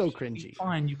 Like, That's it's so absolutely cringy.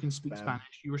 Fine, you can speak Bad.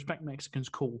 Spanish. You respect Mexicans,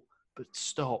 cool, but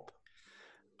stop.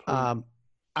 Please.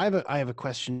 I have a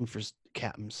question for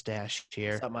Captain Stash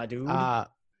here. What's up, my dude?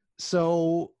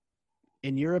 So,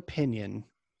 in your opinion,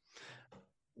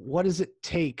 what does it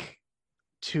take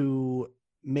to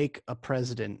make a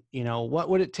president? You know, what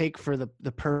would it take for the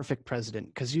perfect president?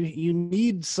 Because you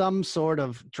need some sort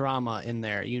of drama in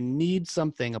there. You need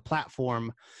something, a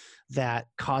platform that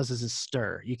causes a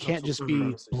stir. You can't just be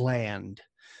supremacy. bland.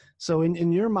 So,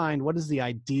 in your mind, what is the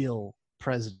ideal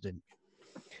president?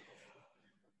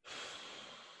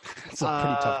 It's a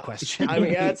pretty tough question. I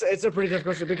mean, yeah, it's a pretty tough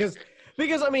question because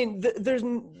I mean,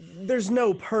 there's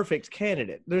no perfect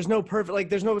candidate. There's no perfect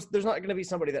there's not going to be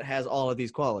somebody that has all of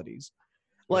these qualities.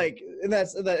 Like, and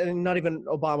and not even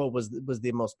Obama was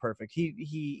the most perfect. He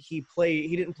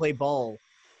didn't play ball.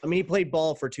 I mean, he played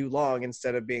ball for too long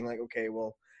instead of being like, okay,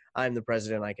 well, I'm the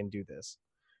president, I can do this.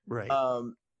 Right.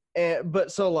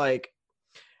 But so like,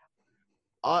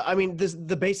 I mean,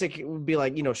 the basic would be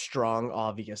like, strong,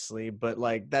 obviously, but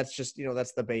like that's just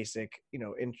that's the basic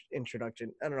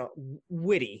introduction. I don't know,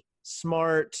 witty,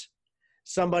 smart,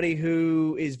 somebody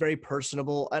who is very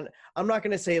personable. And I'm not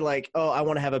going to say like, oh, I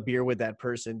want to have a beer with that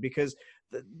person, because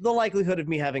the likelihood of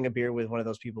me having a beer with one of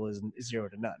those people is 0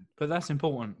 to none. But that's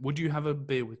important. Would you have a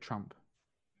beer with Trump?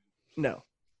 No.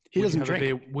 He Would you doesn't have a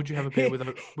drink. beer- would you have a beer with?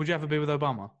 Would you have a beer with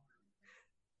Obama?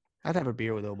 I'd have a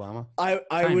beer with Obama.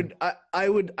 I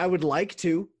would like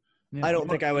to. Yeah, I don't you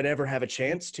think might- I would ever have a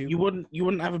chance to. You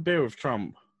wouldn't have a beer with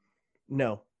Trump.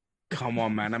 No. Come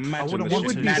on, man. Imagine wouldn't the want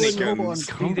to be shenanigans.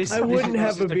 so This- I this wouldn't is-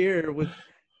 have a this is beer with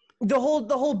the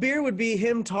whole beer would be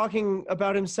him talking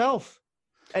about himself.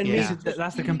 And me Yeah. just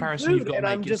That's the eating comparison food, you've got to and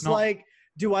make. I'm It's just not- like,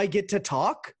 do I get to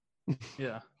talk?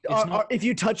 Yeah. It's not, If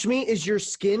you touch me, is your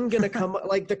skin gonna come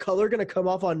like the color gonna come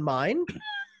off on mine?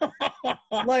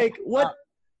 Like what?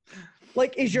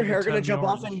 Like is your You're hair gonna gonna turn jump me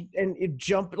off orange. and it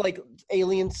jump like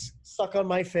aliens suck on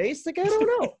my face? Like I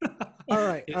don't know. All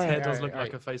right. his all hair right, does all look right,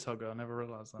 like all a face hugger. I never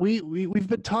realized that. right. We've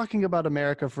been talking about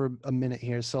America for a minute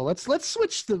here, so let's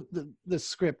switch the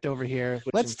script over here.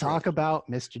 Switching Let's talk script. about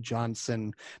Mr.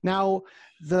 Johnson. Now,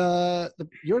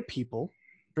 your people,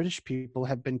 British people,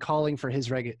 have been calling for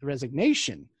his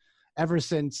resignation ever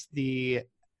since the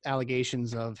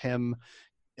allegations of him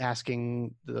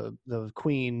asking the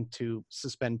Queen to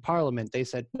suspend Parliament. They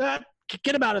said,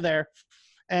 get him out of there.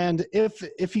 And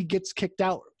if he gets kicked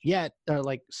out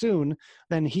soon,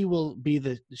 then he will be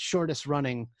the shortest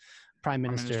running prime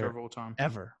Prime minister of all time.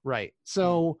 ever. Right.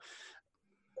 So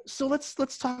let's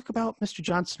talk about Mr.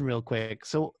 Johnson real quick.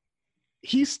 So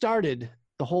he started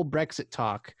the whole Brexit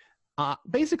talk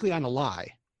basically on a lie.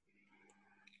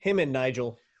 Him and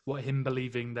Nigel. What, him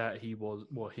believing that he was,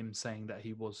 him saying that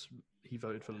he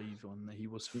voted for Leave and that he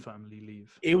was firmly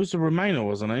Leave. He was a Remainer,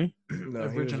 wasn't he? No,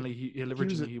 Originally,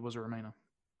 he was a Remainer.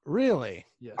 Really?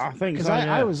 Yes. I think Because so.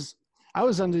 Yeah. I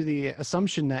was under the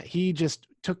assumption that he just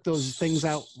took those things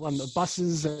out on the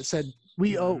buses that said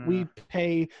we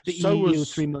pay the So EU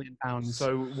was- £3 million.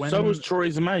 So when So was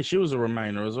Theresa May. She was a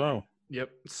Remainer as well. Yep.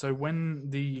 So when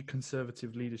the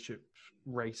Conservative leadership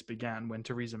race began, when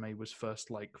Theresa May was first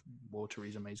like, well,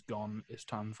 Theresa May's gone, it's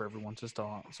time for everyone to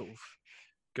start sort of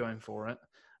going for it,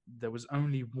 there was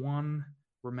only one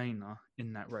Remainer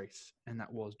in that race, and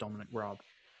that was Dominic Raab.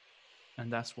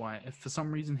 And that's why, if for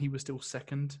some reason he was still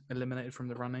second, eliminated from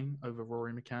the running over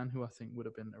Rory McCann, who I think would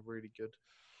have been a really good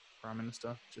Prime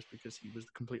Minister, just because he was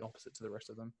the complete opposite to the rest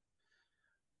of them.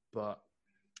 But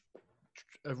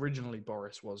originally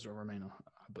Boris was a Remainer,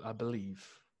 I believe.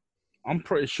 I'm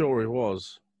pretty sure he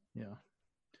was. Yeah.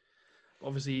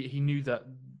 Obviously, he knew that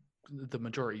the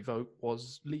majority vote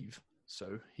was Leave,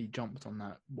 so he jumped on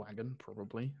that wagon,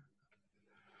 probably.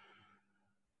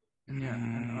 And yeah,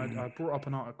 and I brought up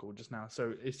an article just now.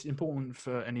 So it's important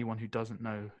for anyone who doesn't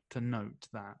know to note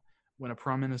that when a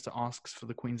Prime Minister asks for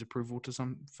the Queen's approval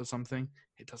for something,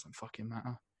 it doesn't fucking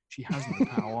matter. She has no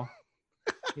power.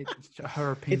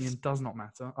 Her opinion does not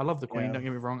matter. I love the Queen, don't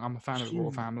get me wrong. I'm a fan of the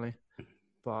royal family.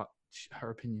 But her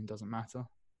opinion doesn't matter.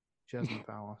 She has no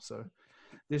power. So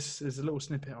this is a little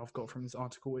snippet I've got from this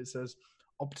article. It says,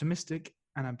 optimistic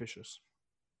and ambitious.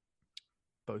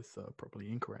 Both are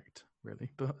probably incorrect, really.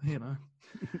 But,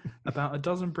 about a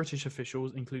dozen British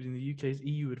officials, including the UK's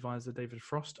EU advisor David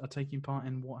Frost, are taking part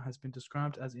in what has been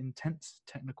described as intense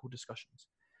technical discussions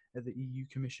at the EU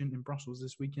Commission in Brussels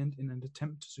this weekend in an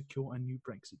attempt to secure a new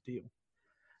Brexit deal.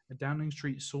 A Downing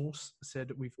Street source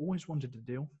said, "We've always wanted a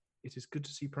deal. It is good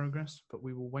to see progress, but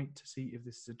we will wait to see if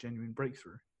this is a genuine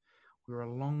breakthrough. We are a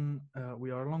long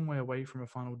way away from a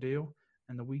final deal,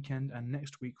 and the weekend and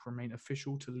next week remain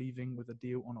official to leaving with a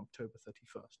deal on October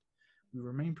 31st. We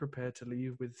remain prepared to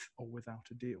leave with or without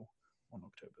a deal on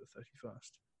October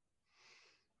 31st.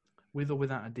 With or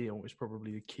without a deal is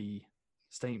probably the key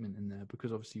statement in there,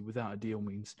 because obviously without a deal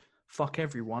means fuck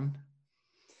everyone,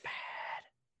 bad.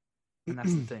 And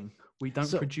that's the thing. We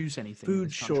don't produce anything.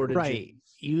 Food shortages. Right.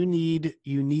 You need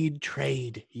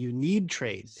trade. You need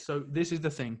trade. So this is the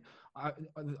thing.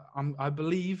 I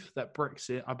believe that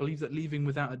Brexit, I believe that leaving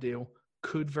without a deal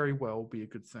could very well be a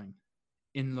good thing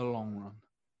in the long run.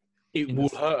 It will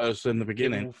hurt us in the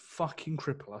beginning. It will fucking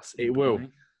cripple us. It will.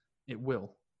 It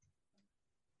will.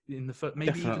 In the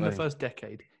maybe Definitely. even the first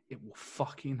decade, it will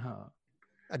fucking hurt.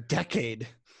 A decade.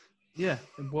 Yeah.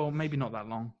 Well, maybe not that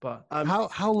long, but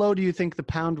How low do you think the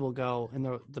pound will go in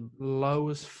the low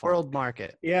as fuck. world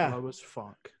market? Yeah. Low as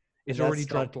fuck. It's That's already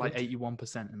dropped not- like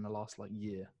 81% in the last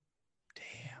year.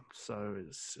 Damn. So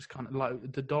it's kind of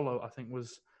like the dollar. I think it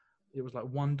was like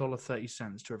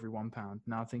 $1.30 to every £1.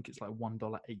 Now I think it's like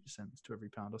 $1.08 to every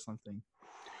pound or something.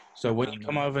 So when you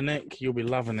come over, Nick, you'll be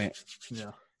loving it.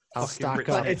 Yeah, I'll Fucking stock rip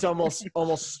up. it. It's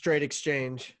almost straight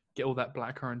exchange. Get all that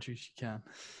blackcurrant juice you can.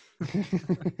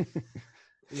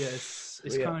 Yeah, it's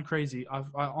Yeah. kind of crazy. I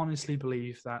honestly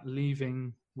believe that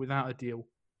leaving without a deal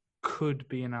could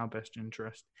be in our best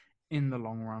interest in the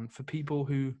long run for people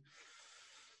who,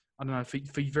 I don't know,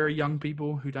 for very young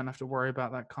people who don't have to worry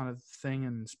about that kind of thing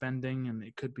and spending, and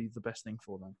it could be the best thing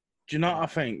for them. Do you know what I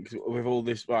think with all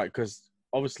this, right? Because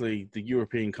obviously the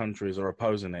European countries are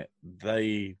opposing it.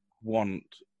 They want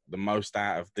the most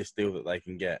out of this deal that they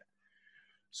can get.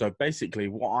 So basically,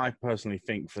 what I personally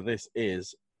think for this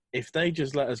is, if they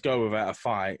just let us go without a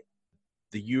fight,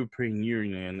 the European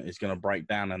Union is going to break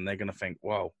down, and they're going to think,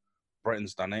 well,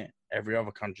 Britain's done it. Every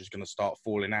other country's going to start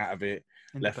falling out of it,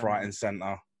 left, right, and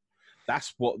centre.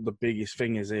 That's what the biggest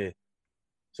thing is here.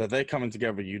 So they're coming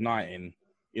together, uniting.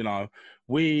 You know,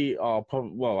 we are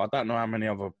probably, well, I don't know how many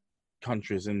other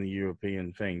countries in the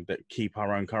European thing that keep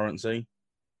our own currency.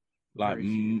 Like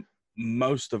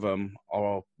most of them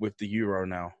are with the euro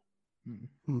now.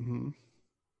 Mm-hmm.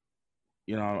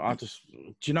 You know, I just,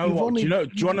 do you know what? Do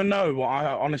you want to know what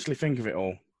I honestly think of it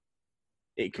all?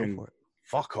 It can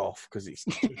fuck off, because it's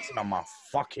getting on my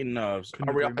fucking nerves.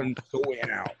 Hurry up and sort it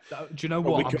out. Do you know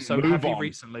But we what? can I'm so move happy on.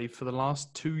 recently for the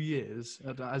last 2 years.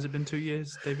 Has it been 2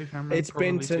 years, David Cameron? It's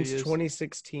been Probably 2 since years.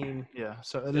 2016. Yeah,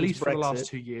 so at Since least for the last Brexit.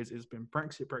 2 years, it's been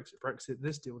Brexit,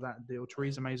 this deal, that deal.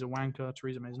 Theresa May's a wanker.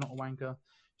 Theresa May's not a wanker.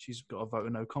 She's got a vote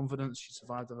of no confidence. She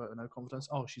survived the vote of no confidence.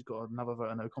 Oh, she's got another vote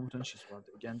of no confidence. She survived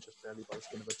it again, just barely by the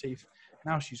skin of her teeth.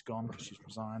 Now she's gone because she's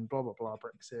resigned. Blah, blah, blah.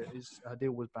 Brexit. Her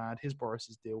deal was bad.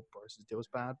 Boris's deal was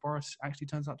bad. Boris actually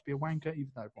turns out to be a wanker, even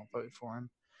though everyone voted for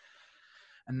him.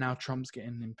 And now Trump's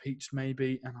getting impeached,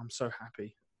 maybe. And I'm so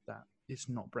happy that it's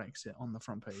not Brexit on the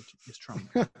front page. It's Trump.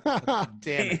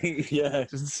 Damn it. Yeah.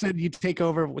 Instead, you take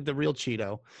over with the real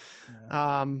Cheeto.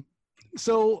 Yeah.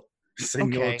 So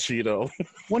Senor Okay. Cheeto.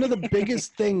 one of the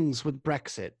biggest things with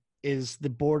Brexit is the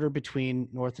border between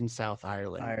North and South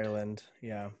Ireland. Ireland,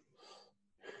 yeah,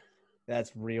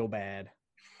 that's real bad.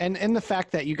 And the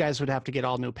fact that you guys would have to get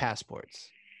all new passports.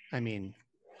 I mean,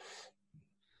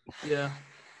 Yeah.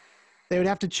 they would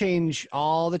have to change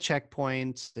all the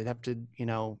checkpoints. They'd have to,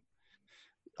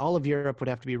 all of Europe would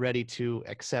have to be ready to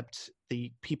accept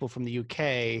the people from the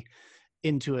UK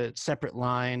into a separate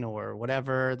line or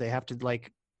whatever. They have to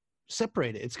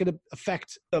separate it. It's going to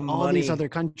affect The all money, these other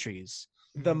countries.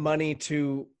 the money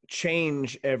to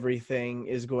change everything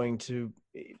is going to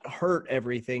hurt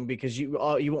everything because you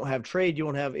won't have trade, you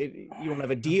won't have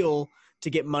a deal to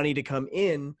get money to come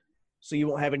in, so you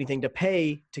won't have anything to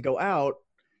pay to go out.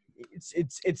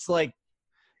 It's like,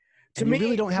 to And you me,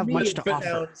 really don't have me, much it to offer.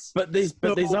 sounds But there's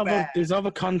so bad.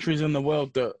 other countries in the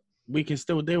world that we can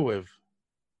still deal with.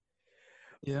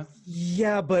 Yeah.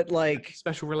 Yeah, but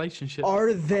Special relationship.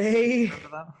 are they Remember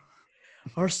that?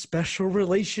 our special Don't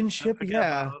relationship? forget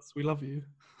Yeah, about us. We love you.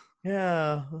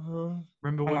 yeah,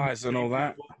 Remember when Allies and all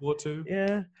that. World War II?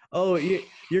 yeah. Oh,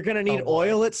 you're gonna need Oh, boy.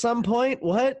 oil at some point.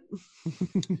 What?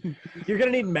 You're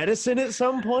gonna need medicine at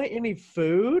some point. You need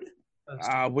food.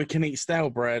 We can eat stale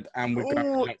bread and we're going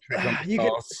Ooh, electric on the you can,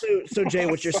 cars. so Jay,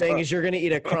 what you're saying is you're gonna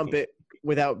eat a crumpet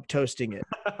without toasting it.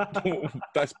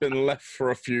 That's been left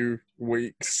for a few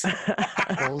weeks.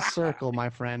 Full circle, my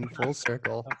friend. Full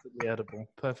circle. Perfectly edible.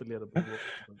 Perfectly edible.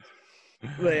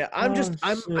 But yeah, I'm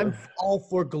Oh, I'm all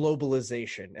for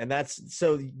globalization, and that's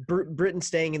so Britain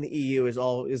staying in the EU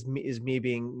is me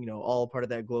being all part of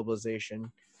that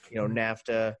globalization,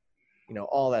 NAFTA,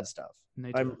 all that stuff.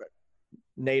 NATO. I'm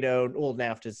NATO. Well,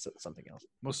 NAFTA is something else.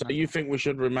 What's So you think we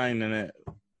should remain in it?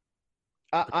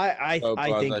 I think you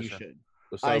Globalization. should.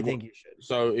 So, I think you should.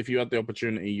 so if you had the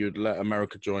opportunity, you'd let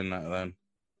America join that then?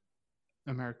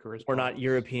 America is We're part not of-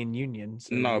 European Union.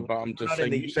 So No, but I'm we're just not in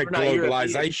saying, the- you said we're not European.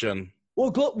 globalization.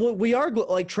 Well, we are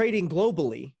trading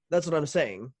globally. That's what I'm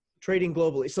saying. Trading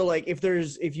globally. So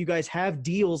if you guys have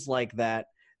deals like that,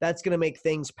 that's going to make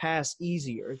things pass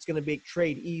easier. It's going to make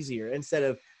trade easier instead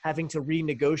of having to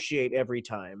renegotiate every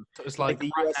time. So it's Like like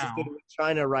the right US is now, doing with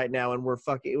China right now, and we're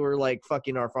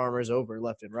fucking our farmers over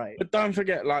left and right. But don't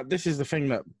forget, this is the thing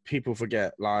that people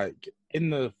forget. In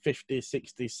the 50s,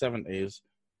 60s, 70s,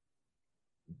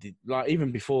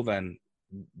 even before then,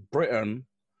 Britain,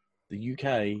 the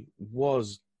UK,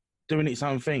 was doing its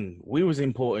own thing. We was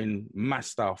importing mass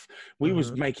stuff. We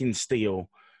was making steel.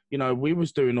 We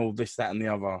was doing all this, that, and the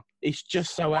other. It's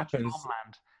just so much happens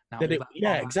farmland. Now, that all it, that yeah,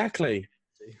 farmland- exactly.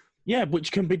 Yeah,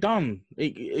 which can be done.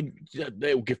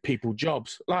 It'll give people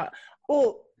jobs.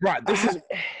 Well, Right, this is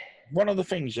one of the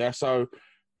things, yeah. So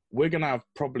we're gonna have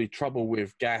probably trouble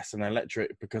with gas and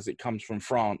electric because it comes from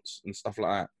France and stuff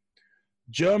like that.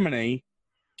 Germany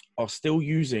are still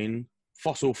using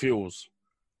fossil fuels,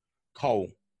 coal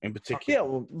in particular. yeah,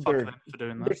 well, Fuck they're them for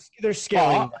doing that. they're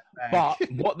scaling that back.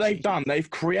 But what they've done, they've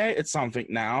created something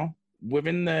now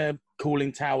within their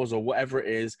cooling towers or whatever it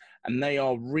is, and they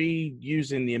are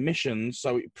reusing the emissions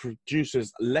so it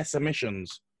produces less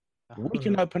emissions. We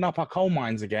can open up our coal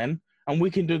mines again, and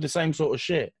we can do the same sort of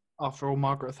shit. After all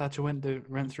Margaret Thatcher went through,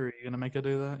 you're gonna make her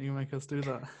do that? You gonna make us do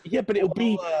that? Yeah, but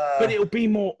it'll be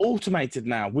more automated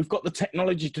now. We've got the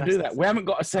technology to do that. We haven't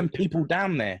got to send people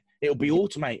down there. It'll be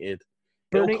automated.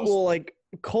 burning. Well,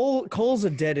 coal's a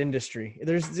dead industry.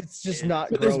 It's just not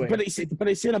growing. But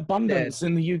it's in abundance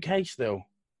in the UK still.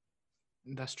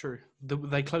 That's true.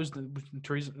 They closed the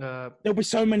Theresa, There'll be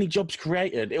so many jobs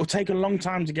created. It'll take a long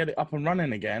time to get it up and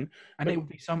running again. and it would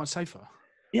be so much safer.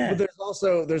 Yeah. But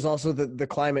there's also the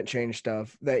climate change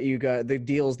stuff that you got, the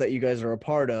deals that you guys are a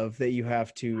part of that you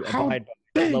have to How abide by.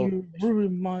 dare Lower you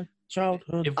ruin my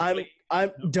childhood? If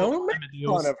I'm don't make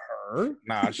fun of her.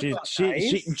 Nah, she Not do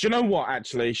nice. you know what?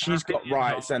 Actually, she's got opinion,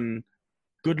 rights, and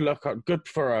good luck, good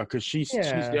for her, because she's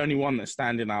Yeah. the only one that's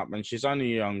standing up, and she's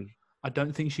only young. I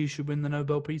don't think she should win the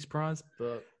Nobel Peace Prize,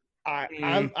 but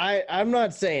I'm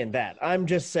not saying that. I'm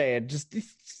just saying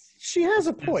she has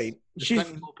a point. there's She's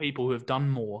plenty more people who have done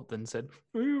more than said,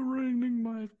 "You're ruining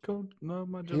my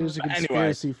my job." Here's a Anyway,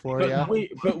 conspiracy for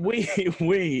you. but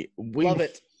we Love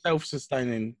it.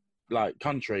 self-sustaining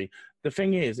country. The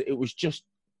thing is, it was just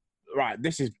right.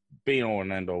 This is being all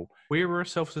and end all. We were a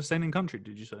self-sustaining country.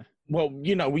 Did you say? Well,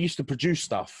 we used to produce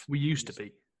stuff. We used to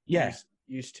be. Yeah.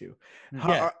 Used to.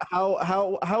 Yeah.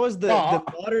 How is the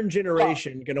modern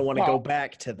generation going to want to go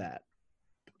back to that?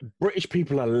 British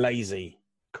people are lazy.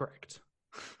 Correct.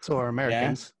 So are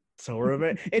Americans.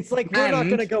 So it's like we're not And-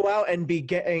 gonna go out and be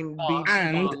getting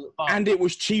And it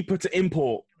was cheaper to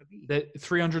import. The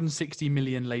 360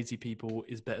 million lazy people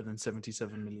is better than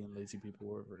 77 million lazy people,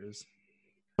 wherever it is.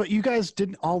 But you guys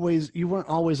you weren't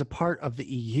always a part of the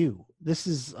EU. This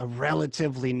is a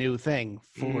relatively new thing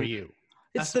for you. it's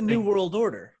That's the the new thing. world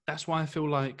order. That's why I feel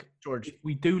like George, if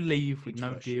we do leave with Big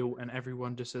no push. deal and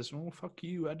everyone just says, "Oh fuck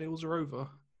you, our deals are over,"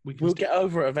 we can We'll still, get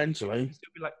over it we eventually. can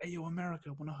still be like, "Hey, yo,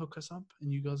 America, want to hook us up?"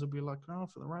 And you guys will be like, "Oh,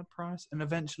 for the right price." And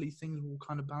eventually things will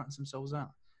kind of balance themselves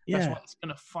out. That's Yeah, why it's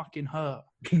gonna fucking hurt.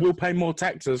 we'll pay more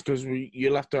taxes because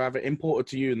you'll have to have it imported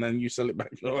to you and then you sell it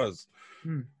back to us.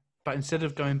 But instead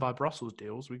of going by Brussels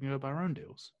deals, we can go by our own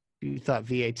deals. You thought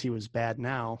VAT was bad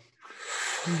now.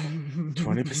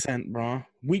 20%, bro.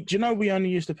 Do you know we only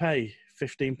used to pay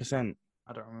 15%?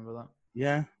 I don't remember that.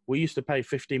 Yeah, we used to pay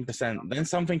 15%. Then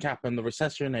something happened, the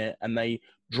recession hit, and they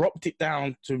dropped it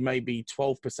down to maybe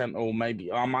 12%, or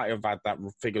maybe I might have had that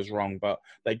figures wrong, but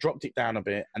they dropped it down a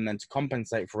bit. And then to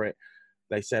compensate for it,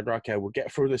 they said, okay, we'll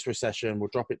get through this recession, we'll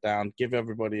drop it down, give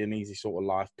everybody an easy sort of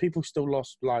life. People still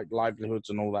lost like livelihoods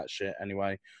and all that shit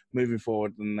anyway, moving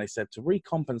forward. And they said to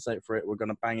recompensate for it, we're going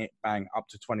to bang up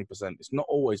to 20%. It's not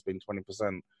always been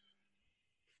 20%,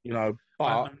 you know, I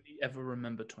but only ever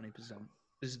remember 20%.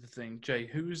 This is the thing, Jay.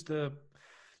 Who's the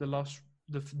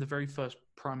very first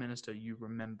prime minister you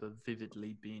remember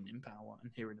vividly being in power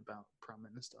and hearing about prime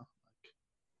minister?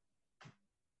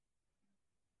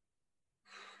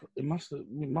 it must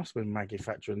have been Maggie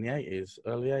Thatcher in the 80s,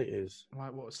 early 80s.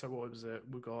 Like what? So what was it?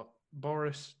 We got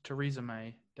Boris, Theresa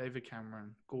May, David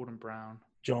Cameron, Gordon Brown.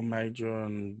 John Major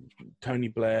and Tony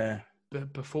Blair.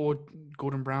 But before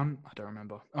Gordon Brown, I don't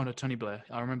remember. Oh no, Tony Blair.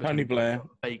 I remember Tony Blair.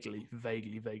 vaguely.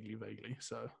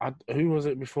 So Who was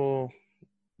it before?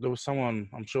 There was someone.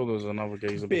 I'm sure there was another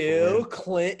geezer Bill before.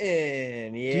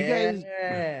 Clinton. you Yeah.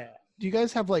 guys- Do you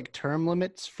guys have like term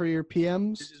limits for your this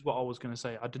PMs? is what I was going to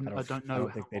say. I don't know. I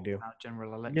don't think how they do. about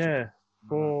general election. Yeah,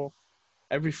 for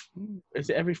is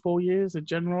it every 4 years a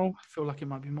general? I feel like it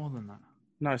might be more than that.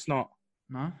 No, it's not.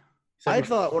 No. It's I every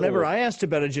thought whenever 4. I asked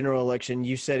about a general election,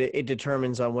 you said it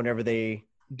determines on whenever they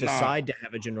decide to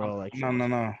have a general election.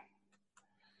 No.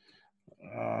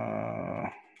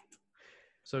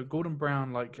 So Gordon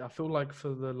Brown, like I feel like for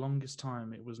the longest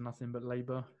time it was nothing but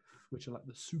Labour, which are like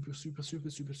the super.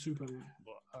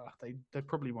 They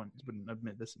probably wouldn't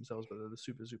admit this themselves, but they're the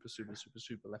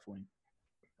super left wing.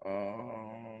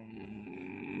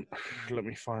 Let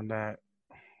me find out.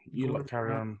 You Gordon lot carry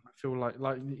Brown, on. I feel like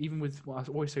even with what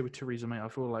I always say with Theresa May, I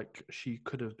feel like she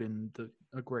could have been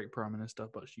a great prime minister,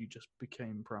 but she just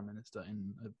became prime minister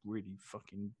in a really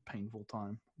fucking painful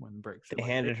time when Brexit. They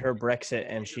handed her Brexit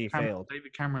and she failed.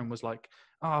 David Cameron was like,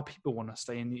 people want to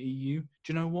stay in the EU.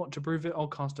 Do you know what? To prove it, I'll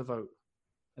cast a vote.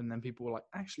 And then people were like,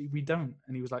 actually, we don't.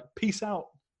 And he was like, peace out.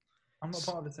 I'm not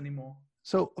part of this anymore.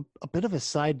 So a bit of a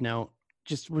side note,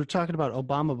 just we were talking about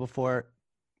Obama before.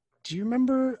 Do you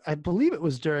remember, I believe it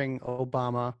was during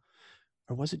Obama,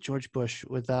 or was it George Bush,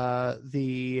 with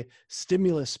the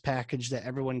stimulus package that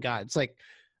everyone got? It's like,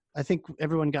 I think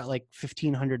everyone got like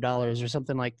 $1,500 or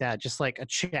something like that, just like a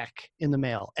check in the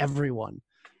mail. Everyone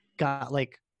got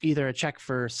like either a check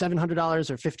for $700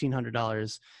 or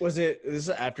 $1,500. Was it? This is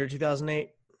after 2008.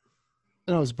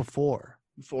 No, it was before.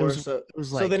 Before, was- so It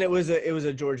was like, then it was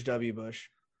a George W. Bush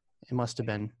it must have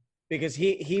been. because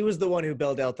he was the one who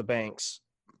bailed out the banks.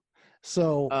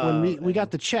 So when we and- got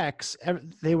the checks,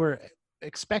 they were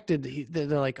expected. They're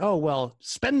like, oh well,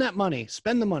 spend that money,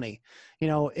 spend the money,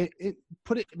 it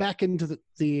put it back into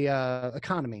the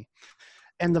economy,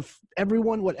 and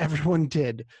what everyone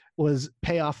did was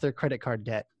pay off their credit card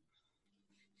debt.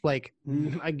 Like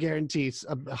I guarantee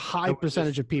a high So was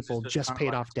percentage this- of people was this just kind of paid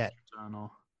like off debt.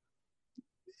 Or-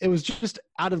 It was just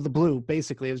out of the blue.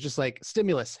 Basically, it was just like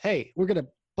stimulus. Hey, we're gonna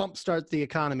bump start the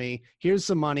economy. Here's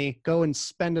some money. Go and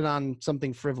spend it on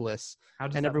something frivolous. How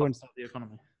does And that everyone- start the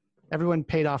economy? Everyone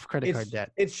paid off credit card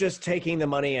debt. It's just taking the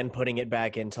money and putting it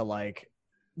back into like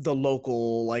the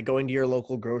local, like going to your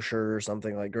local grocer or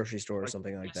something, like grocery store or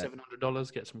something like that.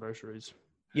 $700, get some groceries.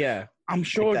 Yeah. I'm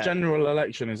sure that. general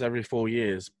election is every 4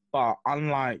 years, but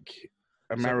unlike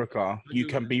America, you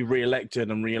can be re-elected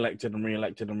and re-elected and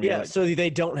re-elected and Yeah. re-elected. So they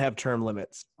don't have term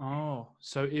limits. Oh,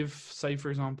 so if, say, for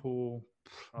example,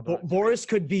 I don't know, Boris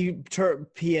could be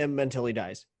PM until he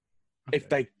dies. If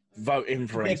they vote in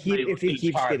for If it, he each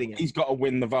keeps time, getting it. he's got to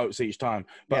win the votes each time.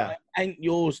 But Yeah. ain't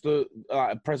yours the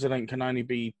president can only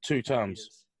be 2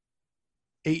 terms?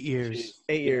 8 years.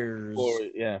 8 years. Or,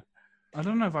 yeah. I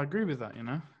don't know if I agree with that,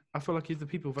 I feel like if the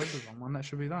people voted on one, that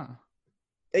should be that.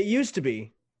 It used to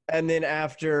be. And then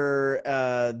after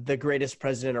the greatest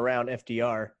president around,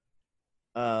 FDR,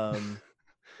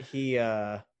 He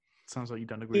Sounds like you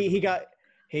don't agree. he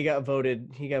got voted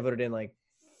in like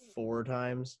 4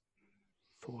 times,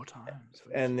 4 times.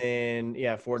 and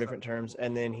then 4 different terms,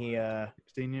 and then he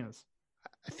 16 years.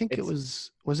 I think it It's-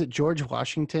 was it George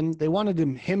Washington? They wanted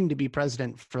him to be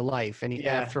president for life, and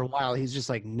Yeah. after a while, he's just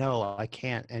like, no, I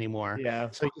can't anymore. yeah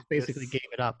So he just basically Yes.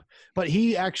 gave it up. But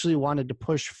he actually wanted to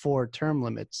push for term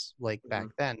limits, like back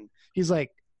then. He's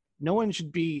like, no one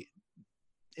should be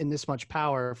in this much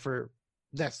power for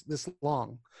this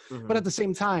long. But at the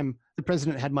same time, the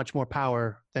president had much more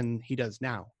power than he does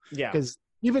now. yeah Because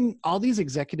even all these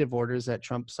executive orders that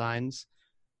Trump signs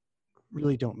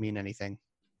really don't mean anything.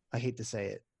 I hate to say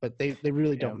it, but they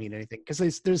really Yeah. don't mean anything because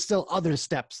there's still other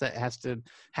steps that has to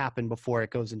happen before it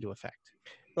goes into effect.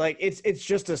 like it's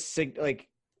just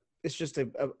it's just a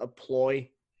ploy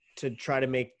to try to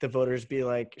make the voters be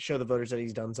like, show the voters that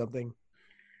he's done something.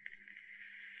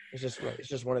 It's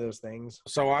just one of those things.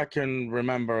 So I can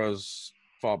remember as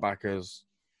far back as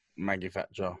Maggie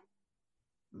Thatcher.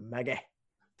 Maggie.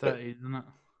 30, isn't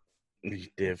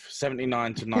it? Div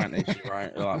 79 to 90, she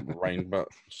reigned, but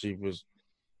she was.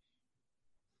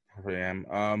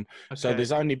 So Okay.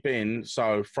 there's only been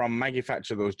from Maggie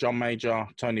Thatcher there was John Major,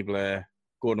 Tony Blair,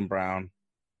 Gordon Brown,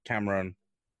 Cameron,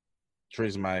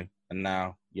 Theresa May, and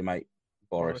now your mate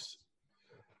Boris.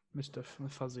 Mr.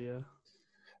 Fuzzy, yeah.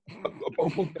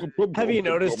 Have you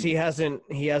noticed he hasn't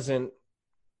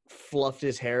fluffed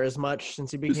his hair as much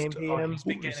since he became PM? He's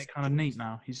been getting it kind of neat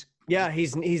now. He's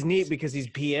He's neat because he's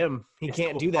PM. He It's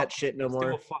can't still do a that shit no still a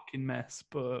more. fucking mess,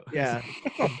 but Yeah.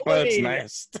 Bird's mean-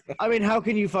 nest. I mean, how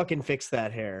can you fucking fix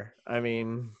that hair? I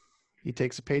mean, He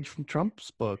takes a page from Trump's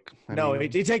book. no, he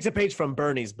takes a page from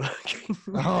Bernie's book.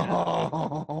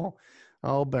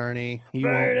 Oh, Bernie. He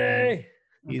won't win. Bernie!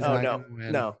 He's Oh not no, gonna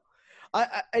win. no.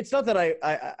 It's not that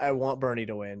I want Bernie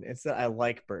to win. It's that I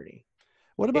like Bernie.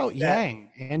 What about It's that-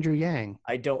 Yang? Andrew Yang.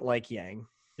 I don't like Yang.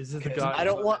 is it the 'Cause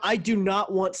guy? I do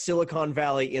not want Silicon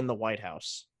Valley in the White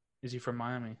House. Is he from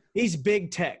Miami? He's big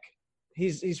tech.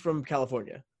 He's from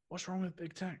California. What's wrong with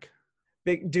big tech?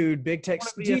 Big tech.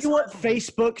 wanna be Do a you want cyborg.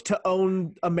 Facebook to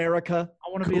own America? I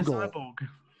want to be a Google. cyborg.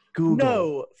 Google.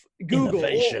 No, Google.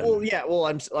 Innovation. Well, yeah. Well,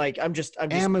 I'm just.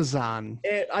 Amazon.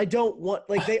 I don't want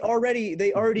like they already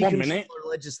 1 control minute. our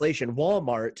legislation.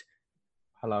 Walmart.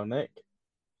 Hello, Nick.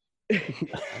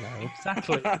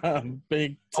 Exactly.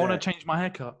 Big. I want tech. to change my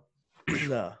haircut.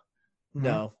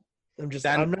 No. I'm just.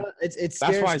 Dan- I'm not. It's That's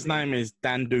scares why his me. name is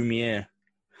Dan Dumier.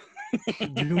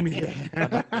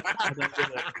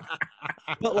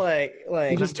 But like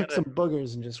He just took some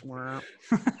boogers and just went.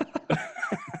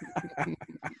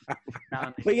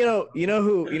 But you know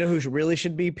who really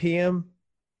should be PM?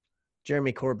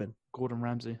 Jeremy Corbyn. Gordon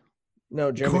Ramsay.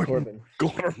 No, Jeremy Gordon.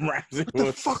 Corbyn. Gordon Ramsay. What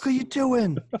the fuck are you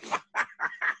doing?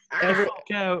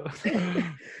 Fuck out.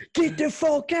 Get the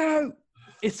fuck out!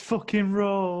 It's fucking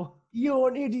raw. You're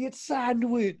an idiot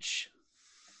sandwich.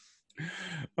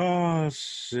 Oh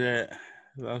shit,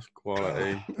 that's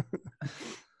quality.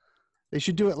 They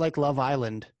should do it like Love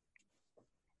Island.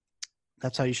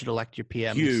 That's how you should elect your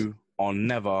PMs. You are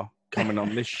never coming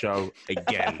on this show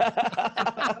again.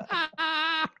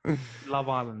 Love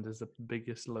Island is the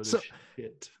biggest load So- of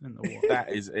shit in the world.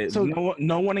 That is it. So-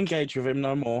 no one engage with him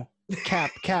no more.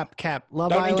 Cap.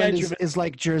 Love Don't Island engage is, with- is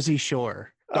like Jersey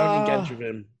Shore. Don't engage with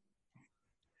him.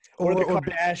 Or the Or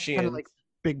Kardashians. kind of like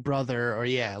Big Brother, or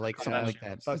like something like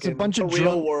that. It's a bunch of real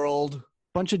drunk, world.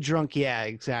 yeah,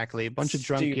 exactly. A bunch of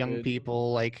drunk young Stupid.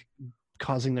 people like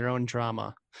causing their own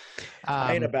drama.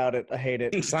 I ain't about it. I hate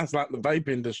it. It sounds like the vape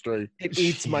industry. It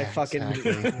eats my Yeah, fucking.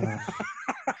 exactly. Yeah.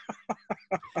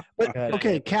 But God.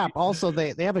 okay, Cap. Also,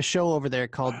 they have a show over there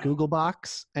called Google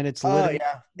Box, and it's Oh literally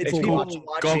yeah, it's It's people called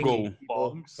watching Goggle.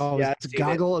 people. oh, Yeah, it's I've seen it.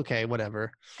 Goggle. Okay,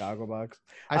 whatever. Gogglebox.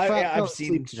 I fell I've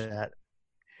asleep seen- to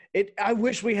that. I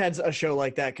wish we had a show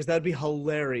like that because that'd be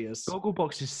hilarious.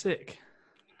 Gogglebox is sick.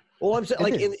 Well, I'm saying It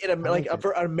like is. in I like it.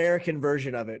 an American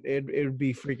version of it. It would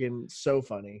be freaking so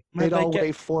funny. They'd They all get-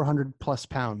 weigh 400 plus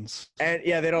pounds. And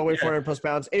yeah, they'd all weigh Yeah. 400 plus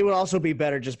pounds. It would also be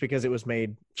better just because it was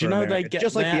made. Do you for know they America. get-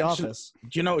 just like they The actually- Office?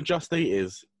 Do you know what Just Eat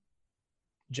is?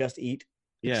 Just eat.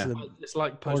 Yeah, It's the It's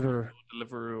like post order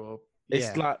Deliveroo or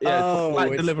it's yeah. like Oh,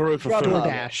 like it's Deliveroo for Grubhub. food.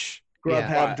 DoorDash. Grubhub,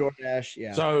 Yeah. Right. DoorDash.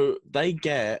 Yeah. So they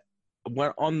get when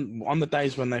on the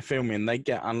days when they're filming, they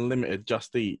get unlimited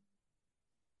Just Eat.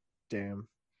 Damn.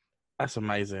 That's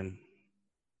amazing.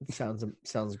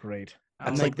 Sounds great. And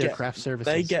It's they like their get- craft services.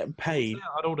 They get paid. Yeah,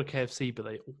 I'd order KFC, but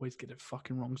they always get it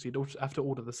fucking wrong. So you'd have to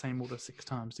order the same order 6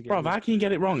 times to get. Bro, it. how can you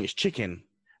get it wrong? It's chicken.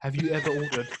 Have you ever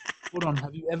ordered? Hold on.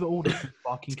 Have you ever ordered the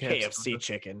Barking KFC? KFC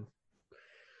chicken.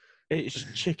 It's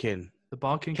chicken. The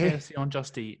Barking K- KFC on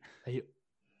Just Eat. They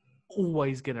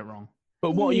always get it wrong.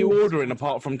 But what are you ordering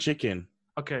apart from chicken?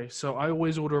 Okay, so I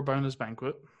always order a boneless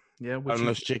banquet. Yeah,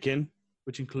 Boneless chicken?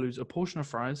 which includes a portion of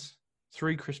fries,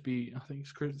 three crispy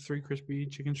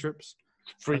chicken strips,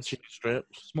 3 That's- chicken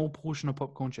strips? small portion of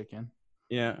popcorn chicken,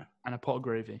 Yeah. and a pot of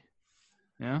gravy.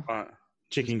 Yeah. Right.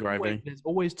 Chicken gravy. There's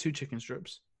always 2 chicken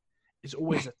strips. It's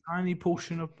always a tiny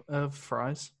portion of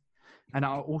fries. And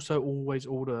I'll also always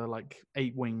order like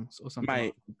 8 wings or something.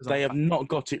 Mate, because they I'm have not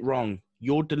got it wrong.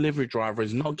 Your delivery driver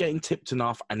is not getting tipped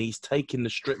enough, and he's taking the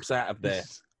strips out of there.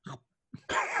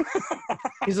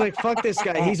 He's like, fuck this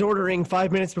guy. He's ordering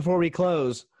 5 minutes before we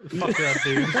close. Fuck that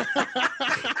dude.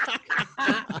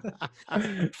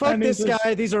 Fuck And this he's a-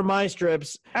 guy. These are my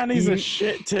strips. And he's a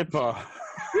shit tipper.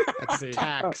 That's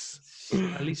tax.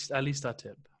 At least I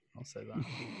tip. I'll say that.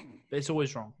 But it's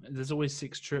always wrong. There's always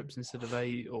 6 strips instead of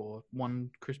 8, or 1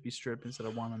 crispy strip instead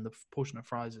of 1, and the portion of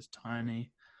fries is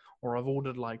tiny. Or I've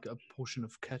ordered like a portion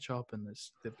of ketchup, and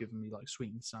they've given me like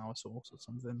sweet and sour sauce or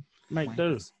something. Mate,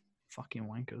 do. Wankers. Fucking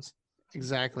wankers.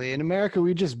 Exactly. In America,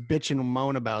 we just bitch and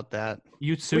moan about that.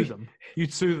 You'd sue them.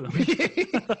 You'd sue them.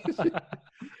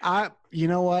 You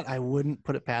know what? I wouldn't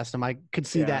put it past them. I could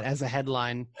see Yeah. that as a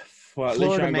headline. Well, at least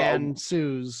Florida you man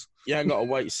sues. ain't got to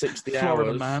wait 60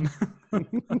 Florida hours man.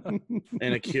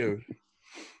 in a queue.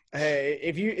 Hey,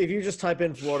 if you just type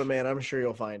in Florida man, I'm sure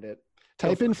you'll find it.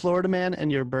 Type in Florida man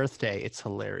and your birthday. It's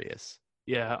hilarious.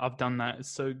 Yeah, I've done that. It's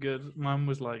so good. Mine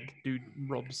was like, dude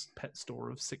robs pet store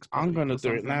of 6 I'm puppies going to or do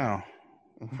it something. now.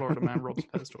 Florida man robs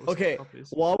pet store of 6 Okay, puppies.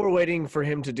 while we're waiting for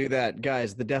him to do that,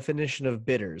 guys, the definition of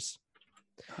bitters.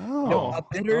 Oh, No, a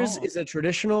bitters Oh. is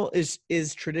a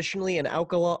is traditionally an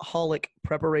alcoholic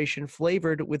preparation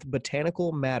flavored with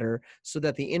botanical matter, so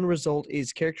that the end result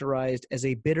is characterized as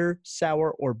a bitter,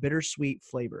 sour, or bittersweet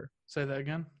flavor. Say that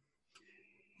again.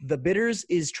 The bitters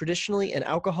is traditionally an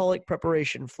alcoholic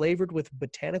preparation flavored with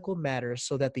botanical matter,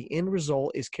 so that the end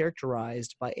result is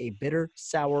characterized by a bitter,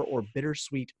 sour, or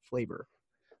bittersweet flavor.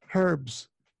 herbs.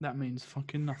 That means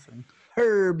fucking nothing.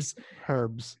 Herbs.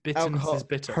 Herbs. Bitterness Alcohol- is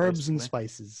bitter. Herbs and basically.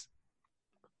 spices.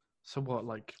 So what,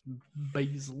 like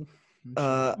basil?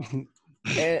 and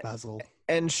And, Basil.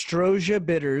 Anstrosia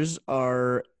bitters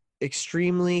are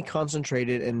extremely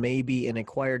concentrated and may be an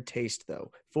acquired taste,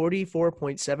 though.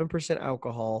 44.7%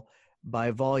 alcohol by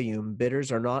volume,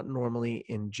 bitters are not normally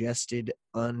ingested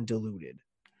undiluted.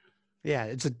 Yeah,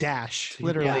 it's a dash. shit? So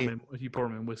Literally. you pour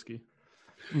them in whiskey.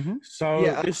 Mhm. So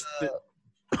Yeah, this,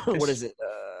 What is it?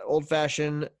 Old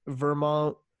fashioned,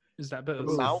 Vermont, Is that better?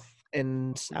 Vermouth,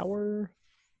 and sour.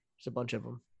 There's a bunch of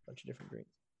them, bunch of different drinks.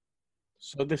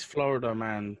 so this Florida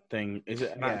man thing, is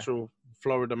it an Yeah. actual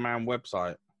Florida man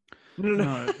website?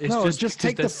 No, it's No, just, just because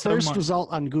take the there's so first much- result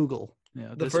on Google. Yeah,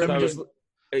 The there's first so just much-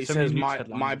 It So many says news my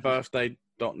headlines. birthday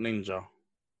dot ninja.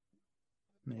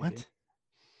 maybe. What?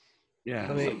 Yeah.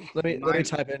 Let me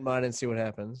type in mine and see what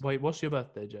happens. Wait, what's your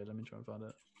birthday, Jay? Let me try and find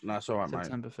it. No, it's all right, mate.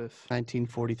 September 5th.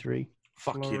 1943.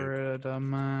 Fuck you. Florida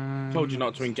man. Told you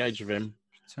not to engage with him.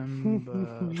 September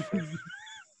 5th.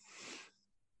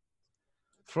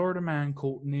 Florida man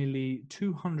caught nearly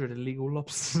 200 illegal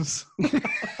lobsters.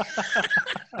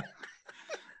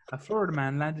 A Florida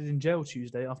man landed in jail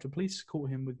Tuesday after police caught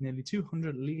him with nearly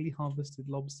 200 illegally harvested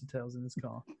lobster tails in his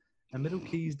car. A Middle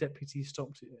Keys deputy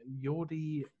stopped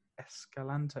Jordi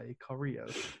Escalante Carrillo,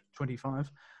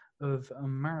 25, of a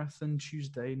Marathon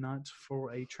Tuesday night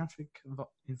for a traffic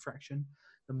infraction.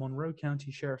 The Monroe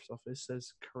County Sheriff's Office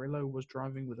says Carrillo was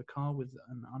driving with a car with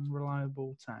an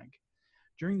unreliable tag.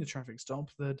 During the traffic stop,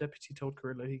 the deputy told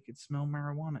Carrillo he could smell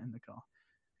marijuana in the car.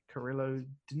 Carrillo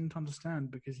didn't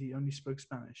understand because he only spoke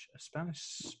Spanish. A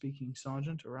Spanish-speaking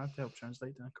sergeant arrived to help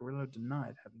translate, and Carrillo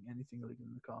denied having anything illegal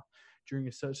in the car. During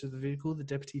a search of the vehicle, the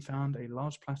deputy found a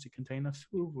large plastic container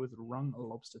filled with wrung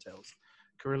lobster tails.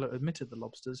 Carrillo admitted the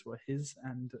lobsters were his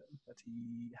and that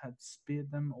he had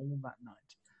speared them all that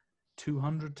night.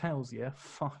 200 tails, yeah?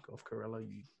 Fuck off, Carrillo,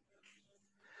 you.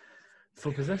 For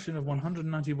possession of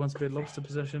 191 speared lobster,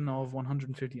 possession of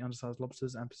 150 undersized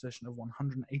lobsters, and possession of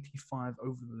 185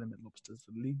 over-the-limit lobsters.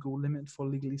 The legal limit for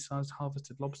legally sized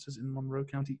harvested lobsters in Monroe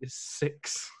County is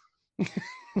 6.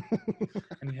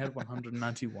 And he had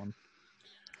 191.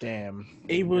 Damn.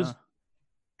 He was Yeah,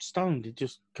 stoned. He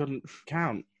just couldn't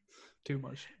count. too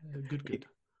much. Good.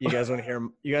 You guys want to hear?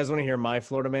 You guys want to hear my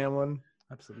Florida man one?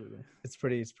 Absolutely. It's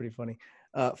pretty funny.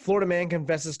 Florida man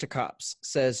confesses to cops.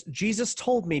 Says Jesus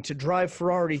told me to drive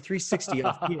Ferrari 360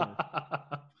 off gear.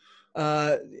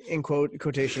 In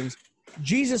quotations.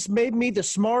 Jesus made me the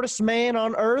smartest man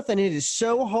on earth, and it is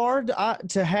so hard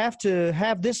to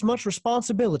have this much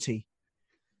responsibility.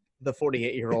 The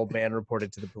 48-year-old man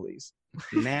reported to the police.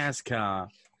 NASCAR.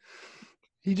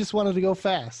 He just wanted to go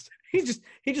fast. He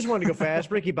just wanted to go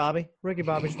fast. Ricky Bobby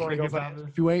just wanted to go fast.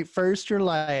 If you ain't first, you're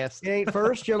last. You ain't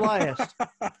first, you're last.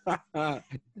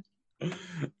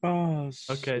 Oh,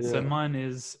 Okay, shit. so mine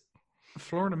is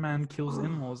Florida man kills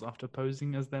in-laws after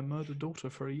posing as their murdered daughter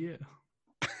for a year.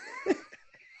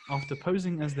 After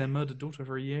posing as their murdered daughter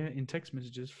for a year in text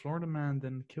messages, Florida man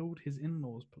then killed his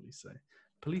in-laws, police say.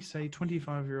 Police say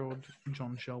 25-year-old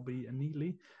John Shelby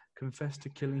Neely confessed to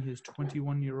killing his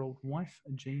 21-year-old wife,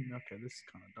 Jean. Okay, this is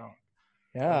kind of dark.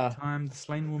 At Yeah. the time, the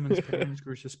slain woman's parents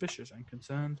grew suspicious and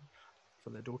concerned for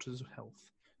their daughter's health.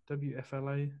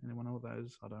 WFLA, anyone know what that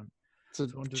is? I don't. It's a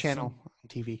So on to channel on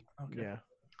TV. Okay. Yeah.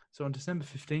 So on December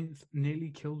 15th, Neely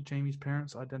killed Jamie's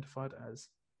parents, identified as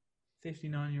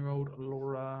 59-year-old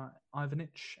Laura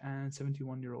Ivanich and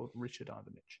 71-year-old Richard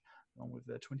Ivanich, along with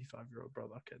their 25-year-old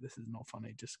brother. Okay, this is not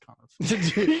funny, just kind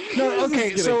of... No,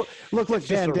 okay, so look, just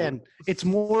Dan. It's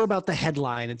more about the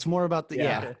headline. It's more about the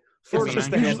Yeah. Okay. Florida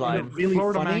Florida man man kills kills- really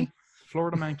Florida funny. man,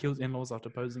 Florida man kills in-laws after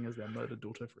posing as their murdered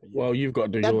daughter for a year. Well, you've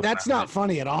got to do yours. That's now, not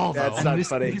funny at all, though. That's And not this,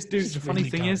 funny. This dude, It's the funny really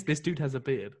thing is, dark. this dude has a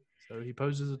beard, so he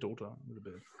poses as a daughter with a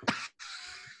beard.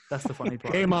 That's the funny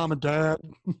part. Hey, mom and dad.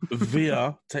 mate.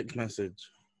 Via text message.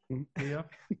 Yeah.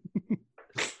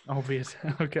 Obvious.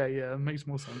 Okay, yeah, it makes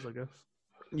more sense, I guess.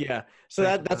 Yeah. So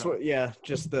that's what. Yeah.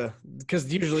 Just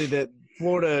because usually that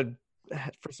Florida,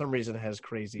 for some reason, has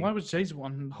crazy. Why was Jay's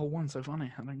whole one so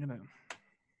funny? I don't get it.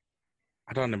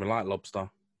 I don't even like lobster.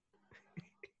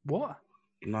 What?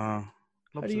 No.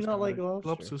 How do you not like lobster?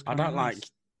 Lobster's I kinda don't like.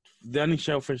 nice. The only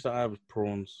shellfish that I have is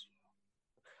prawns.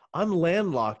 I'm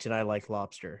landlocked and I like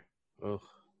lobster. Ugh.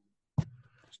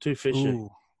 It's too fishy. Ooh,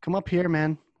 come up here,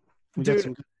 man. We Dude, got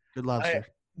some good lobster.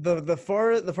 The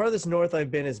farthest north I've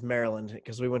been is Maryland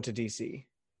because we went to DC.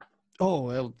 Oh,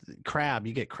 well, crab.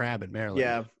 You get crab in Maryland.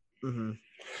 Yeah. Mm-hmm.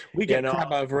 We get Yeah, no.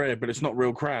 crab over here, but it's not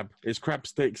real crab. It's crab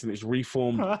sticks and it's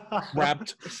reformed,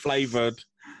 wrapped, flavored,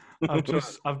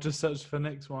 I've just searched for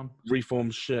next one.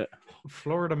 reformed shit.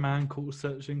 Florida man caught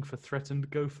searching for threatened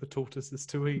gopher tortoises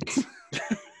to eat.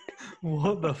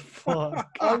 What the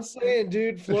fuck? I'm saying,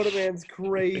 dude, Florida man's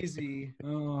crazy.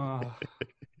 Oh,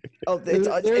 Oh,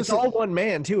 it's all one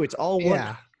man too. It's all one.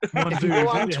 Yeah. one If you dude. go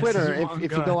on Yes, Twitter, one if you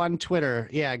guy. go on Twitter,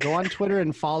 go on Twitter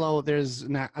and follow. There's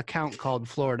an account called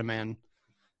Florida Man,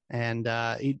 and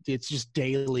it's just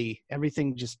daily.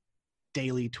 Everything just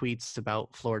daily tweets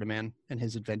about Florida Man and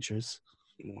his adventures.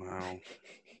 Wow.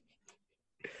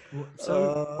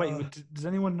 So wait, does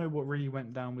anyone know what really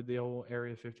went down with the old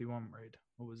Area 51 raid,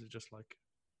 or was it just like?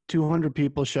 200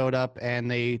 people showed up,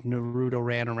 and Naruto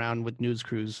ran around with news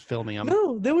crews filming them.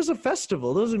 No, there was a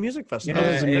festival. There was a music festival. That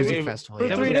was a Yeah, music it- festival. for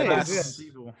yeah. 3 Yeah, days. that's- Yeah.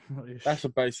 People. That's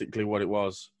basically what it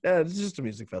was. Yeah, it's just a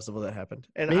music festival that happened.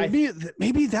 And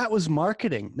Maybe that was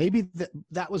marketing. Maybe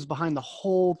that was behind the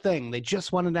whole thing. They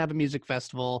just wanted to have a music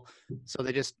festival, so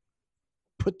they just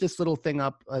put this little thing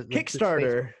up, this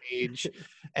Kickstarter. Facebook page,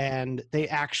 and they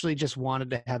actually just wanted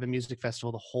to have a music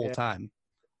festival the whole Yeah. time.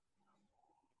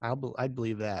 I'd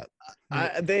believe that.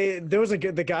 There was the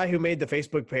guy who made the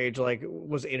Facebook page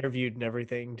was interviewed and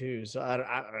everything too. So I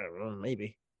don't know,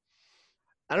 maybe.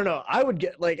 I don't know. I would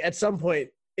get at some point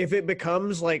if it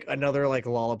becomes another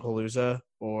Lollapalooza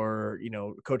or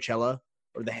Coachella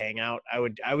or the Hangout. I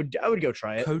would go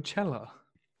try it. Coachella.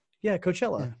 Yeah,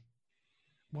 Coachella Yeah.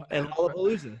 What? and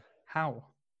Lollapalooza. How?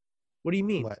 What do you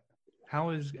mean? What?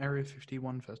 How is Area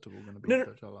 51 festival going to be No,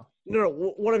 Coachella? No.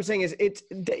 What I'm saying is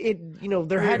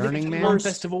there had Burning to be Man? One first,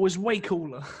 festival was way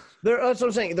cooler. That's what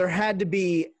I'm saying. There had to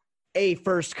be a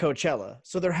first Coachella,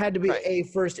 so there had to be Right. a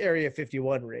first Area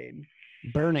 51 raid.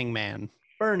 Burning Man.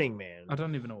 Burning Man. I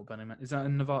don't even know what Burning Man is. That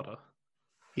in Nevada?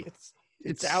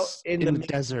 It's out in the the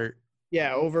desert.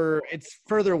 Yeah, it's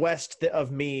further west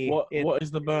of me. What is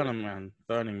the Burning Man?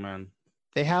 Burning Man.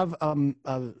 They have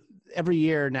every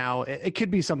year now. It could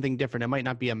be something different. It might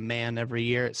not be a man every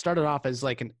year. It started off as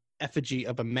an effigy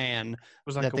of a man It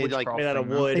was like that a they, witchcraft made out of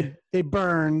thing, no? wood. they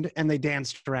burned and they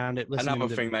danced around it. Listening Another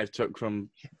to thing they took from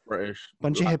British. a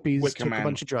bunch of hippies, Wicker took Man. a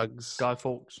bunch of drugs. Guy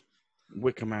Fawkes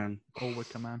Wicker Man. or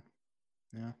Wicker Man.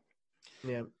 Yeah.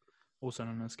 Yeah. Also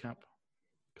known as Cap.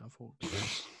 Guy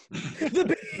Fawkes.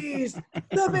 The bees!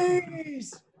 The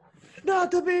bees!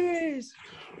 Not the bees!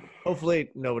 Hopefully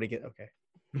nobody okay.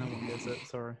 No one gets it.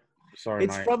 Sorry. Sorry,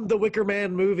 It's mate. from the Wicker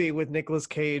Man movie with Nicolas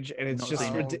Cage, and it's Not just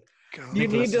seen it. ridiculous.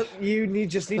 You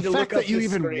need to The look fact up that you the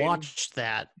even screen. watched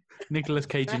that. Nicholas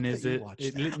Cage fact in that is you it? watched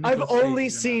it that. I've Nicolas Cage only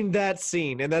is in seen that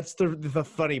scene, and that's the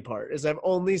funny part is I've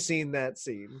only seen that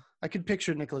scene. I could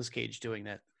picture Nicolas Cage doing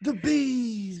that. The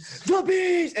bees, the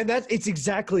bees, and it's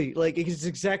exactly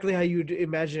how you'd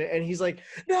imagine it. And he's like,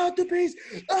 "Not the bees!"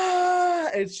 Ah,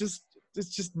 it's just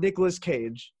Nicolas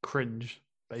Cage. Cringe.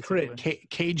 basically.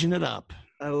 Caging it up.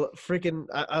 I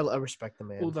respect the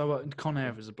man. Although Con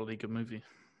Air is a bloody good movie.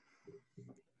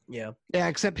 Yeah. Yeah,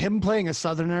 except him playing a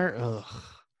Southerner. Ugh,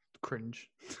 Cringe.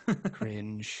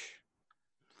 cringe.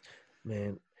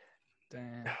 Man.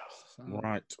 Damn.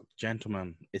 Right,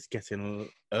 gentlemen, it's getting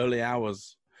early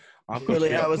hours.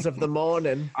 Early hours of the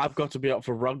morning. I've got to be up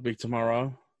for rugby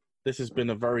tomorrow. This has been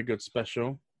a very good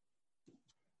special.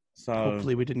 So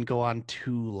Hopefully we didn't go on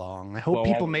too long. I hope Well,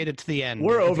 people made it to the end.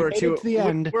 We're If you over made it to the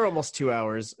end. We're almost 2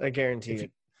 hours. I guarantee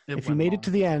it. If you made it to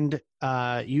the end,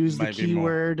 use the Maybe more.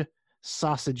 keyword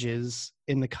sausages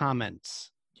in the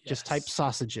comments. Just type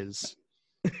sausages.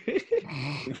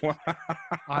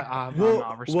 I We'll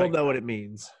respect know what that. it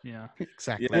means. Yeah.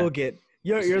 Exactly. Yeah. We'll get.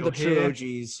 You're If the you're true here-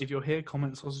 OGs. If you're here,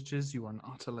 comment sausages, you are an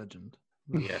utter legend.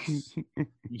 yes,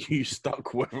 you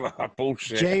stuck with that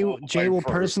bullshit. Jay all the Jay way will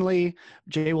through.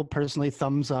 personally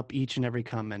thumbs up each and every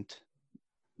comment.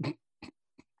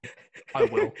 I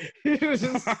will.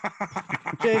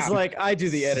 Jay's like, I do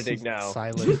the editing now.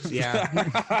 Silence. Yeah.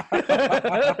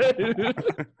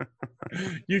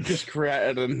 You just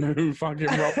created a new fucking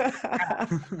rock.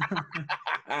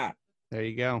 There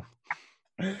you go.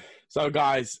 So,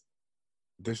 guys,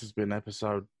 this has been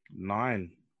episode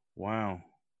 9. Wow.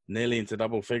 Nearly into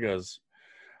double figures.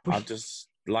 I'd just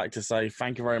like to say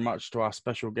thank you very much to our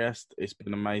special guest. It's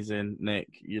been amazing. Nick,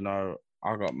 you know,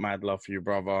 I got mad love for you,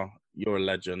 brother. You're a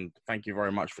legend. Thank you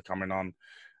very much for coming on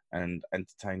and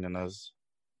entertaining us.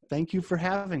 Thank you for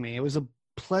having me. It was a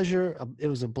pleasure. It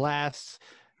was a blast.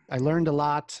 I learned a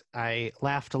lot. I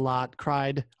laughed a lot,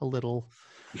 cried a little.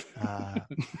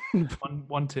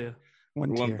 One tear.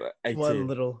 One tear. One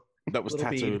little. that was little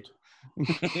bead. tattooed.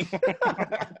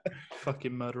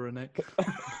 Fucking murderer, Nick.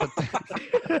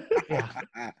 Yeah.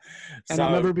 And So,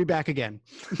 I'll never be back again.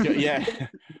 yeah,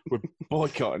 we're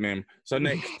boycotting him. So,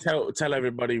 Nick, tell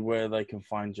everybody where they can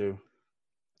find you.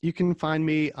 You can find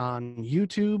me on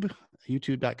YouTube,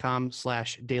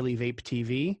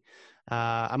 youtube.com/dailyvapetv.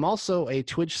 I'm also a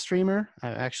Twitch streamer.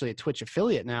 I'm actually a Twitch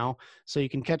affiliate now. So you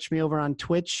can catch me over on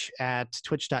Twitch at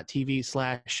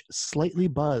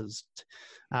twitch.tv/slightlybuzzed.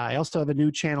 I also have a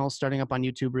new channel starting up on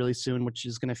YouTube really soon, which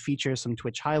is going to feature some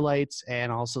Twitch highlights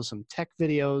and also some tech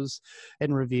videos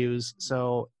and reviews.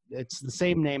 So it's the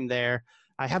same name there.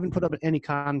 I haven't put up any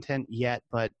content yet,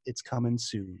 but it's coming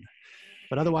soon.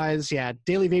 But otherwise, yeah,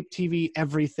 Daily Vape TV,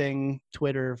 everything,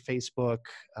 Twitter, Facebook,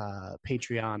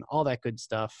 Patreon, all that good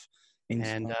stuff.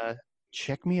 And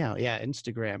check me out. Yeah,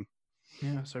 Instagram.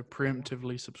 Yeah, so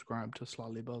preemptively subscribe to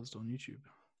Slightly Buzzed on YouTube.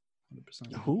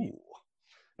 100%. Ooh,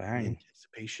 Bang.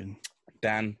 anticipation.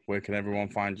 Dan, where can everyone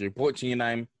find you? What's your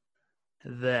name?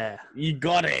 There. You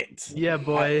got it. Yeah,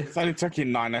 boy. It's only took you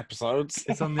 9 episodes.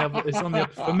 It's on the other. It's on the.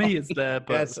 For me, it's there,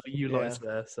 but Yes, for you lot, yeah. it's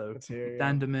there. So It's here, yeah.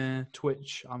 Dandemir,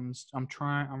 Twitch. I'm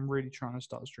really trying to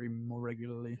start streaming more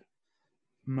regularly.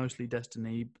 Mostly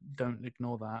Destiny. Don't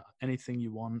ignore that. Anything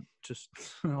you want, just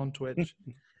on Twitch.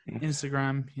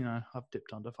 Instagram. You know, I've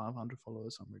dipped under 500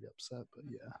 followers. I'm really upset, but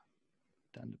yeah,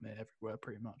 Dandemir everywhere,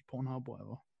 pretty much. Pornhub,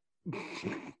 whatever.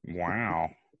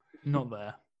 Wow. Not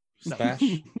there. No. Stash.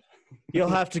 You'll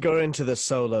have to go into the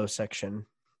solo section.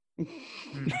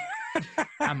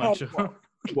 Amateur.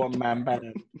 One man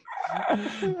band.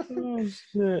 Oh,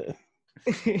 shit.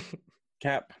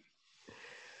 Cap.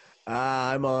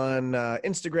 I'm on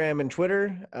Instagram and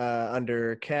Twitter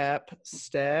under Cap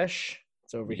Stash.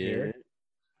 It's over here.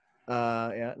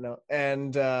 Yeah, no,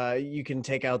 and you can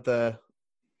take out the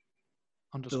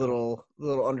little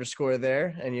underscore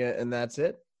there, and that's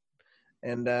it.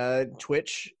 And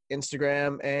Twitch,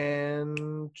 Instagram,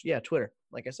 and yeah, Twitter.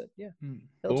 Like I said, yeah.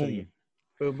 Hell to the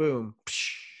Boom. boom, boom.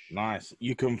 Nice.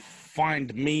 You can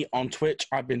find me on Twitch.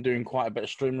 I've been doing quite a bit of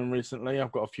streaming recently.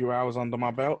 I've got a few hours under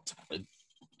my belt.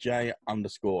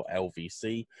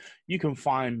 J_LVC. You can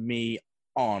find me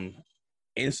on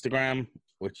Instagram,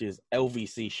 which is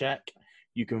LVC Shack.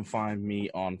 You can find me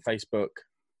on Facebook,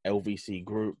 LVC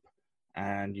Group.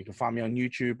 And you can find me on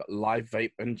YouTube, Live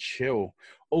Vape and Chill.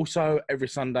 Also, every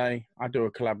Sunday, I do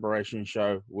a collaboration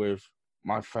show with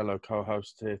my fellow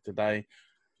co-host here today,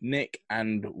 Nick,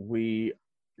 and we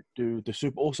do the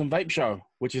Super Awesome Vape Show,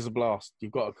 which is a blast.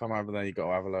 You've got to come over there. You've got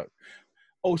to have a look.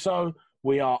 Also,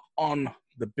 we are on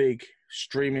the big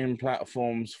streaming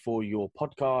platforms for your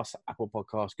podcasts, Apple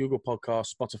Podcasts, Google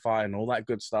Podcasts, Spotify, and all that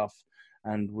good stuff.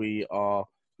 And we are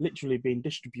literally being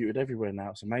distributed everywhere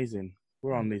now. It's amazing.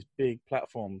 We're on these big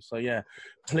platforms. So, yeah,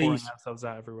 please, Pouring ourselves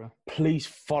out everywhere. please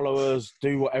follow us.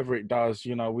 Do whatever it does.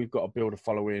 You know, we've got to build a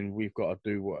following. We've got to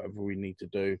do whatever we need to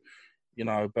do. You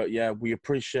know, but, yeah, we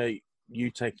appreciate you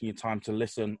taking your time to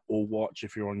listen or watch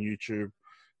if you're on YouTube.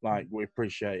 Like, we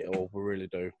appreciate it all. We really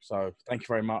do. So thank you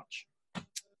very much.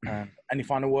 Any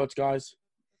final words, guys?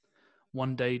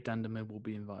 One day, Dandemir will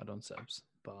be invited on Sebs,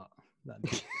 but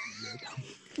that.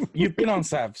 You've been on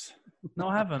Savs. No,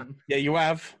 I haven't. Yeah, you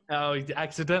have. Oh,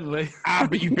 accidentally.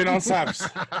 But you've been on Savs.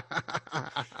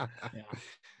 Yeah,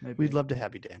 maybe. We'd love to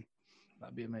have you, Dan.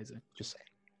 That'd be amazing. Just saying.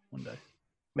 One day,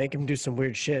 Make him do some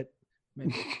weird shit.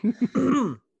 maybe.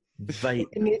 Vape.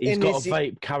 And He's and got is a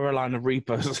vape Carolina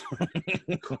Reapers.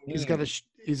 He's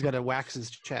got to wax his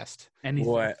chest. Anything.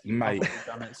 Boy, mate. I've already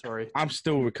done it. Sorry. I'm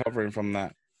still recovering from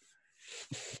that.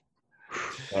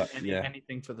 But, yeah.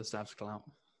 Anything for the staff's clout.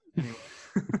 Anyway.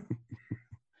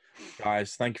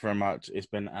 Guys, thank you very much. It's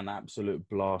been an absolute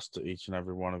blast to each and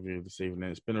every one of you this evening.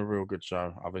 It's been a real good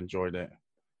show. I've enjoyed it.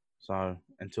 So,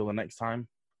 until the next time,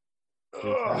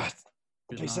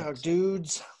 Peace out,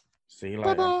 dudes. see you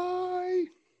later. Bye-bye.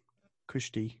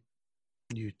 Kushti.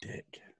 You dick.